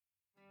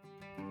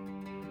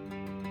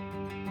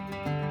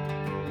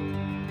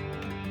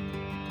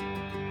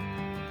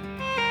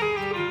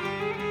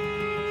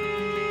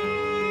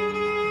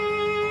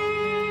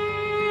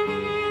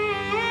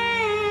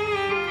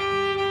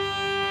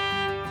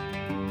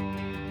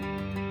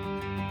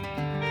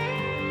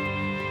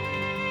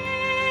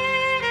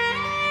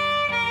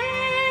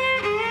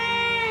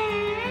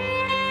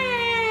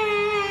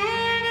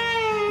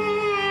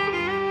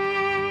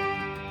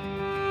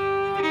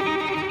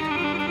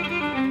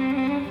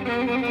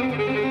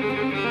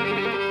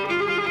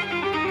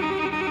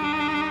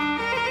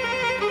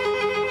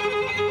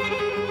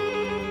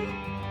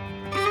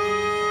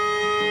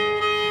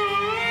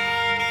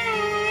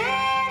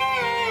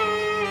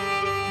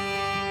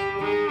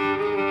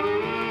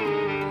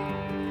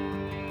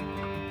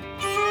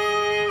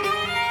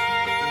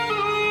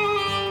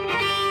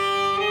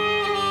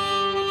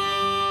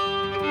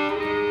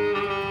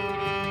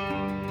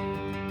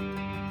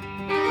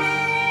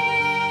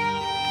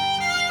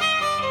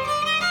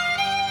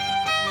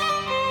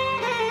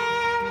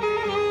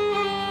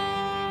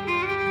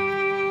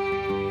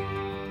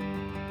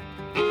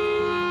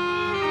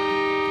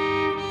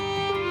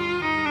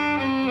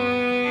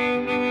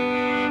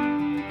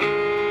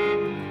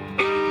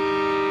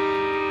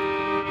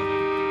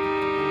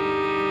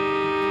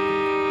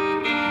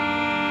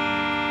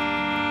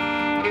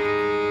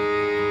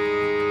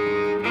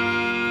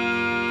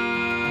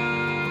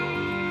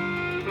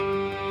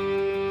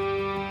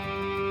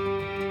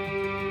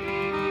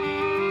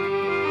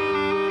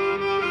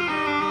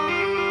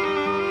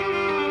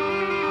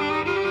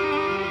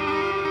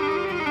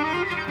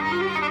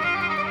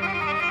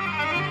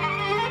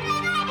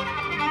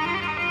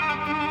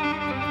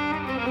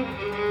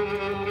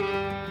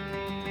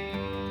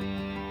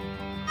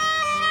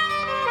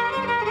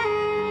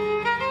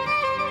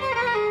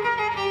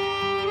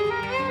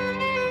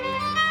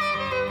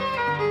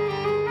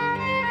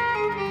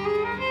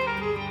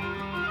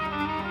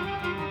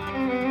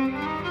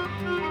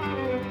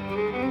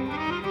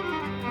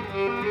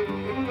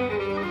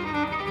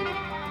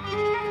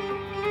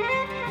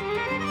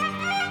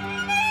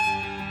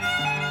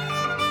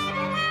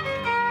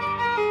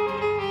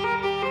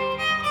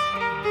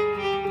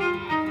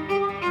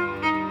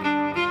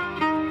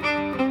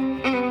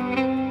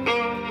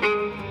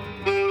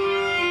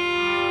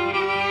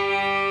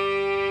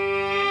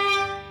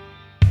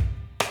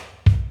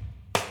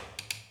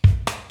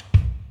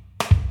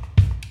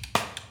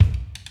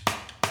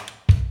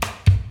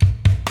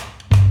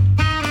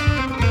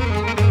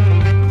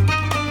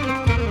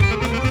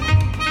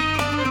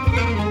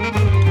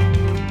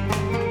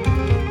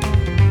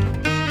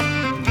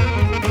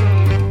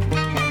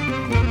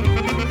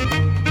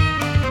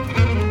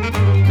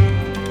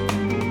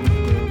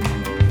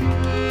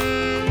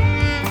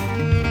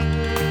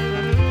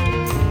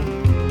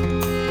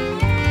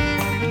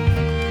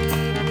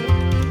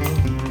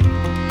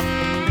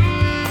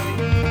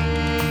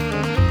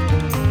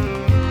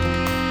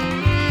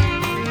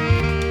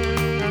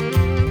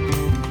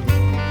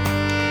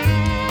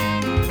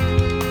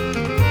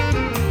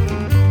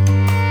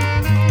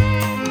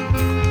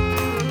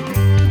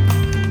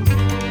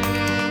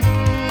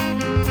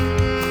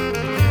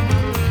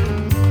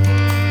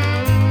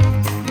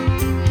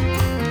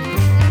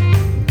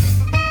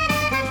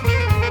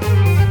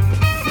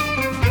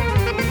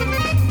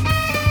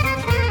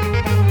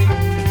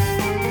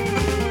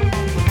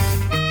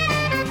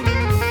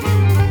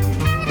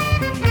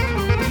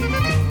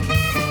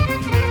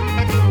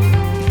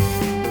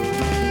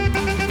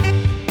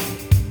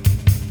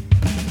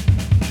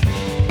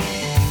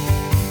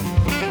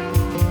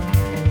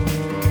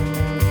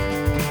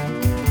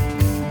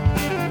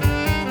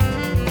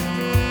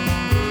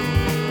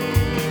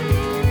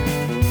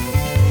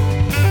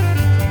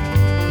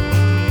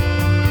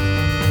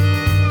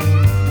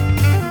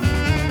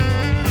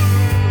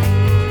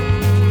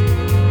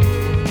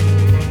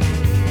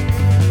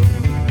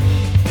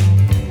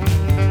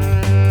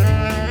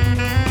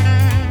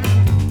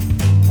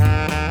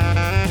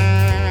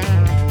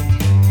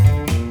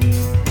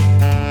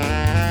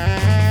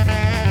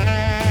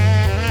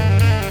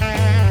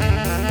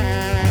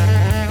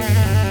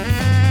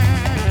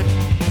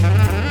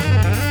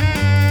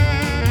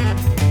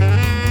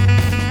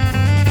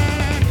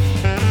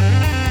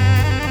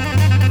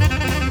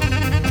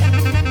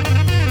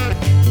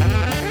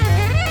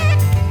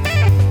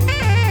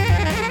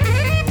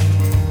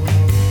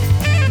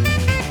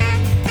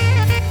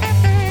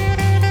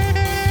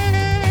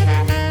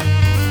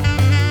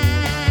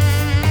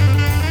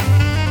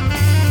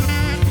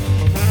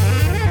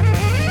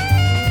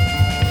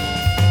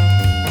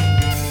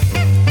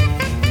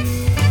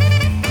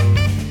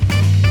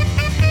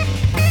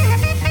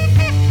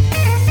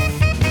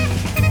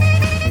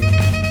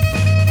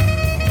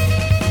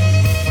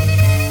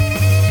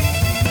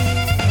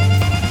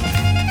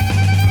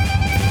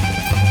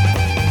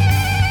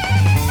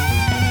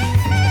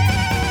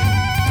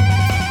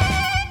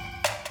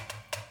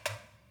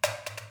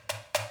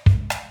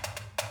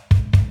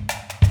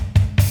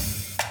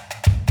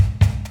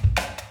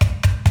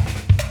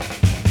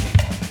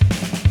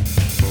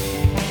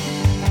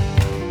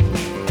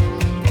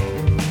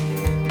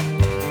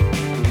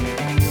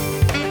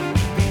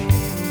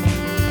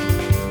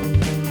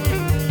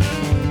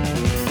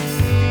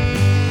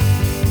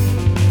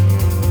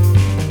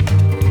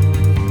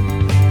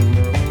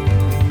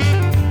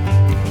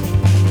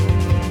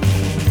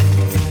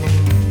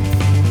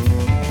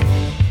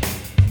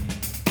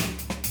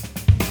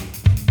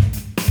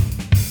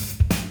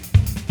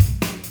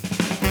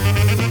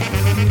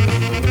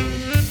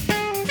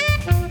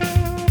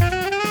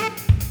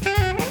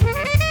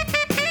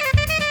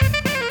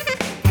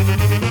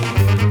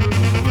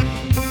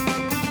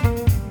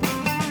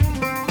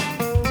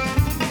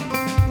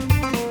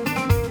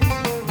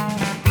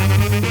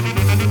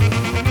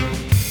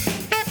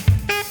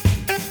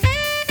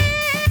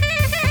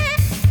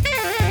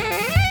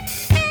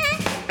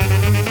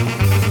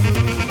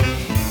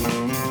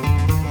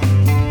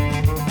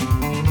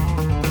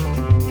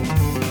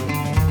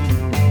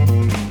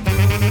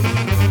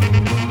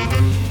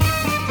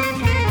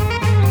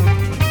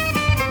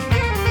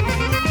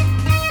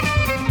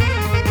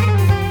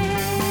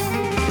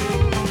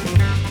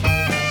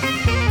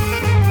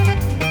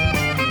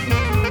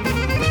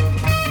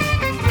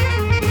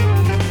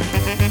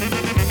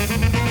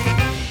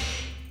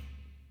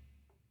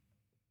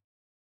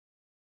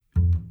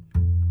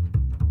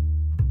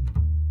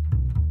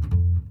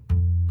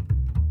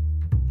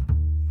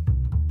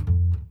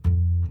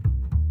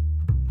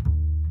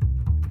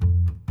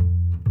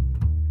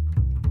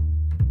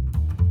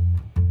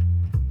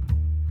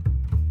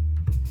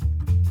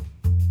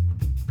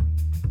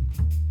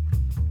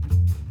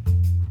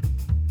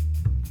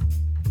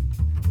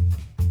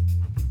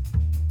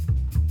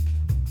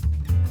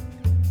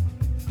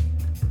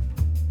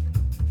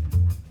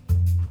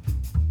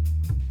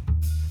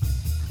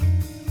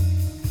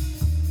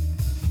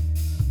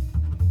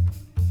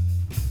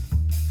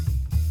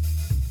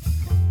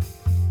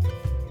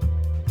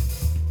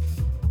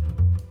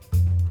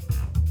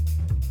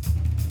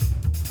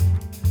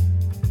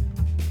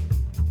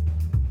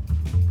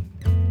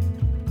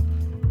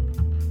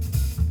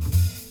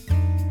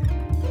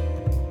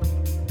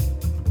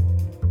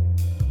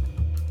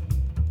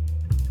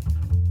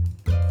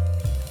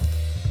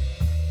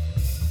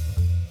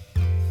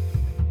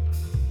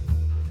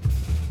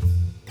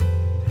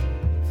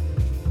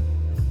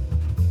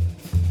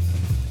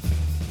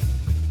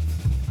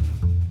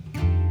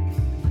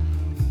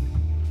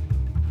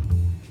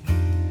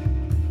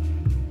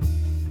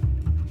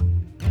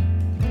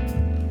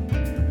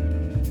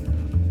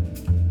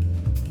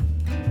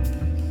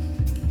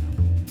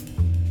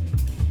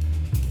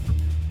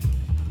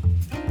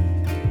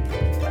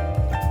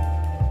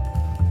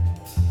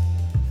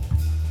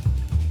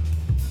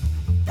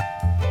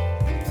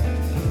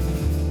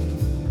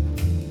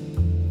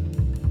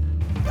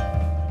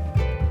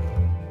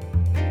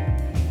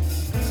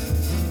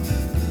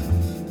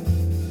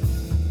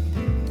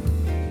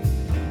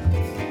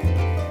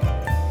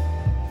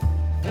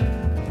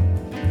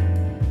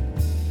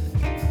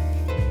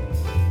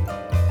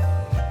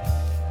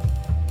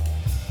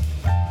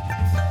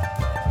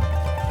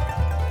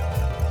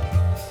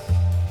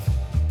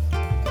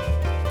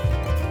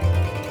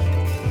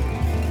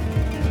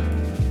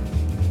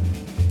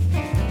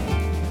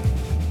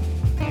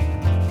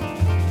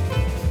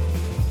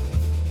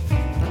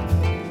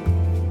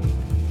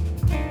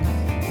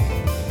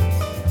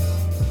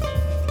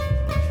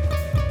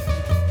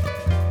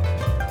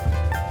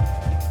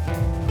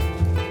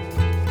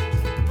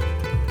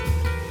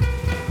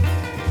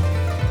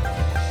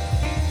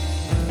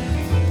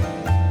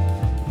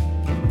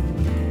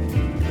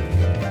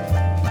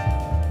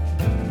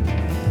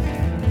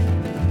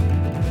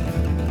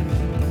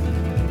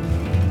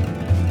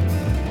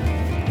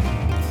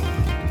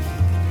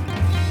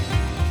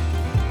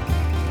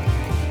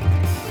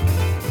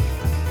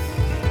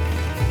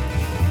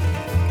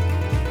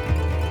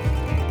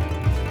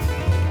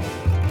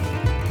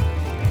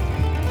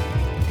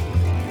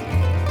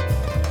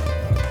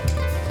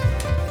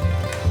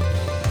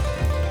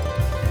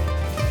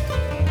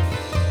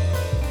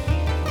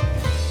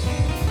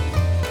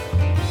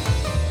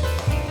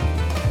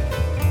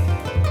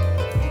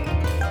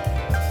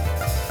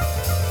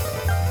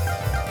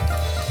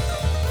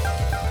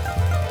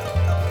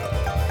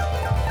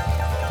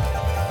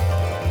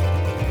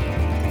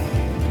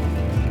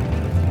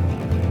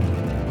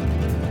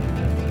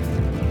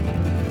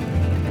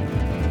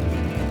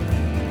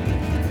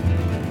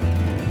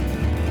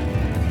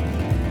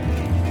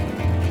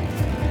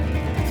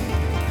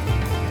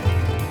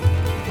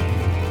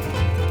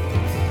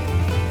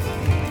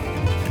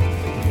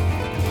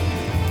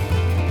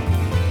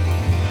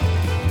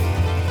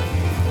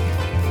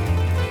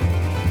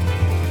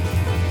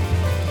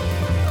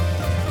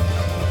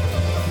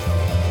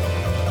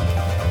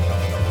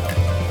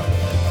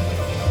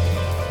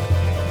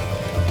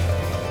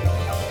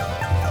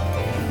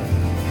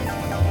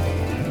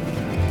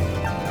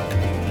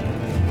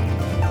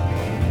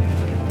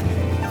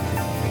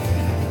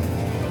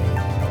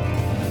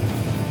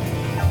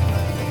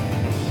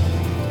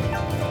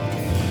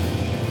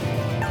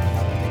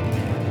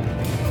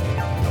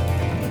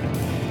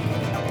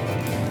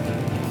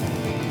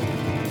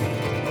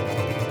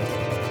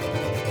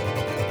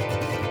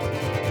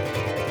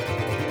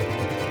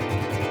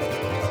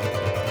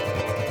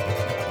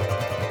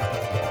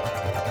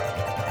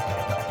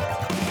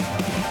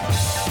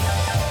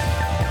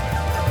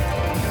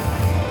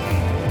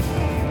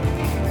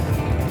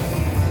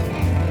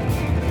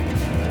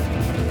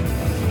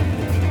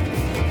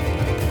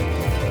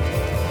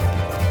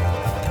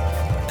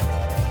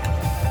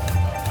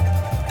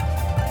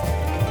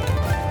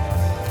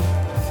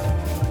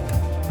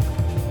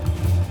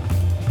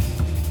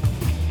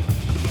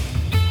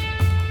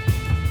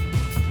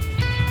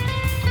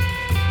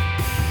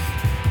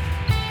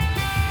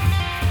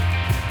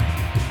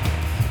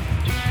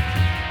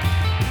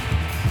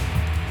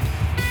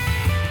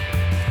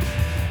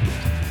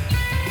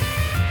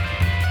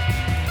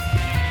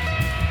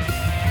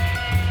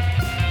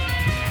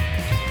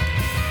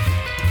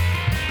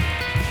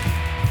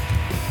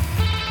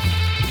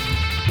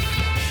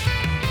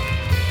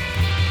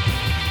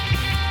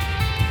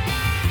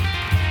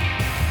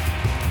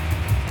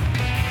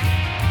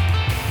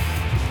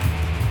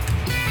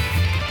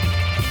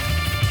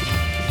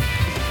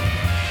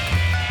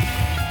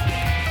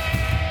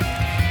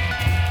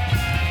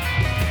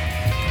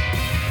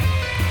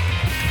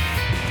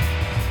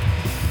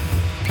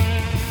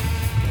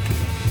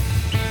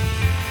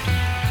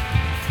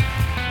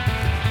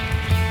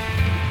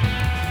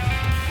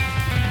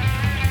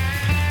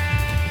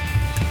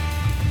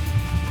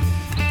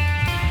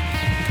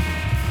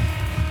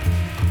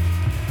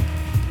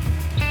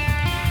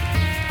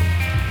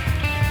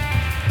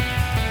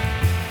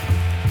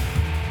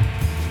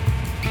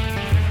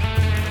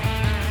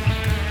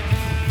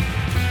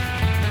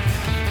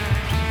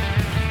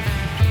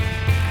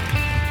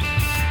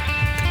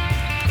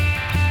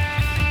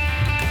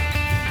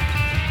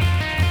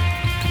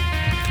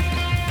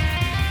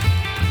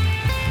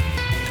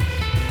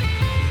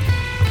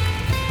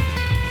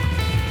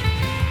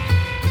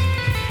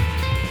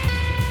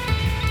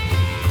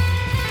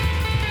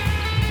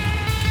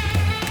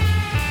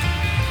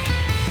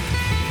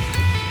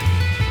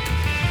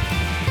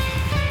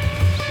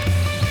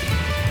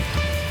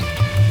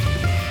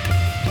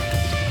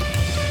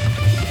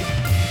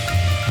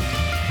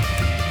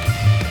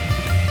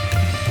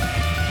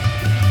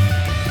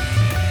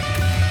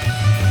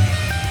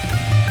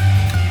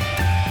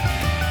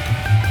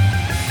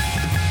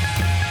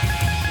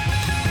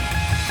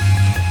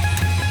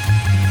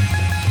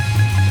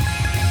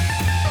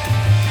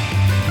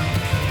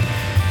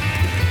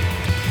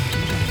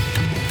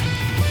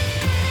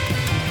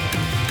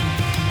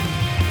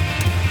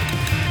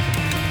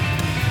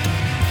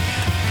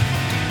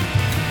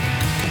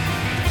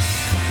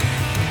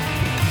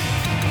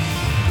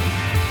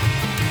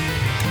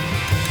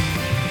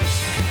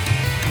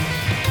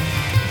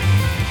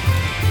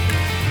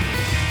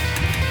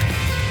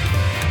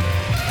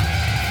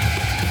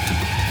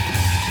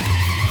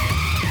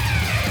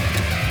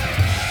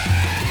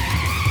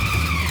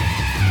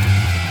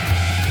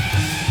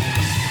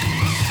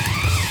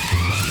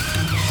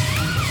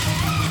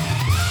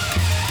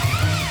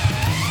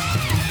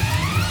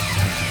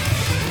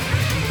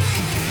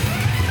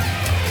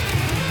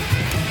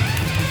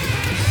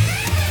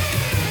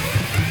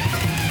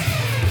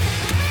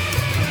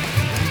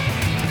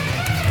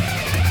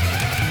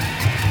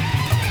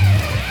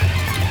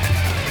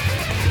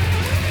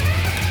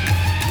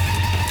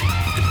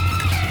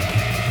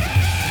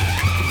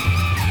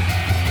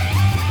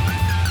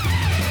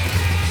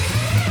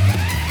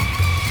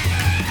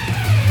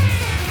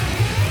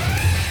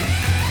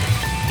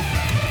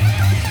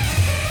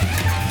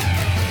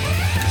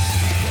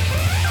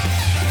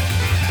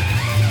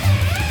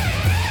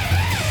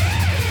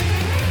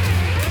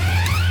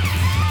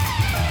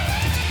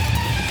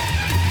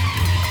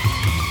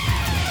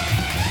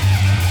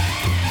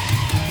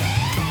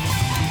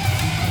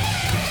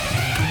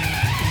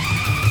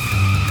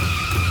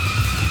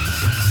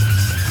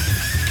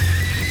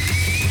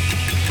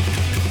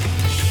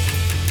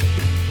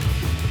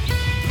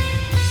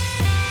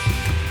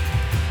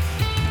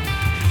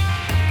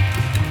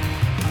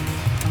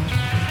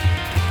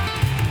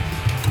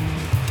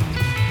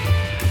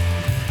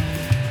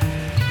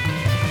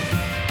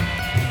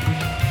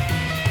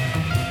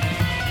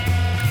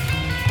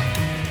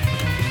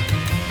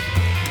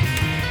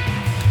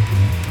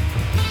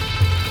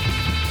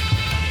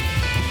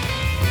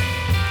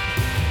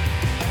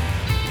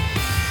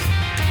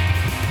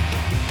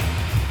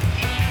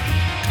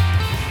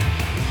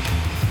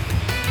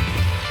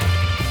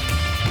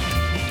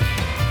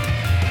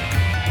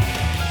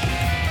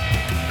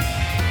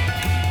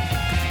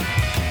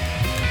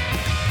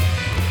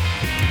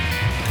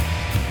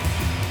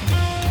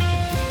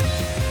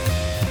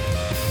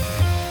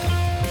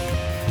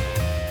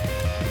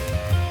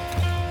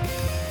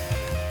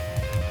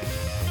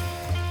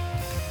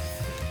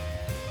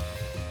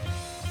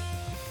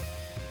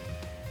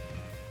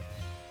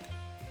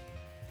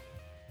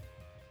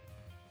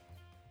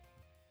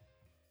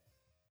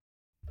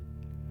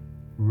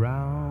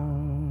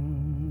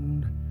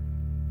 round,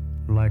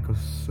 like a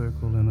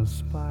circle in a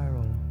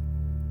spiral,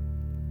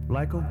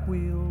 like a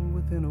wheel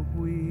within a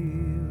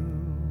wheel,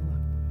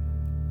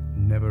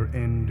 never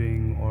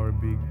ending or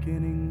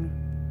beginning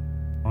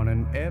on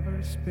an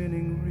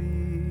ever-spinning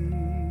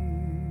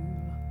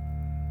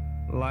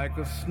reel, like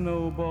a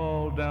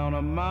snowball down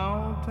a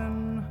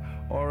mountain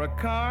or a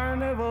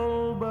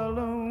carnival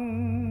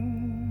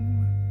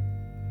balloon,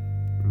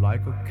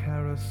 like a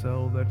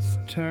carousel that's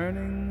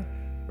turning,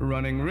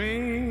 running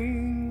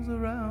rings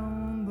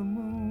around the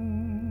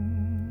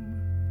moon,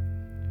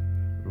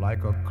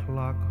 like a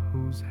clock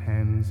whose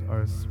hands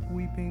are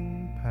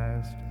sweeping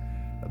past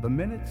the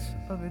minutes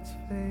of its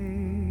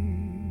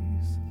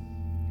face,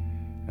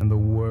 and the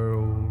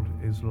world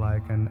is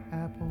like an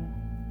apple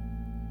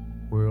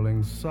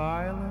whirling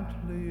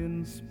silently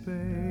in space,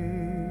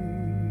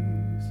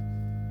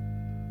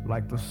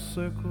 like the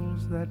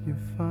circles that you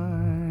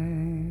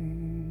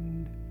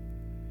find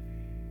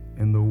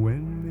in the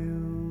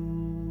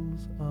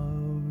windmills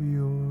of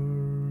your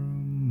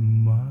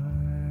mind.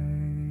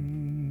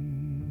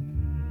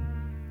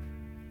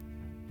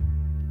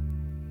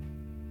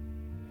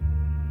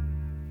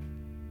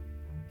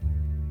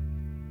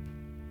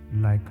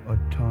 Like a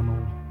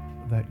tunnel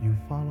that you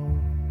follow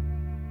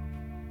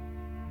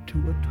to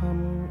a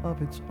tunnel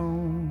of its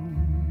own,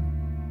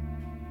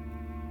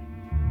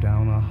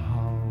 down a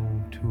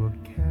hollow to a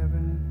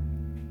cavern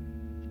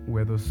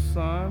where the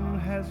sun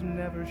has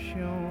never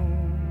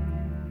shone,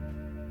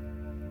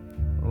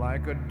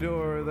 like a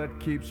door that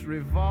keeps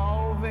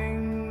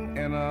revolving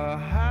in a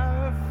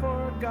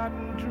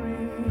half-forgotten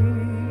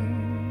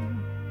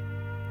dream,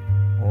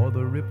 or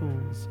the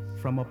ripples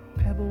from a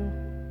pebble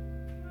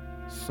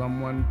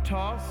someone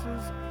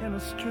tosses in a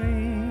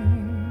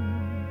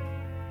stream,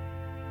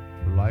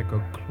 like a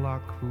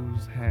clock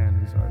whose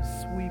hands are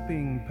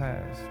sweeping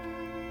past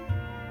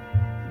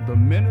the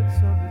minutes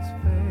of its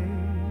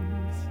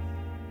face,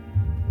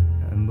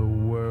 and the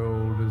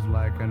world is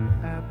like an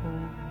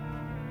apple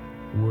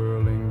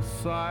whirling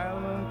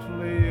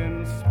silently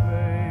in space,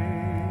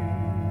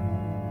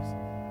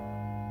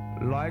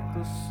 like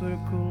the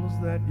circles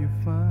that you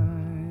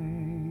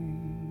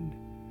find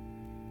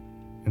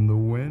in the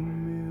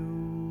windmills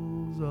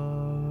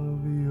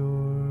of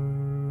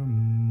your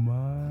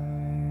mind.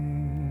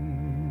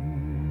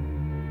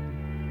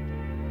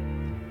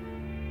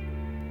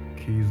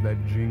 Keys that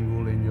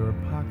jingle in your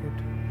pocket,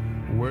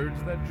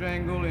 words that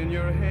jangle in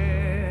your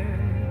head.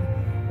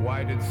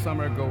 Why did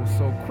summer go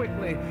so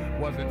quickly?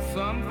 Was it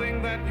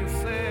something that you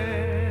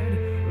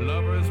said?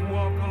 Lovers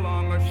walk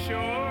along a shore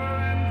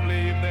and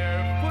leave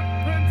their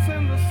footprints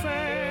in the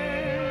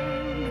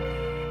sand.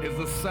 Is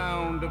the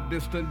sound of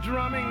distant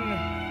drumming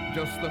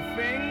just the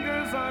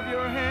fingers of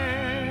your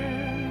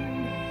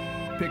hand?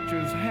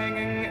 Pictures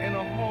hanging in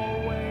a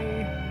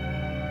hallway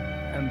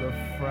and the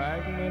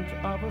fragment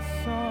of a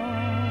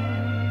song.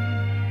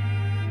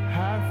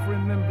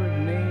 Half-remembered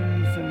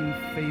names and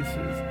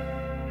faces,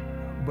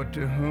 but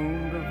to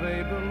whom do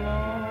they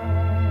belong?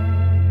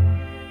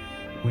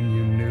 When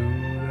you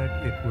knew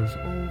that it was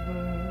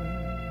over,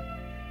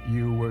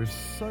 you were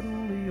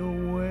suddenly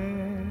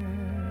aware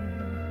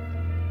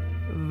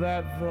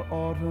that the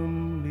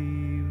autumn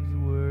leaves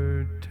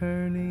were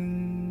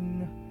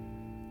turning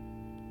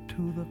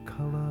to the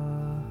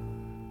color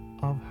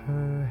of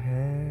her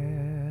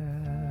hair.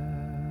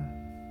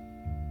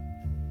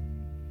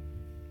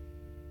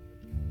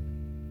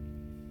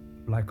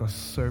 Like a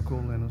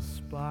circle in a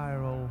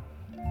spiral,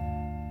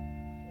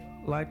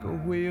 like a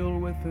wheel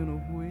within a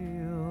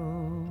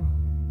wheel,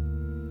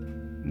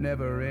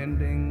 never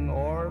ending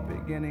or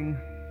beginning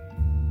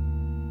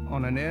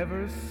on an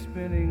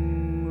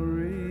ever-spinning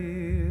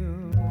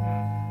reel,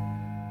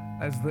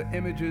 as the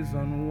images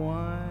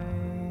unwind,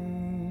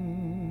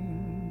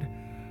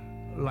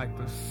 like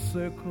the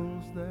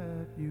circles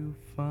that you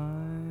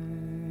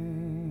find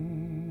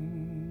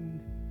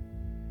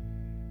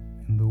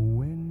in the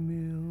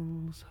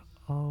windmills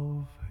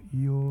of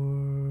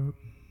your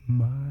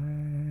mind.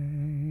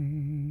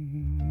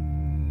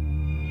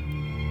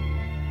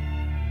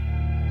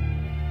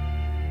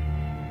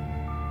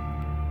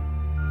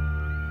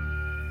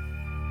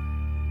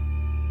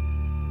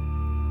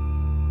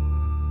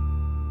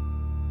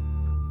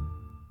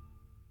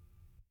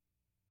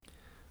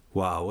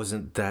 Wow,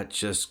 wasn't that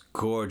just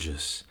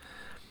gorgeous?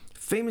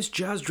 Famous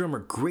jazz drummer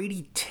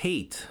Grady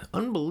Tate,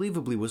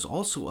 unbelievably, was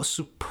also a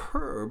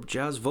superb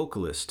jazz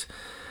vocalist.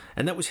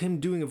 And that was him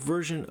doing a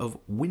version of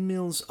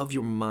Windmills of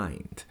Your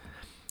Mind.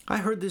 I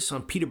heard this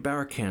on Peter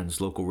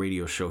Barakan's local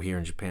radio show here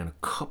in Japan a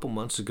couple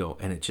months ago,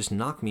 and it just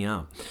knocked me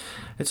out.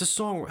 It's a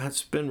song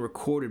that's been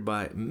recorded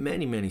by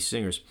many, many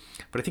singers,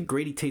 but I think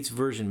Grady Tate's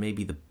version may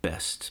be the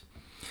best.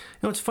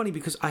 You know, it's funny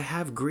because I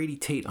have Grady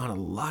Tate on a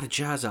lot of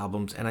jazz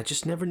albums, and I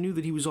just never knew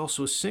that he was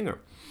also a singer.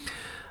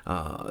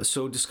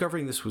 So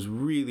discovering this was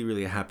really,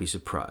 really a happy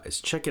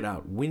surprise. Check it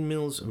out,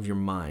 Windmills of Your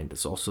Mind.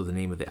 It's also the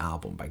name of the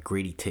album by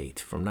Grady Tate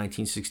from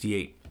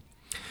 1968.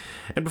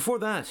 And before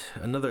that,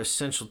 another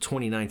essential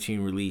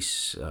 2019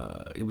 release.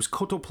 It was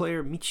koto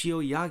player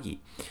Michio Yagi.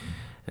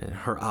 and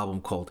her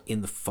album called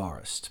In the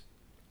Forest.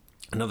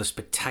 Another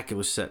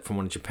spectacular set from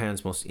one of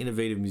Japan's most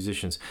innovative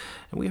musicians,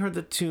 and we heard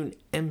the tune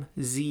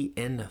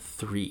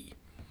MZN3.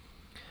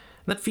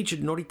 And that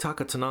featured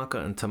Noritaka Tanaka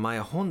and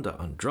Tamaya Honda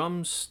on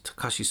drums,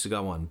 Takashi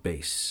Sugawa on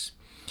bass.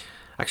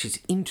 Actually,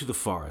 it's Into the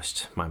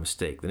Forest, my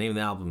mistake. The name of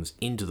the album is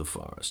Into the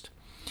Forest.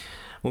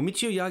 Well,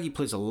 Michio Yagi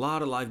plays a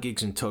lot of live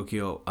gigs in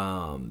Tokyo,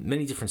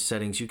 many different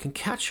settings. You can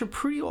catch her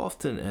pretty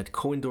often at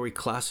Koendori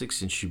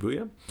Classics in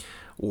Shibuya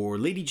or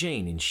Lady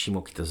Jane in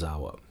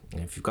Shimokitazawa.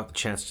 And if you've got the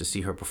chance to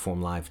see her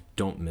perform live,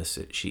 don't miss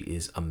it. She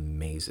is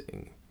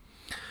amazing.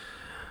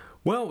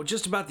 Well, we're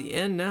just about the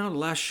end now, the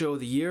last show of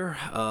the year.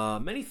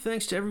 Many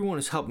thanks to everyone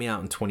who's helped me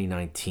out in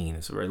 2019.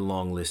 It's a very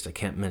long list. I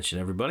can't mention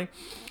everybody.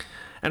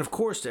 And of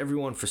course, to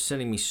everyone for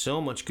sending me so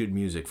much good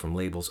music from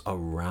labels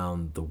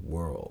around the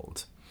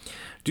world.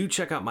 Do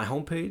check out my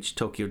homepage,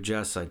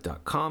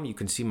 tokyojazzsite.com. You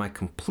can see my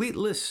complete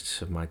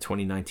list of my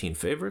 2019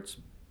 favorites.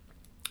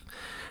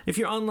 If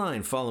you're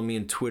online, follow me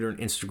on Twitter and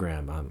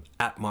Instagram. I'm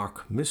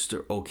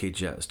 @Mr. OK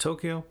Jazz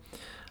Tokyo.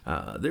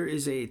 There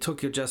is a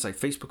Tokyo Jazz Site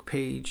Facebook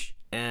page,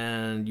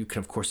 and you can,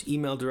 of course,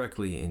 email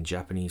directly in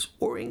Japanese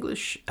or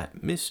English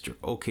at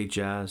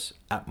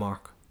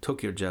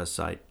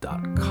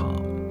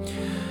mrokjazz@tokyojazzsite.com.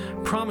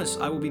 Promise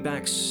I will be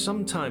back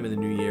sometime in the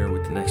new year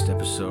with the next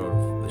episode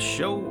of the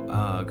show.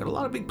 Got a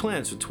lot of big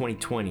plans for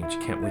 2020, which I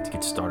can't wait to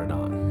get started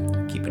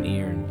on. Keep an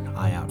ear and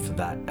eye out for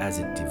that as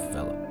it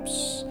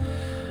develops.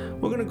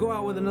 We're going to go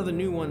out with another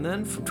new one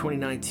then from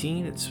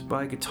 2019. It's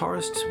by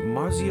guitarist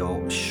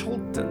Marzio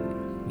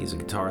Scholten. He's a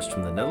guitarist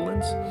from the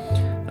Netherlands.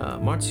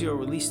 Marzio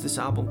released this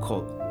album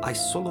called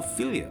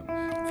Isolophilia,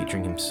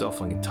 featuring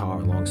himself on guitar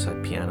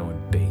alongside piano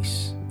and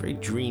bass. Very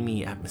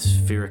dreamy,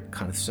 atmospheric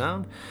kind of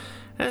sound.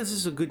 And this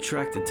is a good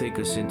track to take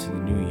us into the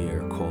new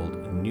year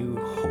called New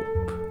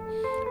Hope.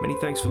 Many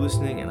thanks for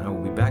listening, and I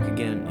will be back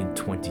again in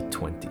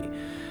 2020.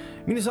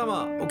 皆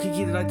様お聞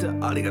きいただいて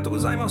ありがとうご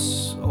ざいま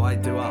す。お相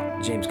手は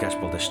ジェームズ・キャッチ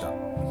ボールでし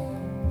た。